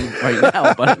couple of them right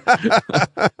now,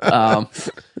 but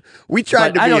we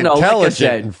tried to be know, like I intelligent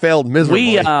said, and failed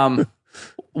miserably.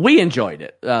 We enjoyed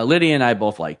it. Lydia and I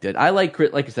both liked it. Like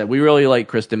I said, we really like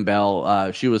Kristen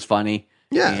Bell. She was funny.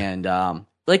 Yeah. And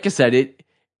like I said,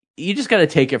 you just got to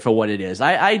take it for what it is.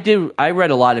 I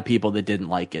read a lot of people that didn't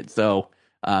like it, so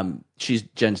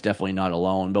Jen's definitely not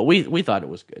alone. But we thought it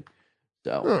was good.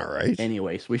 So all right.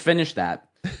 Anyways, we finished that.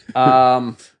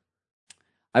 I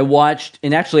watched,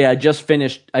 and actually, I just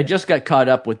got caught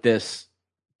up with this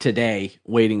today,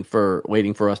 waiting for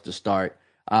us to start.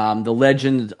 The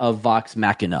Legend of Vox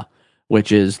Machina,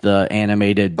 which is the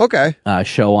animated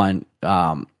show on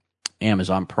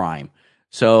Amazon Prime.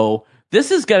 So this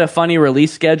has got a funny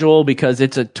release schedule because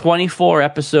it's a 24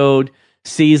 episode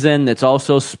season that's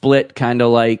also split kind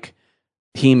of like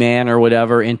He-Man or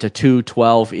whatever into two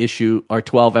 12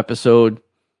 episode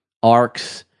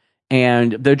arcs,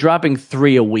 and they're dropping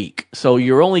 3 a week. So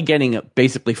you're only getting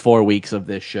basically 4 weeks of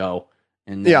this show,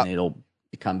 and then it'll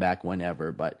come back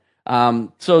whenever. But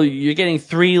so you're getting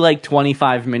 3 like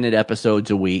 25-minute episodes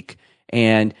a week,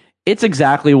 and it's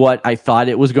exactly what I thought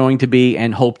it was going to be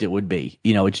and hoped it would be.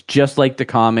 It's just like the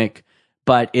comic,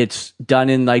 but it's done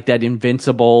in like that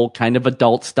Invincible kind of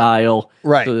adult style.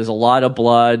 Right. So there's a lot of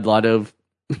blood, a lot of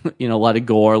a lot of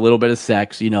gore, a little bit of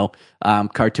sex,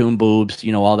 cartoon boobs,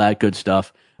 all that good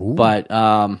stuff. Ooh. But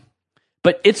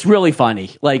it's really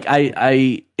funny. Like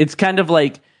it's kind of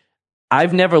like,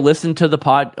 I've never listened to the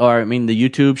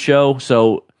YouTube show,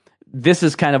 so this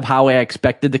is kind of how I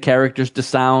expected the characters to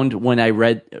sound when I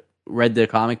read the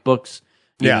comic books.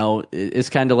 It's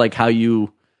kind of like how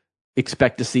you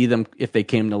expect to see them if they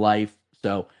came to life.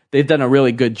 So they've done a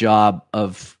really good job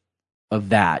of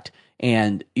that.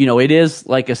 And it is,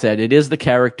 like I said, it is the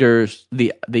characters,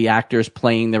 the actors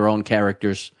playing their own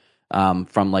characters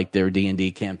from like their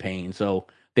D&D campaign. So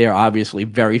they are obviously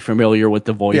very familiar with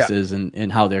the voices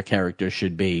and how their characters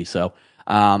should be. So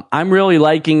I'm really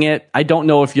liking it. I don't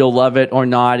know if you'll love it or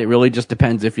not. It really just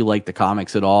depends if you like the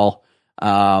comics at all.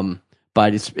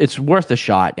 But it's worth a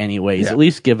shot anyways. At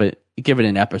least give it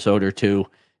an episode or two.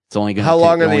 It's only going to How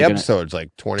long are the episodes?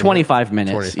 Like 25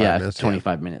 minutes.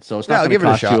 25 minutes. So it's not going to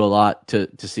cost you a lot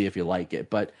to see if you like it.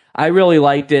 But I really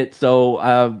liked it.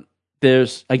 So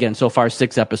there's, again, so far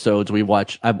 6 episodes we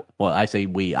watched. I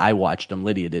watched them.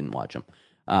 Lydia didn't watch them.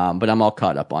 But I'm all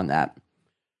caught up on that.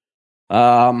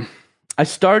 I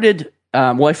started,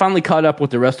 I finally caught up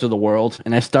with the rest of the world,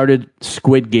 and I started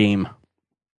Squid Game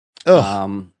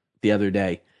the other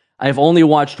day. I've only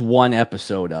watched 1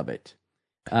 episode of it.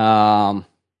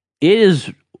 It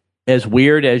is as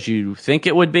weird as you think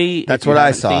it would be. That's what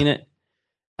I saw. Seen it.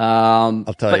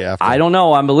 I'll tell you after. I don't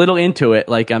know. I'm a little into it.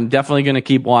 Like, I'm definitely going to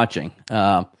keep watching.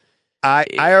 I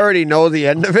already know the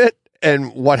end of it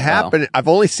and what happened. I've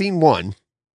only seen 1,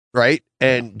 right?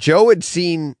 And Joe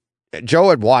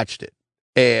had watched it.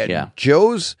 And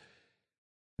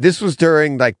this was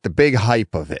during like the big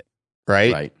hype of it,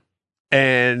 right? Right.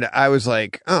 And I was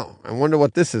like, oh, I wonder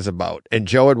what this is about. And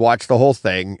Joe had watched the whole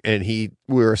thing, and we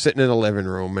were sitting in the living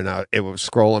room, and it was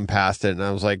scrolling past it, and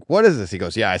I was like, what is this? He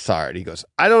goes, yeah, I saw it. He goes,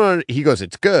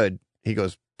 it's good. He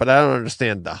goes, but I don't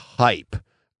understand the hype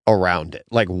around it.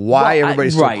 Like, why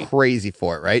everybody's so crazy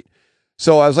for it, right?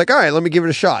 So I was like, all right, let me give it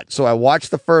a shot. So I watched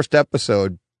the first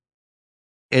episode,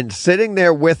 and sitting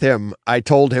there with him, I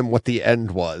told him what the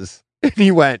end was, and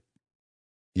he went,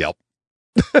 yep.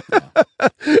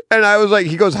 And I was like,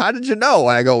 he goes, how did you know?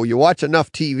 And I go, you watch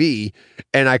enough TV,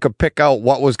 and I could pick out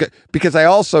what was good, because I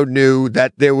also knew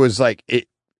that there was like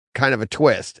kind of a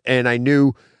twist, and I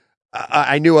knew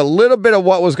a little bit of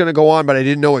what was going to go on, but I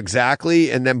didn't know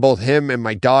exactly. And then both him and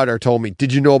my daughter told me,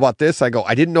 did you know about this? I go,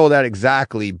 I didn't know that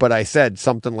exactly, but I said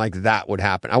something like that would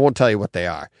happen. I won't tell you what they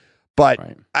are, but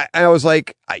I was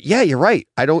like, yeah, you're right.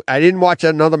 I didn't watch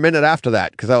another minute after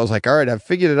that, because I was like, all right, I've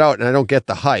figured it out, and I don't get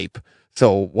the hype.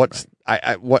 So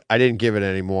I didn't give it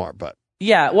any more, but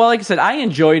yeah, well, like I said, I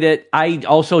enjoyed it. I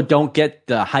also don't get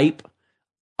the hype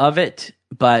of it,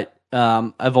 but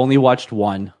I've only watched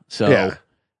one. So, Yeah.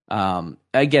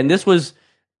 Again, this is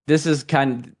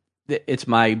it's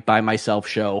my by myself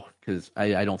show because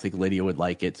I don't think Lydia would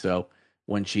like it. So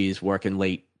when she's working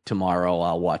late tomorrow,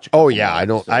 I'll watch. Oh yeah,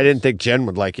 I didn't think Jen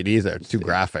would like it either. It's too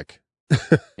graphic.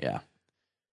 Yeah.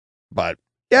 But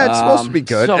yeah, it's supposed to be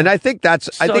good. And I think a lot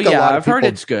of I've heard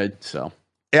people, it's good. So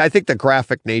I think the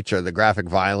graphic nature, the graphic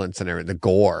violence and everything, the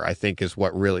gore, I think is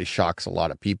what really shocks a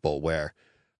lot of people, where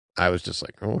I was just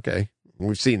like, oh, okay,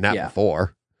 we've seen that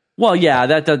before. Well, yeah,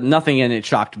 nothing in it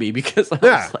shocked me because I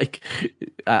was like,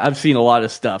 I've seen a lot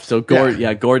of stuff. So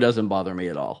gore doesn't bother me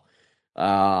at all.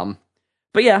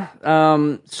 But yeah,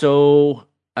 so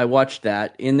I watched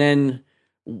that, and then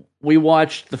we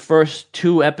watched the first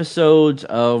 2 episodes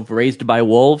of Raised by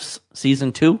Wolves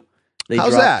season 2.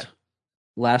 How's that?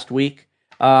 Last week.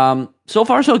 So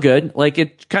far so good. Like,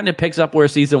 it kind of picks up where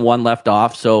season 1 left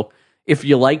off. So if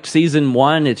you liked season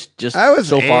 1, it's just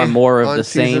so far more of the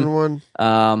same. Season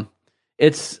 1.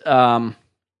 It's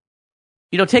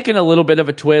taking a little bit of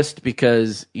a twist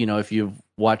because, if you've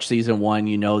watched season 1,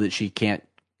 you know that she can't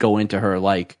go into her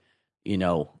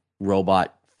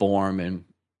robot form, and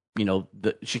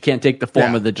she can't take the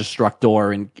form of the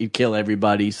Destructor and kill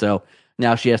everybody. So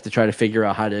now she has to try to figure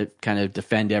out how to kind of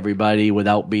defend everybody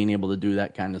without being able to do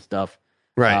that kind of stuff.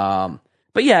 Right.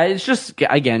 But yeah, it's just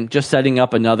setting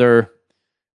up another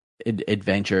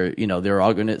adventure. They're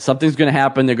all something's gonna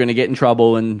happen. They're gonna get in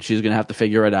trouble, and she's gonna have to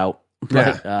figure it out.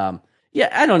 But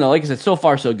I don't know. Like I said, so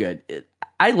far so good.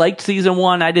 I liked season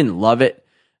 1. I didn't love it,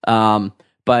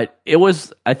 but it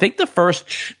was, I think, the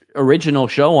first original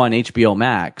show on HBO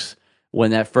Max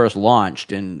when that first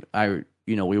launched, and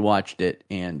we watched it,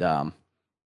 and I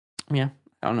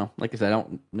don't know. Like I said, I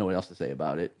don't know what else to say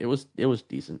about it. It was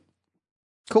decent.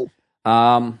 Cool.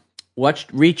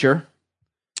 Watched Reacher.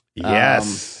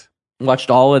 Yes.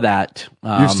 Watched all of that.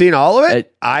 You've seen all of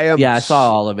it? I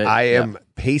saw all of it. I am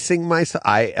pacing myself.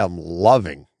 I am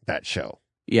loving that show.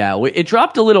 Yeah, it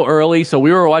dropped a little early, so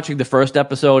we were watching the first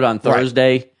episode on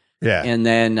Thursday. Right. Yeah. And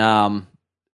then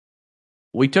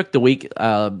we took the week.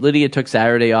 Lydia took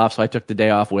Saturday off, so I took the day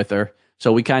off with her.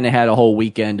 So we kind of had a whole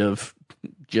weekend of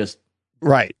just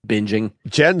binging.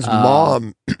 Jen's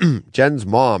mom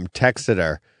texted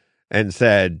her and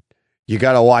said, "You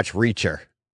got to watch Reacher."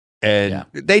 And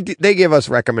they give us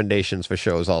recommendations for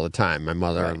shows all the time, my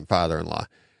mother and father-in-law.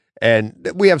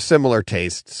 And we have similar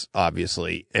tastes,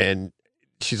 obviously. And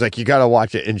she's like, "You got to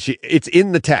watch it." And it's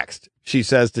in the text. She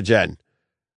says to Jen,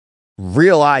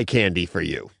 "Real eye candy for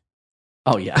you."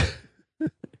 Oh yeah.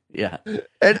 Yeah.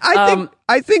 And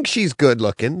I think she's good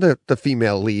looking, the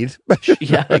female lead.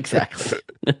 Yeah, exactly.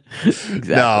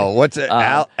 No, what's it?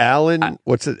 Alan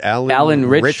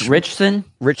Richson?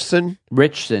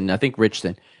 Richson, I think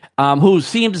Richson. Who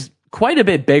seems quite a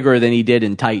bit bigger than he did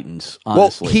in Titans,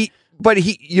 honestly. Well,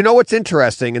 you know what's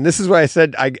interesting, and this is what I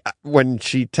said when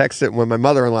my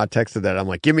mother-in-law texted that, I'm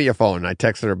like, "Give me your phone." And I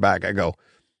texted her back. I go,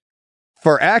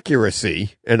 for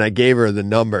accuracy, and I gave her the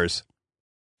numbers.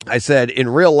 I said, in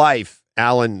real life,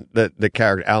 Alan, the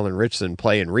character Alan Richson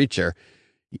playing Reacher,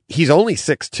 he's only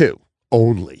 6'2",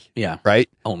 only. Yeah. Right?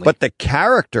 Only. But the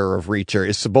character of Reacher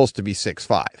is supposed to be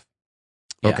 6'5".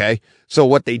 Yeah. Okay. So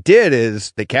what they did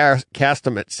is they cast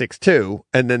him at 6'2",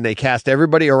 and then they cast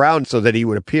everybody around so that he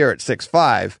would appear at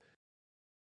 6'5".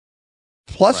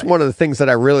 Plus, one of the things that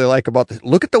I really like about this,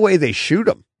 look at the way they shoot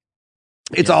him.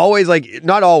 It's always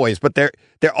not always, but they're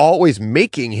always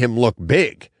making him look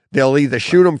big. They'll either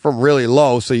shoot him from really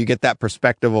low, so you get that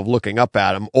perspective of looking up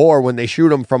at him, or when they shoot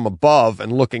him from above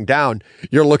and looking down,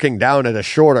 you're looking down at a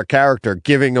shorter character,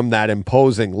 giving him that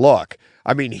imposing look.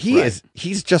 I mean, he's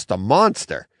just a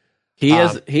monster. He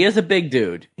is a big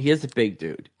dude.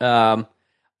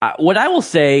 What I will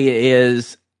say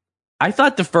is, I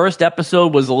thought the first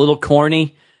episode was a little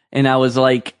corny, and I was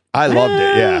like, I loved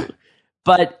it, yeah.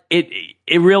 But it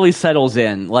really settles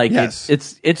in. Like,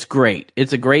 it's great.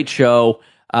 It's a great show.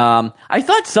 I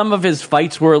thought some of his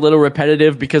fights were a little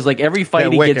repetitive because every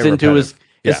fight he gets into is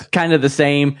kind of the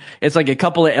same. It's like a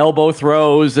couple of elbow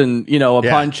throws and, a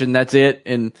punch, and that's it.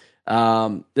 And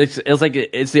it's like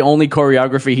it's the only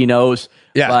choreography he knows.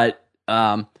 Yeah.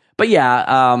 But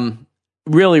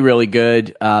really, really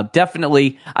good.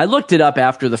 Definitely. I looked it up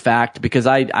after the fact because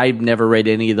I've never read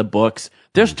any of the books.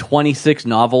 There's 26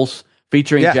 novels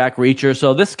featuring Jack Reacher,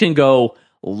 so this can go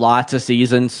lots of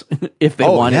seasons if they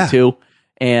wanted to.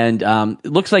 And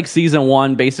it looks like season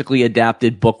 1 basically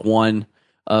adapted book 1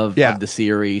 of the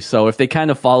series. So if they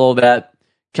kind of follow that,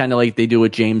 kind of like they do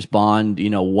with James Bond,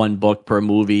 1 book per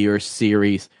movie or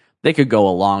series, they could go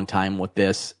a long time with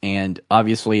this. And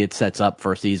obviously it sets up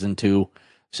for season 2.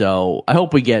 So I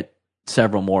hope we get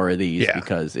several more of these Yeah.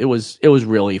 because it was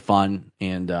really fun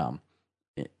and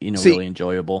really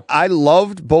enjoyable. I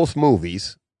loved both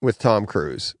movies with Tom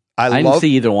Cruise. I didn't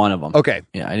see either one of them. Okay.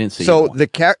 Yeah, I didn't see. So either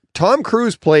one. Tom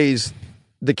Cruise plays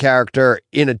the character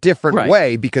in a different Right.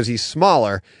 way because he's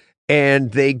smaller,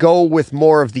 and they go with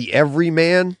more of the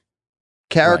everyman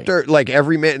character, like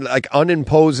everyman, like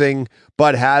unimposing,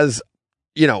 but has,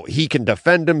 he can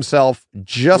defend himself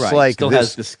just Right. like still this.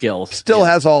 has the skills. Still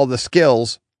has all the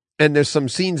skills, and there's some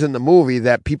scenes in the movie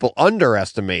that people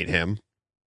underestimate him,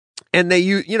 and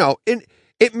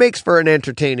it makes for an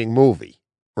entertaining movie.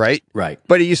 Right? Right.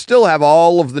 But you still have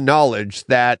all of the knowledge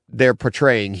that they're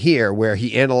portraying here, where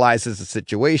he analyzes the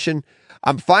situation.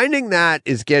 I'm finding that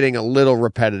is getting a little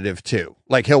repetitive too.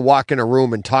 Like he'll walk in a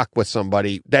room and talk with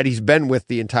somebody that he's been with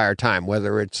the entire time,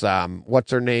 whether it's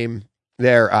what's her name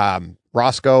there,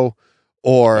 Roscoe,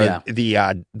 or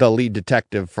the lead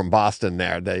detective from Boston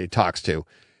there that he talks to.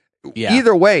 Yeah.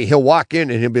 Either way, he'll walk in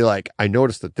and he'll be like, "I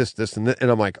noticed that this, and this," and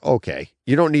I'm like, "Okay,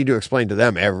 you don't need to explain to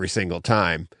them every single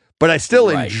time." But I still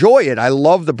enjoy it. I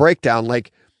love the breakdown.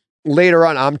 Like later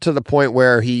on, I'm to the point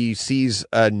where he sees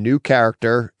a new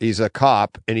character. He's a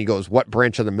cop, and he goes, "What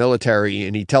branch of the military?"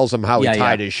 And he tells him how he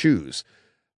tied his shoes.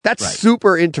 That's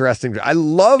super interesting. I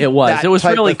love it. It was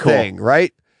type really of cool, thing,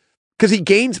 right? Because he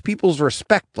gains people's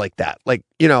respect like that. Like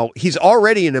he's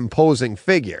already an imposing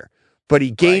figure, but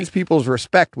he gains people's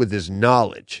respect with his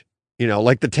knowledge.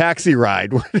 Like the taxi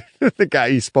ride, the guy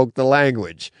he spoke the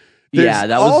language. There's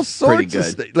that was pretty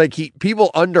good. Like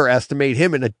people underestimate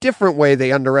him in a different way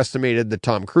they underestimated the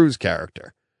Tom Cruise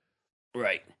character.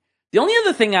 Right. The only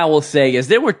other thing I will say is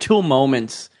there were two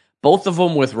moments, both of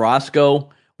them with Roscoe,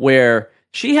 where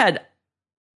she had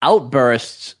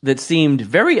outbursts that seemed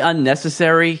very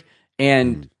unnecessary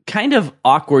and kind of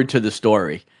awkward to the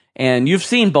story. And you've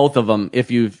seen both of them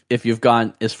if you've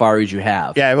gone as far as you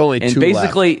have. Yeah, I've only two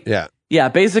basically, left. Yeah,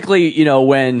 basically,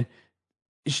 when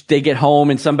they get home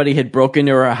and somebody had broken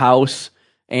into her house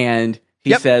and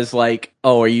he says like,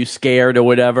 "Oh, are you scared?" or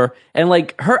whatever. And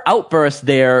like her outburst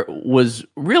there was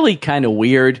really kind of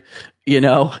weird,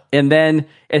 and then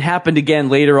it happened again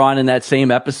later on in that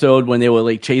same episode when they were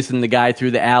like chasing the guy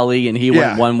through the alley and he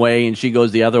went one way and she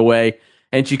goes the other way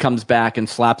and she comes back and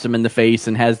slaps him in the face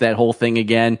and has that whole thing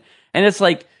again. And it's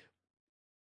like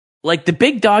the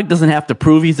big dog doesn't have to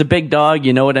prove he's a big dog,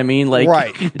 you know what I mean? Like,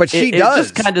 right. But she does. It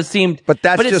just kind of seemed, but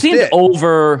it just seemed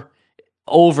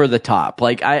over the top.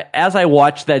 Like as I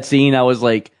watched that scene, I was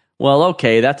like, well,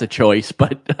 okay, that's a choice,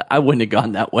 but I wouldn't have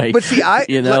gone that way. But see,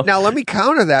 now let me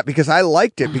counter that because I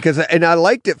liked it and I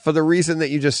liked it for the reason that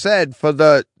you just said. For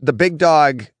the big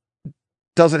dog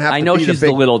doesn't have. I to know be she's the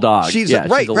big, little dog. She's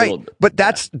right. But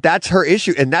that's her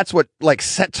issue, and that's what like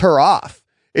sets her off.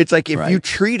 It's like if you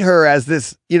treat her as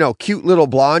this, cute little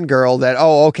blonde girl that,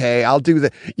 oh, okay, I'll do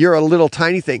you're a little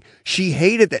tiny thing. She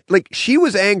hated that. Like she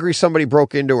was angry somebody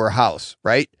broke into her house,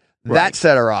 right? That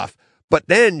set her off. But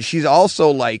then she's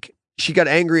also like, she got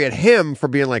angry at him for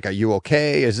being like, "Are you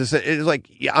okay? Is this?" It's like,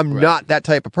 I'm not that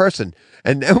type of person.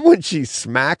 And then when she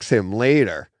smacks him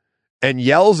later and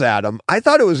yells at him, I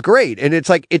thought it was great. And it's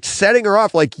like, it's setting her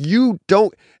off. Like you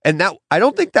don't. And that, I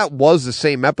don't think that was the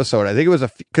same episode. I think it was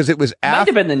because it was after. Might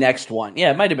have been the next one.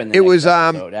 Yeah, it might have been. It was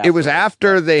it was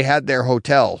after they had their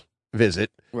hotel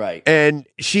visit, right? And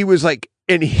she was like,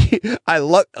 and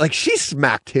she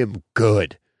smacked him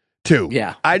good too.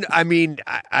 Yeah, I mean,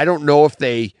 I don't know if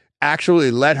they actually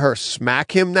let her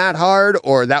smack him that hard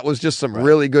or that was just some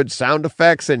really good sound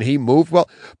effects and he moved well.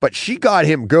 But she got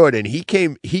him good, and he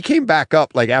came back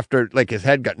up like after like his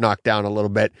head got knocked down a little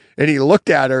bit, and he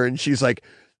looked at her and she's like,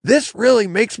 "This really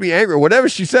makes me angry." Whatever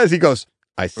she says, he goes,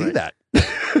 "I see that."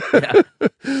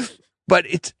 But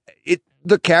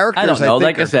the characters. I don't know. think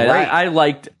like I said,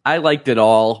 I liked it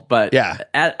all, but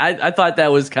I thought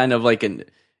that was kind of like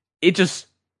it just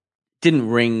didn't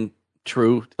ring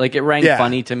true. Like it rang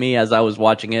funny to me as I was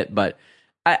watching it, but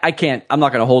I'm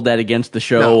not going to hold that against the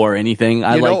show or anything.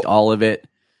 I liked all of it.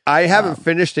 I haven't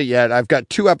finished it yet. I've got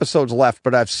 2 episodes left,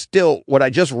 but what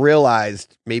I just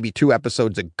realized maybe 2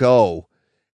 episodes ago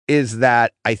is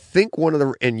that I think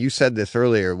and you said this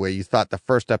earlier where you thought the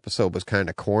first episode was kind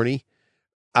of corny.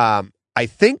 I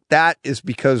think that is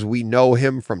because we know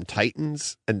him from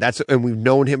Titans and we've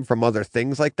known him from other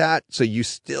things like that. So you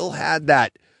still had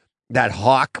that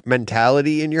Hawk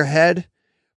mentality in your head,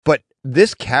 but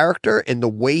this character and the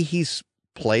way he's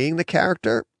playing the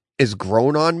character is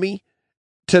grown on me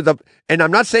and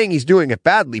I'm not saying he's doing it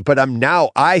badly, but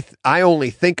I only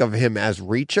think of him as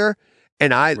Reacher,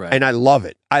 and I love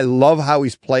it. I love how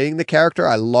he's playing the character.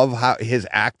 I love how his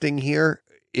acting here.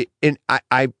 And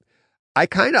I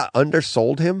kind of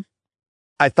undersold him.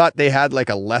 I thought they had like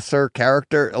a lesser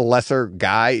character, a lesser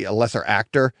guy, a lesser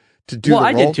actor to do the role.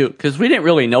 I did too, because we didn't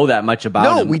really know that much about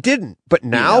him. No, we didn't. But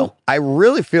now I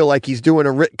really feel like he's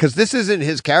doing because this isn't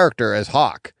his character as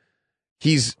Hawk.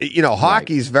 He's, Hawk,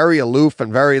 he's very aloof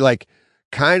and very like,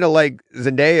 kind of like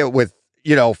Zendaya with,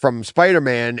 from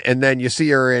Spider-Man. And then you see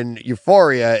her in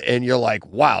Euphoria and you're like,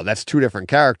 wow, that's two different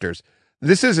characters.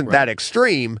 This isn't that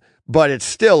extreme, but it's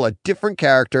still a different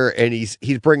character. And he's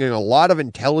bringing a lot of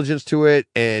intelligence to it.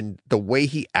 And the way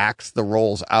he acts the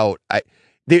roles out,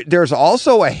 there's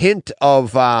also a hint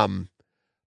of,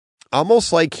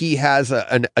 almost like he has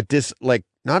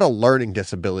not a learning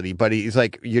disability, but he's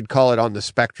like, you'd call it on the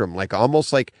spectrum, like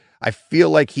almost like, I feel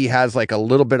like he has like a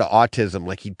little bit of autism.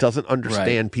 Like he doesn't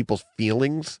understand people's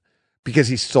feelings because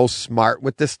he's so smart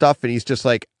with this stuff. And he's just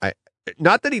like,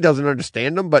 not that he doesn't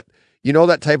understand them, but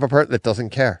that type of person that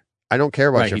doesn't care. I don't care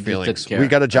about your feelings. We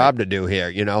got a job to do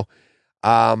here,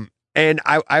 and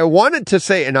I wanted to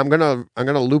say, and I'm going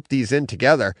to loop these in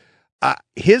together.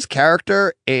 His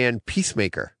character and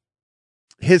Peacemaker,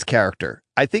 his character,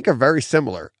 I think are very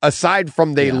similar, aside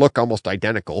from they look almost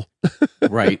identical.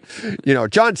 Right.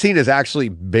 John Cena is actually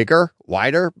bigger,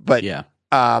 wider, but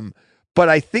but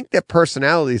I think that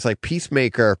personalities like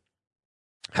Peacemaker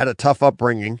had a tough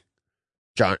upbringing.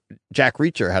 Jack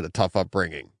Reacher had a tough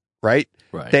upbringing, right?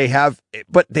 Right.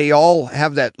 But they all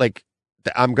have that, like,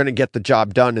 I'm going to get the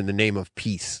job done in the name of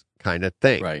peace kind of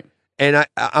thing. Right. And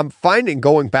I'm finding,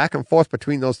 going back and forth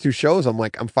between those two shows,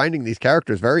 I'm finding these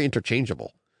characters very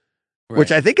interchangeable. Right.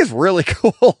 Which I think is really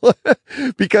cool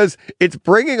because it's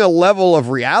bringing a level of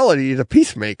reality to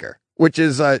Peacemaker, which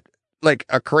is like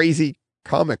a crazy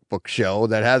comic book show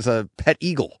that has a pet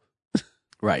eagle.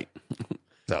 Right.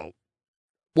 So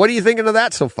what are you thinking of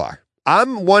that so far?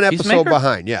 I'm one episode Peacemaker?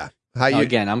 behind. Yeah. How you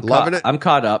Again, I'm loving it? I'm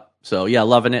caught up. So yeah,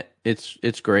 loving it.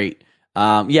 It's great.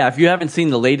 If you haven't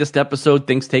seen the latest episode,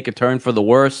 things take a turn for the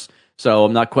worse. So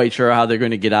I'm not quite sure how they're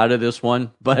going to get out of this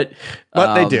one, but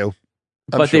they do.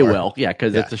 They will,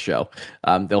 because it's a show.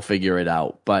 They'll figure it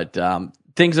out. But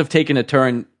things have taken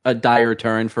a dire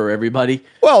turn for everybody.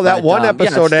 Well, that one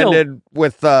episode ended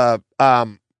with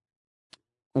one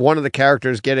of the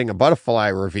characters getting a butterfly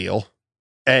reveal,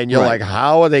 and you're like,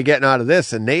 how are they getting out of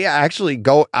this? And they actually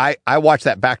go. I watched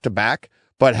that back to back,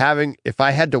 but if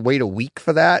I had to wait a week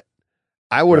for that,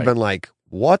 I would have been like,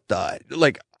 what the,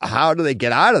 like, how do they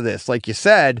get out of this? Like you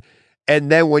said, and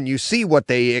then when you see what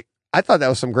I thought that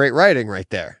was some great writing right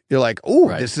there. You're like, ooh,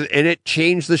 this is, and it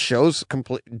changed the show's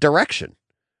complete direction.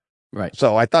 Right.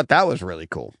 So I thought that was really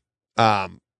cool. But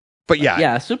yeah.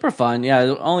 Yeah, super fun.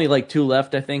 Yeah, only like 2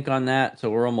 left, I think, on that. So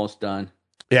we're almost done.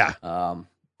 Yeah.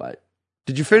 But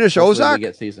did you finish Ozark? We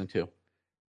get season 2.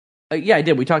 Yeah, I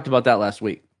did. We talked about that last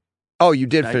week. Oh, you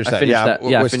did finish that.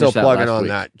 Yeah, we're still plugging on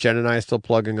that. Jen and I are still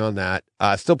plugging on that.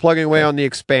 Still plugging away on The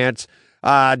Expanse.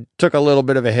 Took a little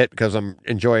bit of a hit because I'm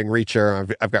enjoying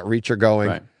Reacher. I've got Reacher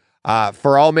going. Right.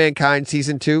 For All Mankind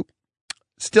season 2,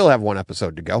 still have 1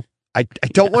 episode to go. I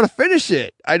don't want to finish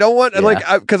it. I don't want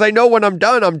because I know when I'm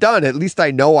done, I'm done. At least I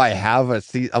know I have a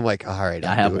season. I'm like, all right.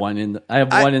 I have one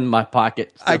in my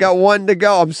pocket. So. I got 1 to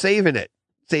go. I'm saving it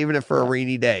for a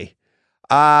rainy day.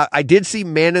 I did see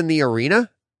Man in the Arena.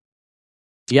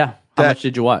 Yeah. How much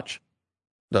did you watch?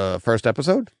 The first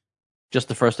episode? Just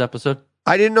the first episode?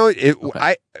 I didn't know it.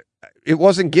 Okay. It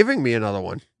wasn't giving me another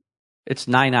one. It's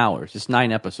 9 hours. It's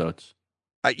 9 episodes.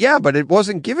 Yeah, but it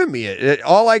wasn't giving me it.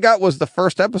 All I got was the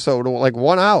first episode, like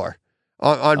 1 hour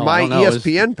on my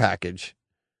ESPN package.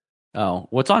 Oh,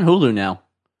 what's on Hulu now?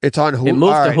 It's on Hulu. It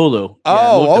moved to Hulu.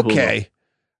 Oh, okay.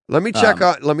 Let me check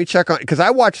on because I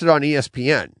watched it on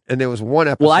ESPN and there was 1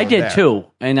 episode. Well, I did too,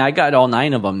 and I got all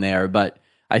 9 of them there. But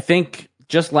I think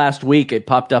just last week it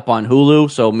popped up on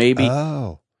Hulu, so maybe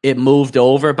it moved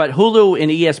over. But Hulu and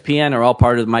ESPN are all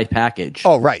part of my package.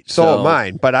 Oh, right. So am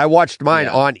mine. But I watched mine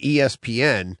on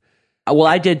ESPN. Well,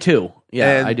 I did too.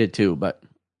 Yeah, I did too. But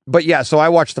yeah, so I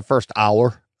watched the first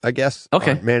hour, I guess.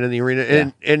 Okay. Man in the Arena,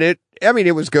 and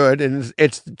it was good, and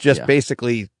it's just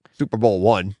basically Super Bowl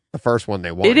 1, the first one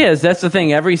they won. It is. That's the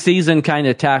thing. Every season kind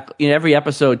of every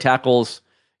episode tackles.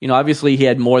 Obviously he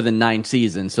had more than 9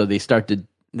 seasons, so they start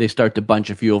to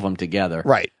bunch a few of them together.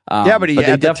 right. Yeah, but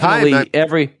at the time,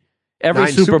 every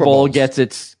Super Bowl gets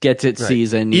its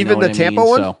season. Even the Tampa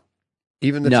one. So,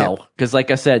 even the no, because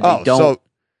like I said, they don't.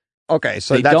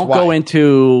 So they that's don't go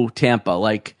into Tampa.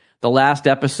 Like the last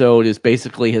episode is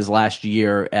basically his last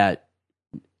year at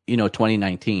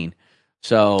 2019.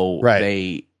 So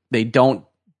they don't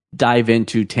dive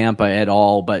into Tampa at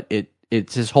all, but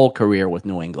it's his whole career with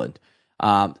New England.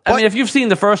 I mean, if you've seen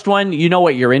the first one, you know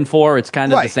what you're in for. It's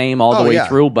kind of the same all the way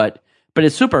through, but but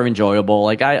it's super enjoyable.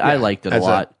 Like I liked it a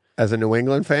lot. As a New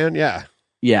England fan, yeah.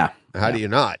 Yeah. How do you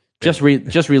not? Just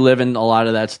reliving a lot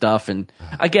of that stuff. And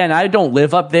again, I don't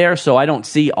live up there, so I don't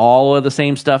see all of the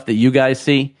same stuff that you guys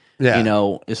see. Yeah. You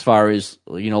know, as far as,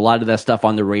 you know, a lot of that stuff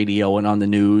on the radio and on the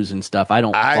news and stuff. I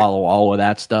don't follow all of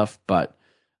that stuff, but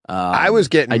I was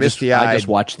getting misty-eyed. I just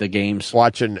watched the games.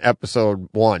 Watching episode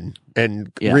 1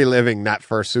 and reliving that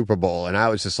first Super Bowl, and I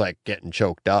was just like getting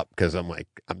choked up because I'm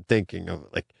thinking of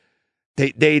like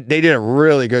they did a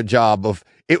really good job of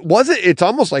it. It's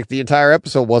almost like the entire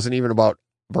episode wasn't even about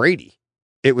Brady.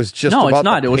 It was just about it's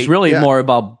not. It was really more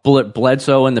about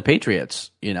Bledsoe and the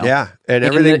Patriots, you know. Yeah, and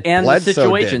everything and the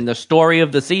situation, the story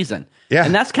of the season. Yeah,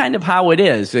 and that's kind of how it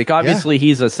is. Like obviously,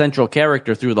 he's a central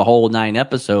character through the whole 9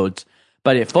 episodes,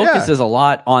 but it focuses a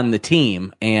lot on the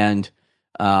team and,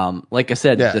 like I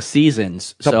said, the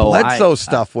seasons. The Bledsoe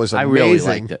stuff was amazing. I really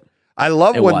liked it. I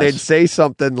love when they'd say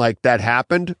something like that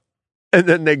happened, and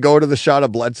then they go to the shot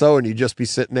of Bledsoe, and you just be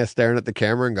sitting there staring at the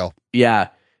camera and go, yeah.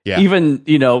 Even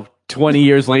 20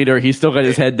 years later, he's still got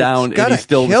his head down, and he's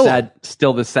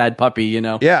still the sad puppy, you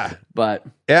know. Yeah, but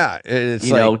it's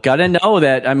gotta know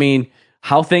that. I mean,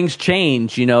 how things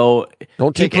change, you know.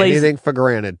 Don't take anything for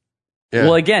granted. Yeah.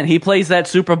 Well, again, he plays that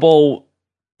Super Bowl.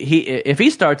 If he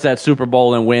starts that Super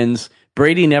Bowl and wins,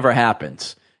 Brady never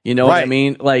happens. You know what I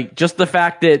mean? Like just the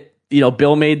fact that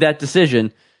Bill made that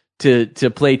decision to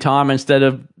play Tom instead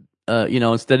of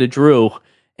Drew,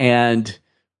 and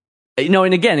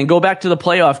and go back to the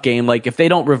playoff game. Like if they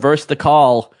don't reverse the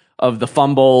call of the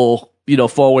fumble,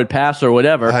 forward pass or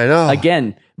whatever, I know.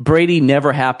 Again, Brady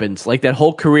never happens. Like that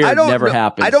whole career never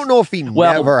happens. I don't know if he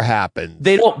never happens.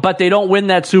 They don't win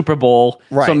that Super Bowl.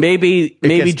 Right. So maybe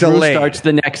Drew starts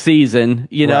the next season,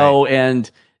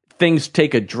 and things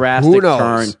take a drastic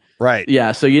turn. Right.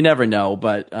 Yeah. So you never know.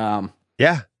 But I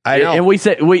know. And we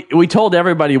said we told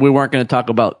everybody we weren't going to talk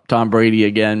about Tom Brady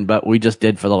again, but we just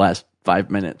did for the last 5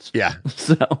 minutes. Yeah.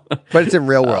 So, but it's in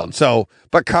real world.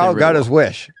 But Carl got his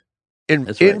wish in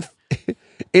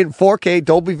 4K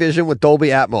Dolby Vision with Dolby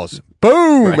Atmos.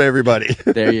 Boom, everybody.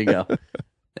 There you go.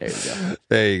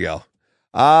 There you go.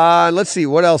 Let's see.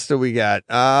 What else do we got?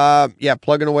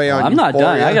 Plugging away on. I'm not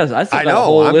done. I still got a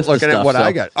whole I'm list looking of at stuff, what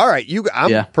I got. All right,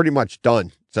 I'm pretty much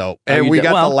done. So, and we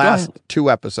got the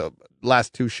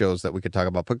last two shows that we could talk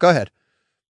about. But go ahead.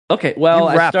 Okay. Well,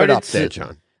 you wrap it up there,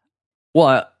 John.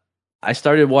 Well, I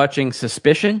started watching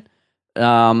Suspicion.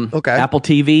 Okay. Apple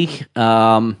TV.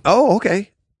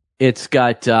 Okay. It's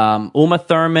got Uma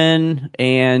Thurman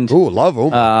and love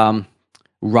Uma.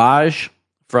 Raj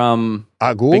from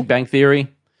Agul? Big Bang Theory.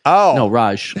 Oh no,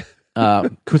 Raj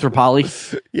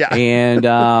Koothrappali. Yeah, and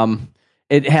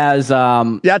it has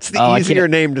that's the easier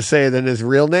name to say than his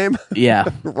real name. Yeah,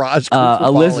 Raj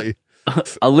Koothrappali.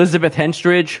 Elizabeth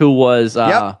Henstridge, who was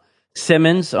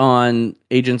Simmons on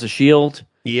Agents of S.H.I.E.L.D.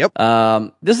 Yep.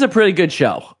 This is a pretty good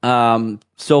show.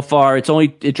 So far,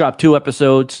 it dropped 2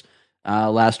 episodes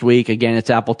last week. Again, it's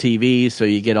Apple TV, so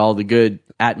you get all the good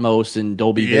Atmos and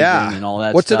Dolby Vision and all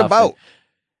that What's stuff. What's it about?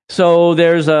 So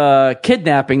there's a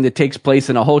kidnapping that takes place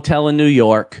in a hotel in New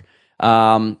York.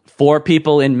 4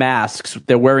 people in masks.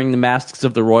 They're wearing the masks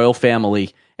of the royal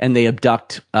family, and they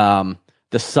abduct the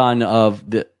son of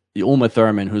the Uma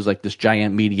Thurman, who's like this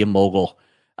giant media mogul.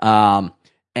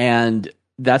 And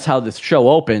that's how this show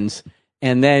opens.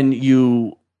 And then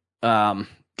you kind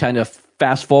of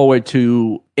fast forward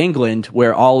to England,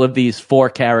 where all of these 4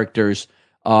 characters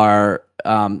are,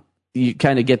 you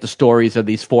kind of get the stories of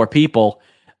these 4 people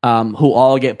who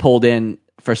all get pulled in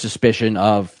for suspicion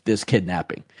of this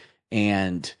kidnapping.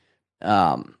 And,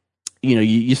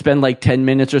 you spend like 10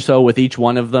 minutes or so with each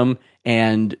one of them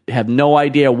and have no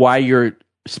idea why you're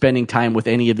spending time with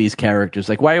any of these characters.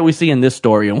 Like, why are we seeing this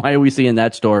story and why are we seeing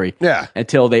that story? Yeah.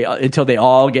 Until they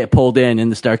all get pulled in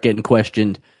and start getting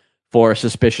questioned for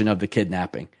suspicion of the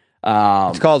kidnapping.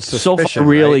 It's called Suspicion. So far,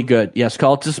 really right? good. Yes,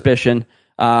 called Suspicion.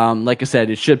 Like I said,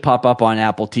 it should pop up on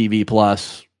Apple TV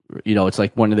Plus. It's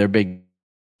like one of their big.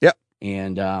 Yep.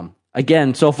 And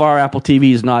again, so far Apple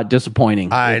TV is not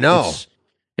disappointing. I know.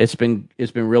 It's been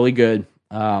really good.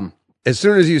 As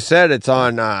soon as you said it's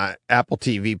on Apple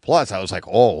TV Plus, I was like,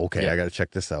 "Oh, okay, I got to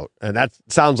check this out." And that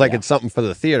sounds like it's something for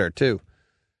the theater too.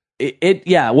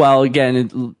 Well,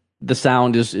 again, the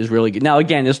sound is really good. Now,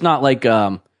 again, it's not like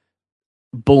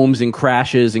booms and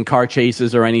crashes and car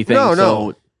chases or anything.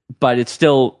 No. But it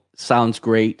still sounds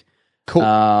great.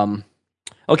 Cool.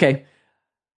 Okay.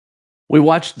 We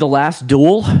watched The Last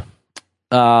Duel.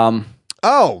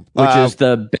 Which is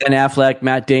the Ben Affleck,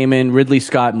 Matt Damon, Ridley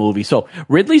Scott movie. So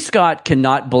Ridley Scott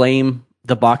cannot blame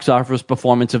the box office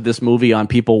performance of this movie on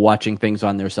people watching things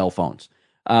on their cell phones.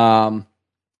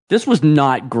 this was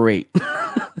not great.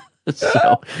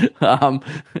 So,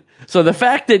 so the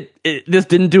fact that this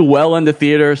didn't do well in the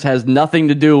theaters has nothing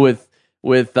to do with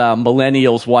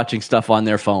millennials watching stuff on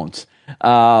their phones.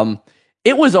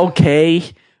 It was okay,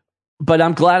 but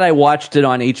I'm glad I watched it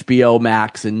on HBO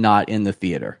Max and not in the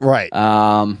theater. Right.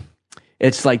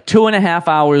 It's like 2.5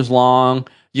 hours long.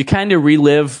 You kind of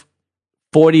relive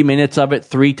 40 minutes of it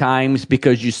 3 times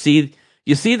because you see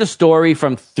the story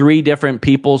from 3 different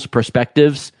people's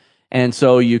perspectives. And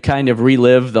so you kind of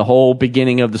relive the whole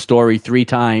beginning of the story 3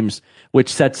 times,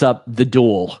 which sets up the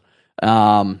duel.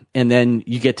 And then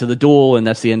you get to the duel, and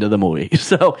that's the end of the movie.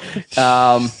 So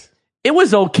it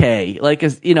was okay. Like,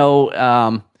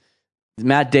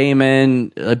 Matt Damon,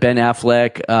 Ben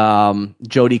Affleck,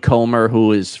 Jodie Comer,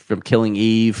 who is from Killing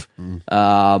Eve,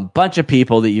 bunch of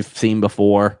people that you've seen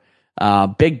before.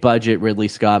 Big budget Ridley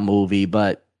Scott movie,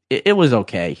 but it was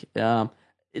okay.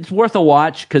 It's worth a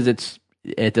watch because it's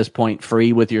at this point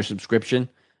free with your subscription.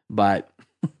 But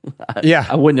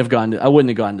I wouldn't have gone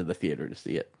to the theater to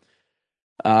see it.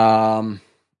 All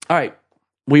right,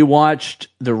 we watched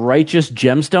The Righteous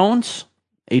Gemstones,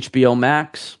 HBO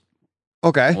Max.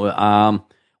 Okay.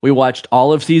 We watched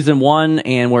all of season 1,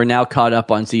 and we're now caught up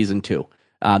on season 2.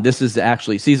 This is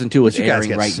actually season 2 is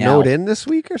airing right now. Snowed in this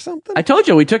week or something? I told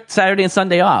you we took Saturday and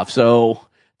Sunday off. So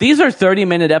these are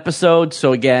 30-minute episodes.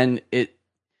 So again, it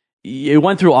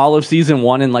went through all of season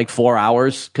 1 in like 4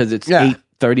 hours because it's 8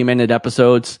 30-minute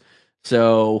episodes.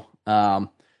 So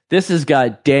this has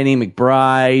got Danny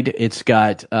McBride. It's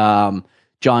got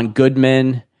John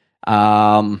Goodman,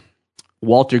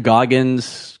 Walter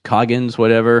Goggins,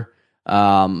 whatever.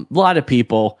 A lot of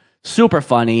people. Super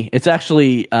funny. It's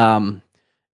actually Danny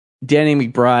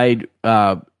McBride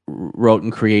wrote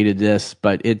and created this,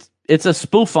 but it's a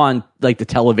spoof on like the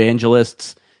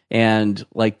televangelists and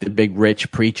like the big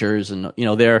rich preachers, and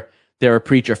they're a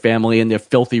preacher family and they're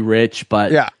filthy rich,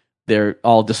 but they're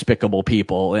all despicable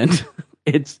people, and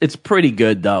it's pretty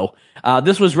good though.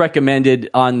 This was recommended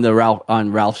on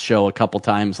Ralph's show a couple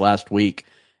times last week.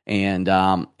 And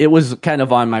it was kind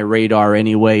of on my radar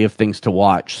anyway of things to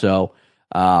watch. So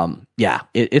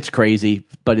it's crazy,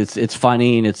 but it's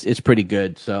funny and it's pretty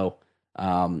good. So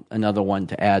another one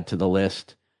to add to the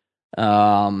list.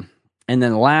 And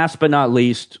then last but not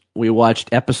least, we watched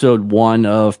episode 1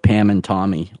 of Pam and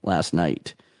Tommy last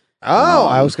night. Oh,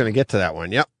 I was going to get to that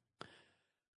one. Yep.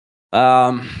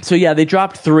 So yeah, they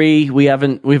dropped 3.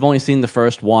 We've only seen the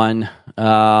first one.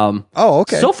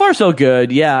 Okay. So far so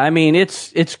good. Yeah. I mean,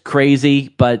 it's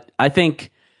crazy, but I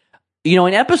think,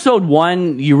 in episode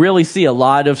 1, you really see a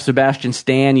lot of Sebastian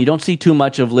Stan. You don't see too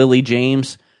much of Lily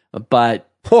James,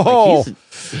 but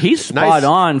he's spot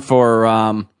on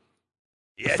for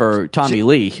Tommy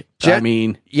Lee. Jen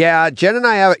and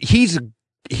I have, he's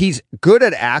good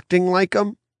at acting like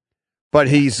him. But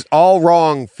he's all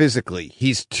wrong physically.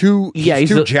 He's too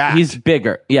jacked. He's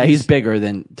bigger. Yeah, he's bigger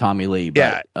than Tommy Lee.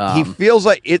 But, he feels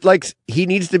like it. Like he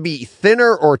needs to be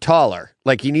thinner or taller.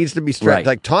 Like he needs to be stretched.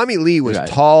 Like Tommy Lee was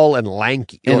tall and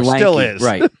lanky, still is.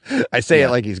 Right. I say it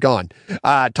like he's gone.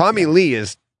 Tommy Lee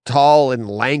is tall and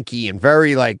lanky and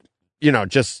very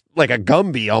just like a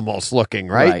Gumby almost looking,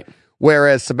 right?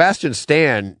 Whereas Sebastian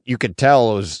Stan, you could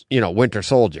tell was Winter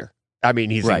Soldier. I mean,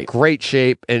 he's in great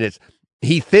shape, and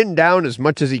he thinned down as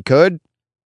much as he could,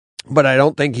 but I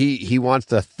don't think he wants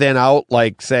to thin out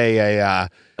like, say,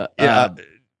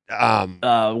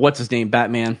 what's his name?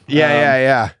 Batman.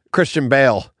 Christian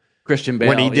Bale.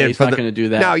 When he did, he's not going to do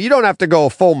that. Now, you don't have to go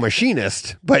full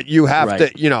machinist, but you have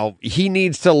to, he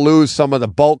needs to lose some of the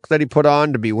bulk that he put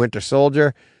on to be Winter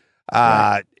Soldier.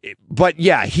 But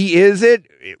yeah, he is it.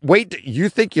 Wait, you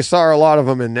think you saw a lot of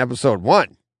him in episode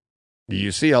 1.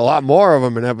 You see a lot more of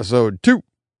him in episode 2.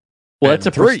 Well, it's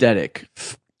a prosthetic.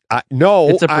 No,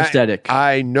 it's a prosthetic.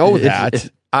 I know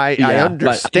that. I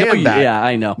understand that. Yeah,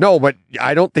 I know. No, but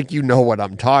I don't think you know what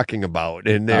I'm talking about.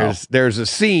 And there's a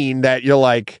scene that you're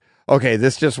like, okay,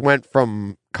 this just went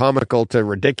from comical to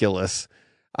ridiculous.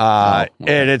 And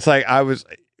it's like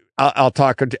I'll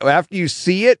talk after you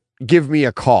see it. Give me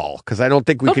a call because I don't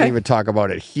think we can even talk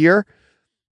about it here.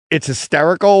 It's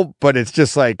hysterical, but it's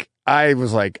just like I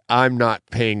was like, I'm not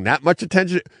paying that much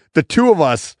attention. The two of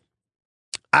us.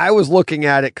 I was looking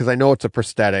at it because I know it's a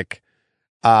prosthetic.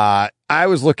 I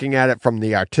was looking at it from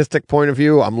the artistic point of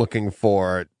view. I'm looking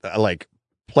for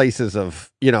places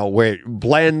of, where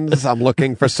blends. I'm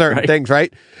looking for certain things,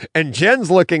 right? And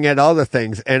Jen's looking at other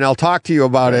things, and I'll talk to you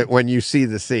about it when you see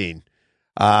the scene.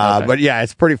 But yeah,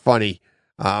 it's pretty funny.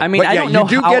 I mean, but I yeah, don't know you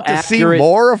do how get to see accurate-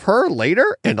 more of her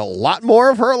later, and a lot more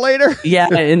of her later. Yeah,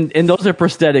 and those are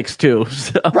prosthetics too.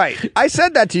 So. Right. I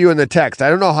said that to you in the text. I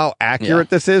don't know how accurate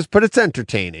this is, but it's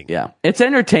entertaining. Yeah, it's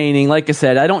entertaining. Like I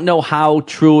said, I don't know how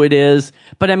true it is,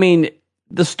 but I mean,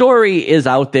 the story is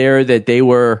out there that they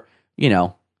were,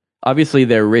 obviously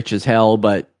they're rich as hell,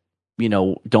 but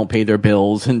don't pay their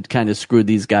bills and kind of screwed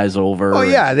these guys over. Oh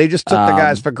yeah, they just took the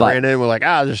guys for but- granted and were like,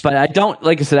 just. But I don't,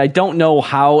 like I said, I don't know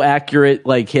how accurate,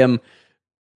 like him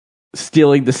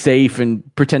stealing the safe and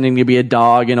pretending to be a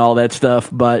dog and all that stuff.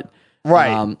 But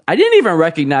Right. I didn't even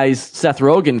recognize Seth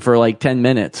Rogen for like 10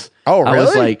 minutes. Oh,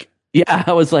 really?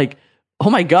 I was like,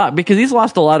 oh my God, because he's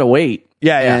lost a lot of weight.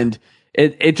 Yeah. And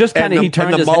it just kind of, he turned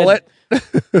and his the mullet. head.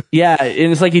 Yeah,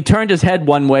 and it's like he turned his head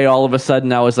one way all of a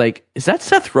sudden. I was like, is that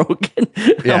Seth Rogen?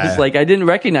 Yeah. I was like, I didn't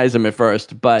recognize him at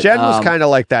first. But Jen was kind of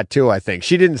like that too, I think.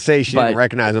 She didn't say she didn't but-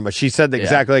 recognize him, but she said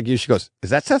exactly like you. She goes, is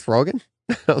that Seth Rogen?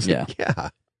 I was like, yeah.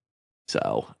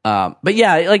 So, but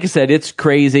yeah, like I said, it's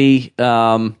crazy.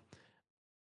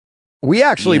 We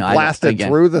actually I- blasted again-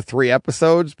 through the 3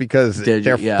 episodes because Did you?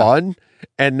 they're Yeah. fun.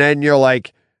 And then you're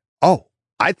like, oh,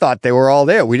 I thought they were all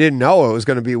there. We didn't know it was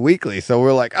going to be weekly. So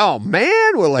we're like, oh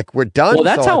man, we're done. Well,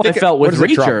 that's So how think I felt what with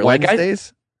does it drop, Reacher. Like,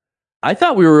 Wednesdays? I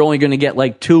thought we were only going to get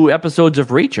like 2 episodes of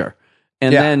Reacher.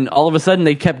 And Yeah. then all of a sudden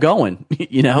they kept going,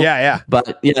 Yeah.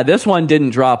 But yeah, this one didn't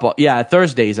drop. Yeah,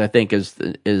 Thursdays I think is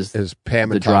Pam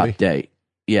the and Tommy. drop date.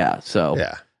 Yeah, so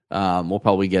Yeah. we'll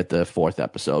probably get the 4th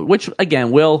episode, which again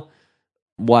we'll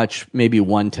watch maybe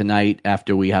one tonight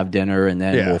after we have dinner, and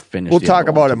then we'll finish. We'll the talk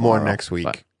other about one it more tomorrow. next week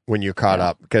But, when you're caught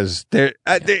up because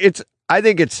I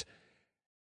think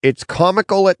it's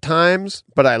comical at times,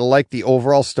 but I like the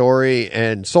overall story.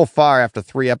 And so far, after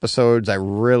 3 episodes, I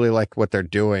really like what they're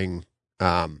doing,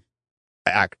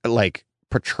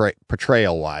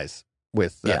 portrayal wise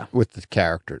with the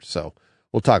characters. So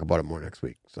we'll talk about it more next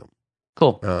week. So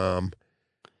cool.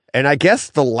 And I guess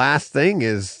the last thing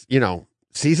is,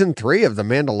 season 3 of The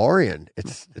Mandalorian.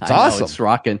 It's I know, awesome. it's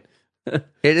rocking. It's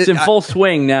It's in full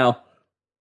swing now.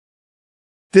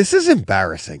 This is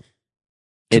embarrassing.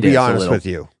 To It be is a honest little. with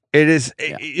you, it is.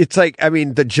 It's like, I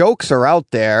mean, the jokes are out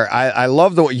there. I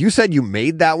love the one you said you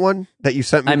made that one that you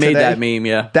sent me. I made today. that meme.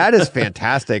 Yeah, That is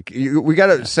fantastic. We got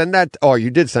to send that. Oh, you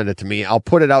did send it to me. I'll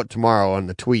put it out tomorrow on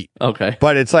the tweet. okay.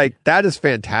 But it's like, that is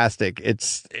fantastic.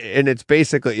 It's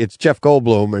basically, it's Jeff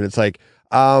Goldblum, and it's like,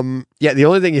 the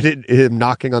only thing you did is him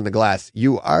knocking on the glass.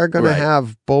 You are going to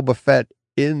have Boba Fett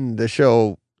in the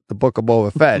show, The Book of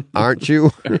Boba Fett, aren't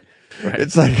you? Right.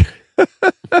 It's like,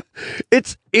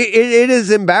 it is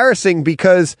embarrassing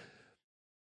because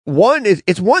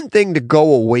it's one thing to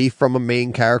go away from a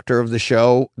main character of the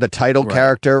show, the title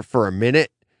character, for a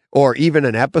minute or even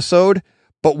an episode.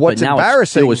 But what's now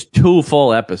embarrassing, it was 2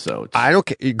 full episodes. I don't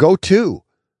care. You go 2,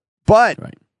 but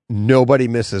nobody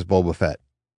misses Boba Fett.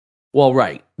 Well,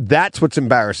 right. That's what's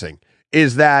embarrassing,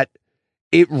 is that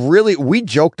we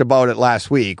joked about it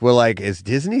last week. We're like, is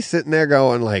Disney sitting there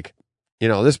going like,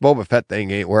 this Boba Fett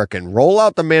thing ain't working. Roll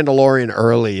out The Mandalorian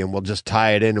early and we'll just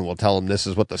tie it in and we'll tell them this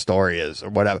is what the story is or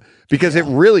whatever. Because it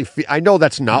really, I know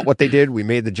that's not what they did. We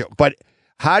made the joke, but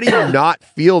how do you not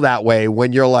feel that way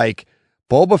when you're like,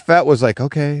 Boba Fett was like,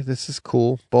 okay, this is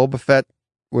cool. Boba Fett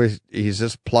he's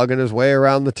just plugging his way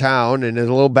around the town and there's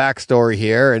a little backstory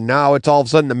here. And now it's all of a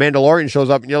sudden the Mandalorian shows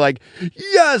up and you're like,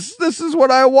 yes, this is what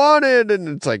I wanted. And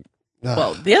it's like,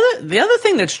 well, the other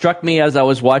thing that struck me as I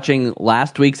was watching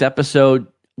last week's episode,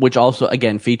 which also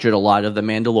again featured a lot of the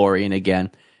Mandalorian again,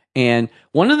 and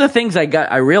one of the things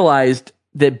I realized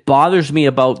that bothers me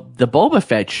about the Boba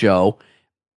Fett show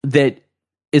that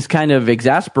is kind of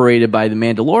exasperated by the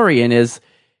Mandalorian is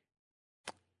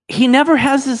he never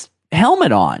has his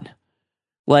helmet on.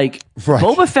 Like,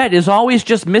 Boba Fett is always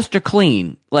just Mr.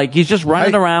 Clean. Like, he's just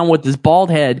running around with his bald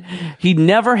head. He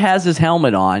never has his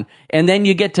helmet on. And then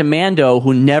you get to Mando,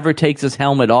 who never takes his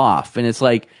helmet off. And it's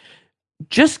like,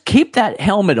 just keep that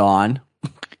helmet on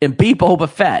and be Boba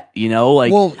Fett,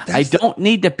 I don't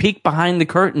need to peek behind the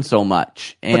curtain so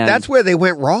much. And but that's where they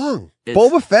went wrong.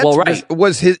 Boba Fett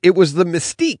was the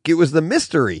mystique. It was the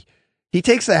mystery. He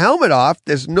takes the helmet off.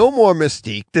 There's no more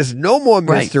mystique. There's no more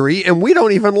mystery. And we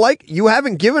don't even you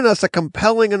haven't given us a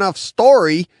compelling enough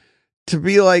story to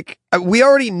be like, we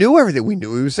already knew everything. We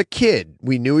knew he was a kid.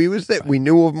 We knew he was that. We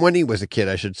knew him when he was a kid,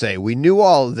 I should say. We knew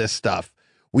all of this stuff.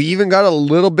 We even got a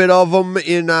little bit of him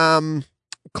in,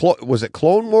 was it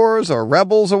Clone Wars or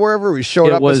Rebels or wherever? We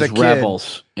showed up as a kid.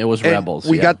 It was Rebels.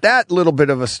 We got that little bit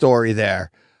of a story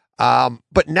there.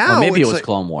 But now maybe it was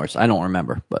Clone Wars. I don't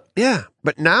remember, but yeah.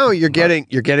 But now you're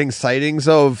getting sightings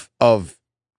of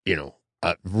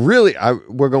really,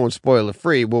 we're going spoiler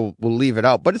free. We'll leave it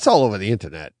out, but it's all over the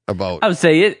internet about. I would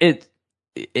say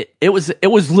it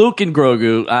was Luke and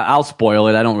Grogu. I'll spoil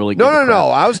it. I don't really. No.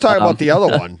 I was talking about the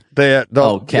other one. The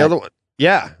other one.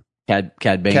 Yeah. Cad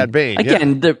Bane. Cad Bane.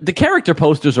 Again, the character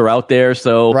posters are out there,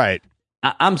 so right.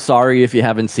 I'm sorry if you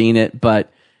haven't seen it,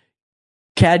 but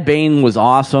Cad Bane was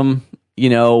awesome.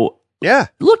 Yeah.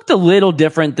 Looked a little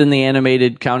different than the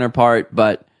animated counterpart,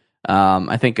 but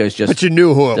I think it was just. But you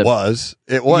knew who it was.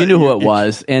 It was. You knew who it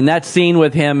was, and that scene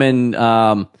with him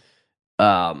and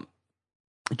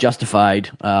Justified,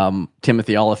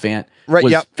 Timothy Oliphant,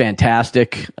 was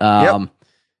fantastic. I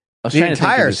was the trying to think of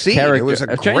entire his scene. character. It was a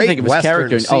I was trying to think of his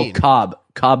character. scene. Cobb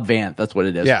Vanth. That's what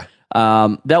it is. Yeah.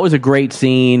 That was a great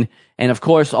scene, and of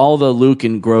course, all the Luke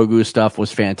and Grogu stuff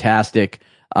was fantastic.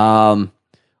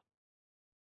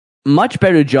 Much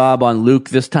better job on Luke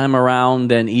this time around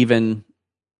than even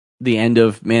the end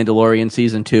of Mandalorian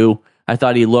season 2. I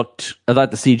thought the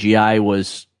CGI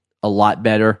was a lot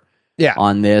better. Yeah.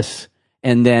 On this,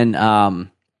 and then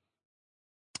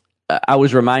I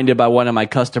was reminded by one of my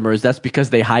customers that's because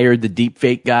they hired the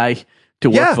deepfake guy to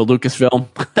work for Lucasfilm.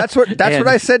 That's what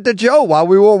I said to Joe while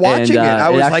we were watching it. I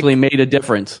was actually made a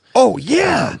difference. Oh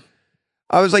yeah.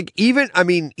 I was like,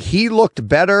 he looked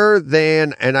better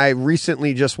than, and I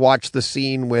recently just watched the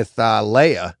scene with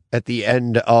Leia at the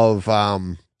end of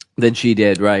than she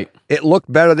did, right? It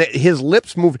looked better. That his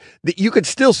lips moved. You could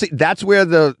still see. That's where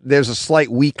there's a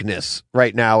slight weakness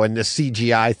right now in the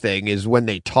CGI thing is when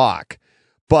they talk.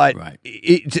 But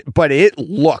it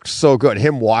looked so good.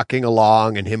 Him walking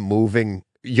along and him moving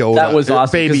Yoda. That was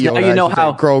awesome. Baby Yoda. Now you know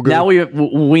how Grogu. Now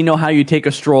we know how you take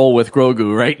a stroll with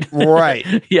Grogu, right? Right.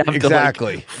 You have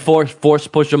exactly. to force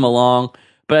push him along.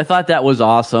 But I thought that was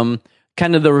awesome.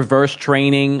 Kind of the reverse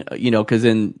training, because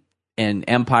in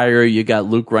Empire you got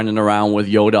Luke running around with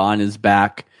Yoda on his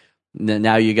back. And then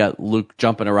now you got Luke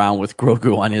jumping around with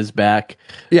Grogu on his back.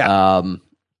 Yeah.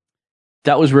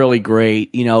 That was really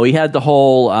great. He had the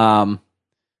whole,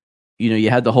 you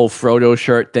had the whole Frodo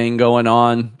shirt thing going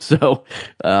on. So,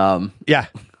 yeah,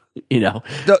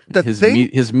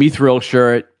 his Mithril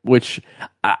shirt, which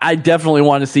I definitely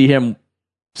want to see him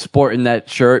sporting that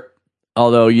shirt.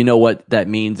 Although you know what that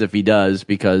means if he does,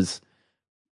 because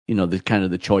the kind of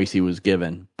the choice he was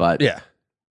given. But yeah,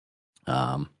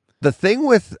 the thing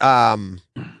with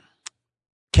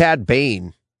Cad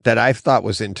Bane that I thought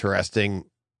was interesting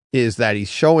is that he's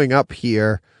showing up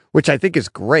here, which I think is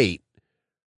great.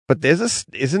 But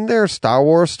isn't there a Star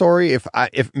Wars story? If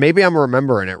maybe I'm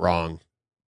remembering it wrong,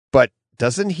 but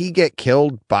doesn't he get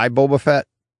killed by Boba Fett?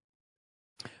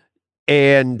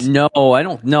 And no, I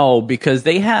don't know, because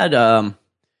they have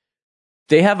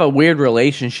a weird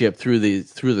relationship through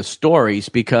the stories,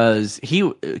 because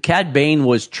Cad Bane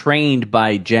was trained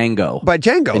by Jango.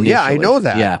 Initially. Yeah, I know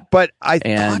that. Yeah, but I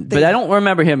don't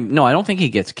remember him. No, I don't think he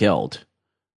gets killed.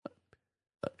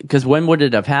 Because when would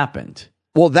it have happened?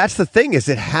 Well, that's the thing, is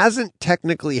it hasn't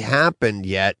technically happened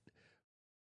yet,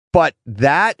 but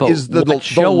is the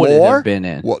show lore. Would it have been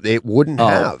in? Well, it wouldn't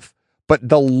have. But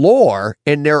the lore,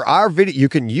 and there are videos, you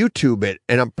can YouTube it,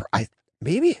 and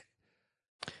maybe.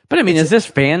 But is this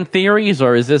fan theories,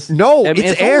 or is this? No,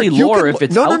 it's only lore if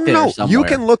it's out there somewhere. You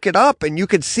can look it up and you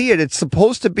can see it. It's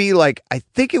supposed to be like, I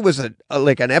think it was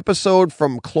like an episode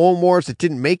from Clone Wars that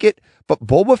didn't make it, but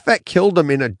Boba Fett killed him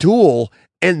in a duel,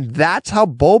 and that's how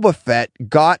Boba Fett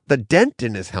got the dent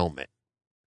in his helmet.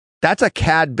 That's a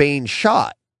Cad Bane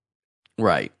shot.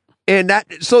 Right. And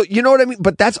so you know what I mean?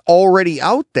 But that's already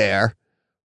out there,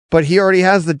 but he already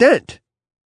has the dent.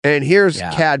 And here's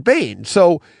Cad Bane.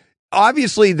 So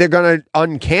obviously they're going to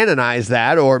uncanonize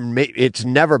that, or it's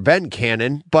never been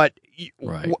canon. But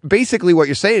basically what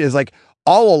you're saying is, like,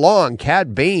 all along,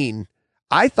 Cad Bane,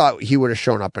 I thought he would have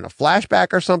shown up in a flashback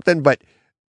or something, but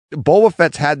Boba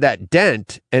Fett's had that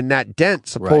dent, and that dent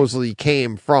supposedly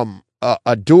came from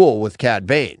a duel with Cad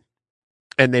Bane.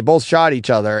 And they both shot each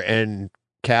other, and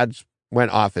Cad's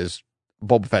went off his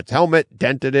Boba Fett's helmet,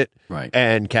 dented it,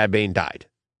 and Cad Bane died.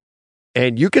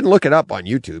 And you can look it up on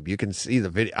YouTube. You can see the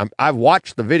video. I've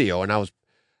watched the video, and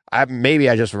maybe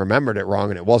I just remembered it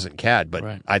wrong, and it wasn't Cad,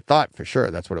 but I thought for sure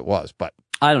that's what it was. But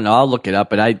I don't know. I'll look it up,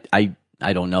 but I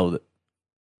don't know that.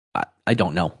 I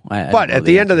don't know. But at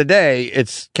the end of the day,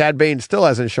 it's Cad Bane still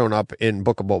hasn't shown up in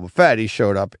Book of Boba Fett. He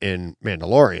showed up in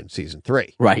Mandalorian season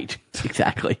 3. Right.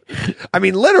 Exactly.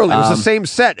 Literally, it was the same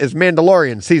set as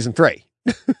Mandalorian season 3.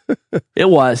 It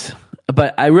was,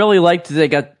 but I really liked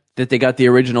that they got the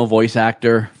original voice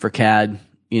actor for Cad.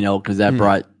 Because that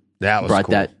brought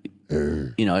cool. that.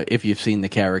 If you've seen the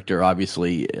character,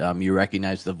 obviously, you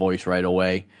recognize the voice right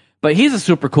away. But he's a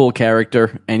super cool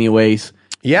character, anyways.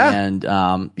 Yeah. And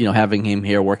having him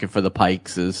here working for the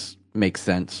Pikes makes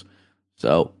sense.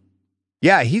 So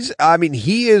Yeah, he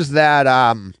is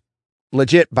that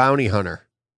legit bounty hunter.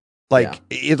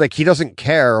 He doesn't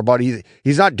care about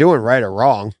he's not doing right or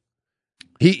wrong.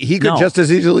 He could just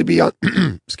as easily be on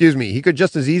excuse me, he could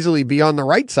just as easily be on the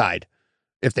right side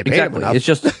if they paid him enough. It's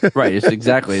just right,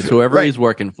 it's whoever Right. he's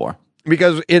working for.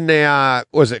 Because in the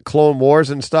was it Clone Wars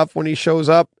and stuff when he shows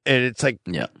up, and it's like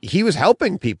he was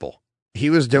helping people. He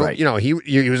was doing, he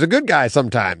was a good guy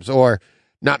sometimes, or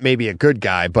not maybe a good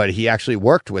guy, but he actually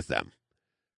worked with them.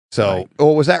 So,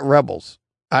 or was that Rebels?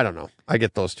 I don't know. I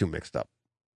get those two mixed up.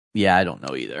 Yeah, I don't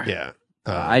know either. Yeah.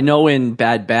 I know in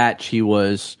Bad Batch he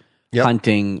was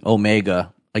hunting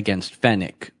Omega against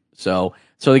Fennec. So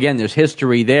again, there's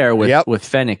history there with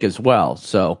Fennec as well.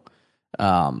 So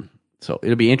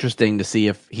it'll be interesting to see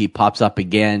if he pops up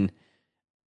again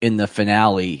in the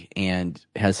finale and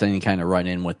has any kind of run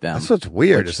in with them. That's what's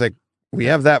weird. It's like we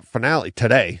have that finale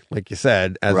today, like you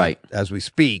said, as we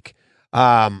speak.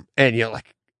 And you're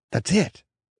like, that's it.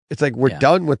 It's like we're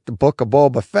done with the Book of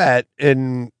Boba Fett,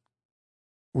 and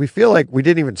we feel like we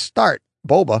didn't even start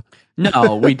Boba.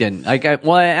 No, we didn't.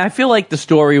 I feel like the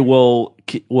story will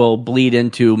bleed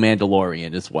into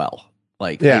Mandalorian as well.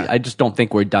 I just don't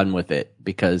think we're done with it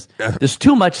because there's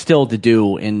too much still to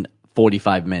do in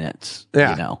 45 minutes.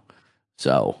 Yeah.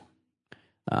 So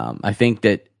I think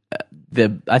that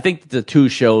the two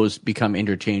shows become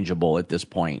interchangeable at this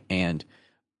point, and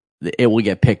it will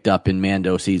get picked up in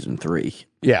Mando season 3.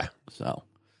 Yeah. So.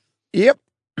 Yep.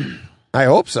 I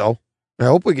hope so. I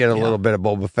hope we get a little bit of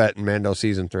Boba Fett in Mando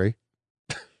season 3.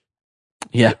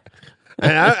 Yeah.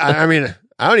 And I mean,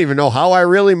 I don't even know how I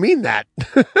really mean that.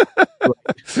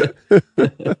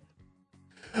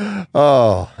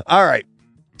 Oh, all right.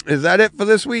 Is that it for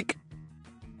this week?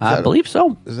 I believe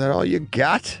so. Is that all you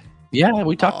got? Yeah,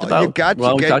 we talked about.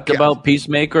 We talked about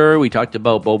Peacemaker. We talked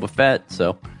about Boba Fett.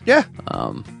 So yeah,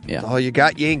 yeah. All you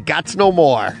got. You ain't got no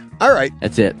more. All right,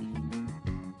 that's it.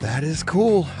 That is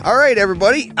cool. All right,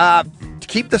 everybody. To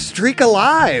keep the streak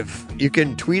alive, you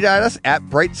can tweet at us at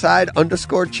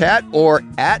brightside_chat or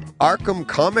at Arkham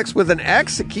Comics with an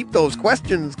X to keep those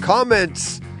questions,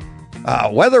 comments,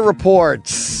 weather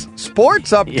reports,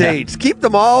 sports updates. Keep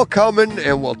them all coming,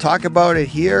 and we'll talk about it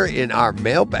here in our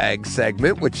mailbag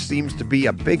segment, which seems to be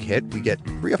a big hit. We get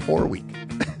 3 or 4 a week.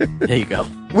 There you go.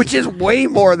 Which is way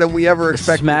more than we ever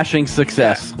expected. Smashing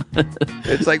success. Yeah.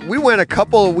 It's like we went a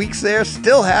couple of weeks there,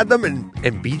 still had them, and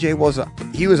BJ was out,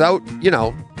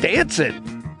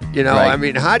 dancing. Right. I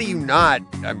mean, how do you not?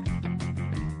 Do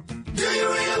you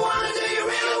really want to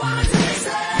taste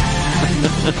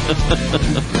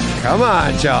it? Come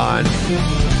on, John.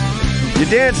 You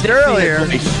danced earlier.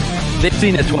 They've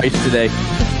seen it twice today.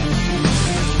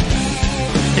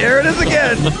 Here it is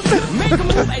again.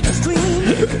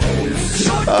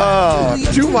 Oh,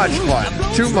 too much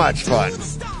fun. Too much fun.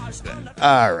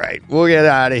 All right, we'll get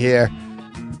out of here.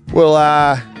 We'll,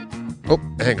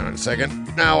 hang on a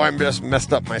second. Now I'm just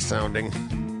messed up my sounding.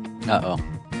 Uh-oh.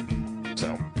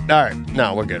 So, all right,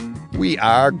 no, we're good. We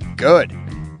are good.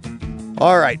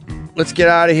 All right, let's get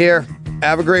out of here.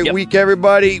 Have a great week,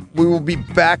 everybody. We will be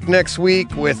back next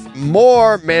week with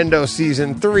more Mando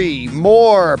Season 3,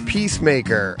 more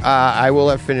Peacemaker. I will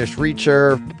have finished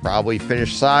Reacher, probably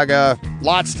finished Saga.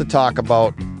 Lots to talk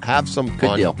about. Have some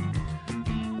fun. Good deal.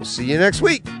 We'll see you next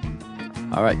week.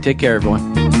 All right, take care,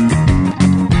 everyone.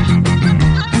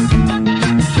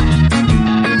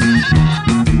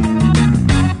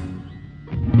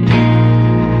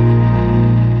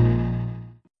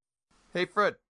 Hey, Fred.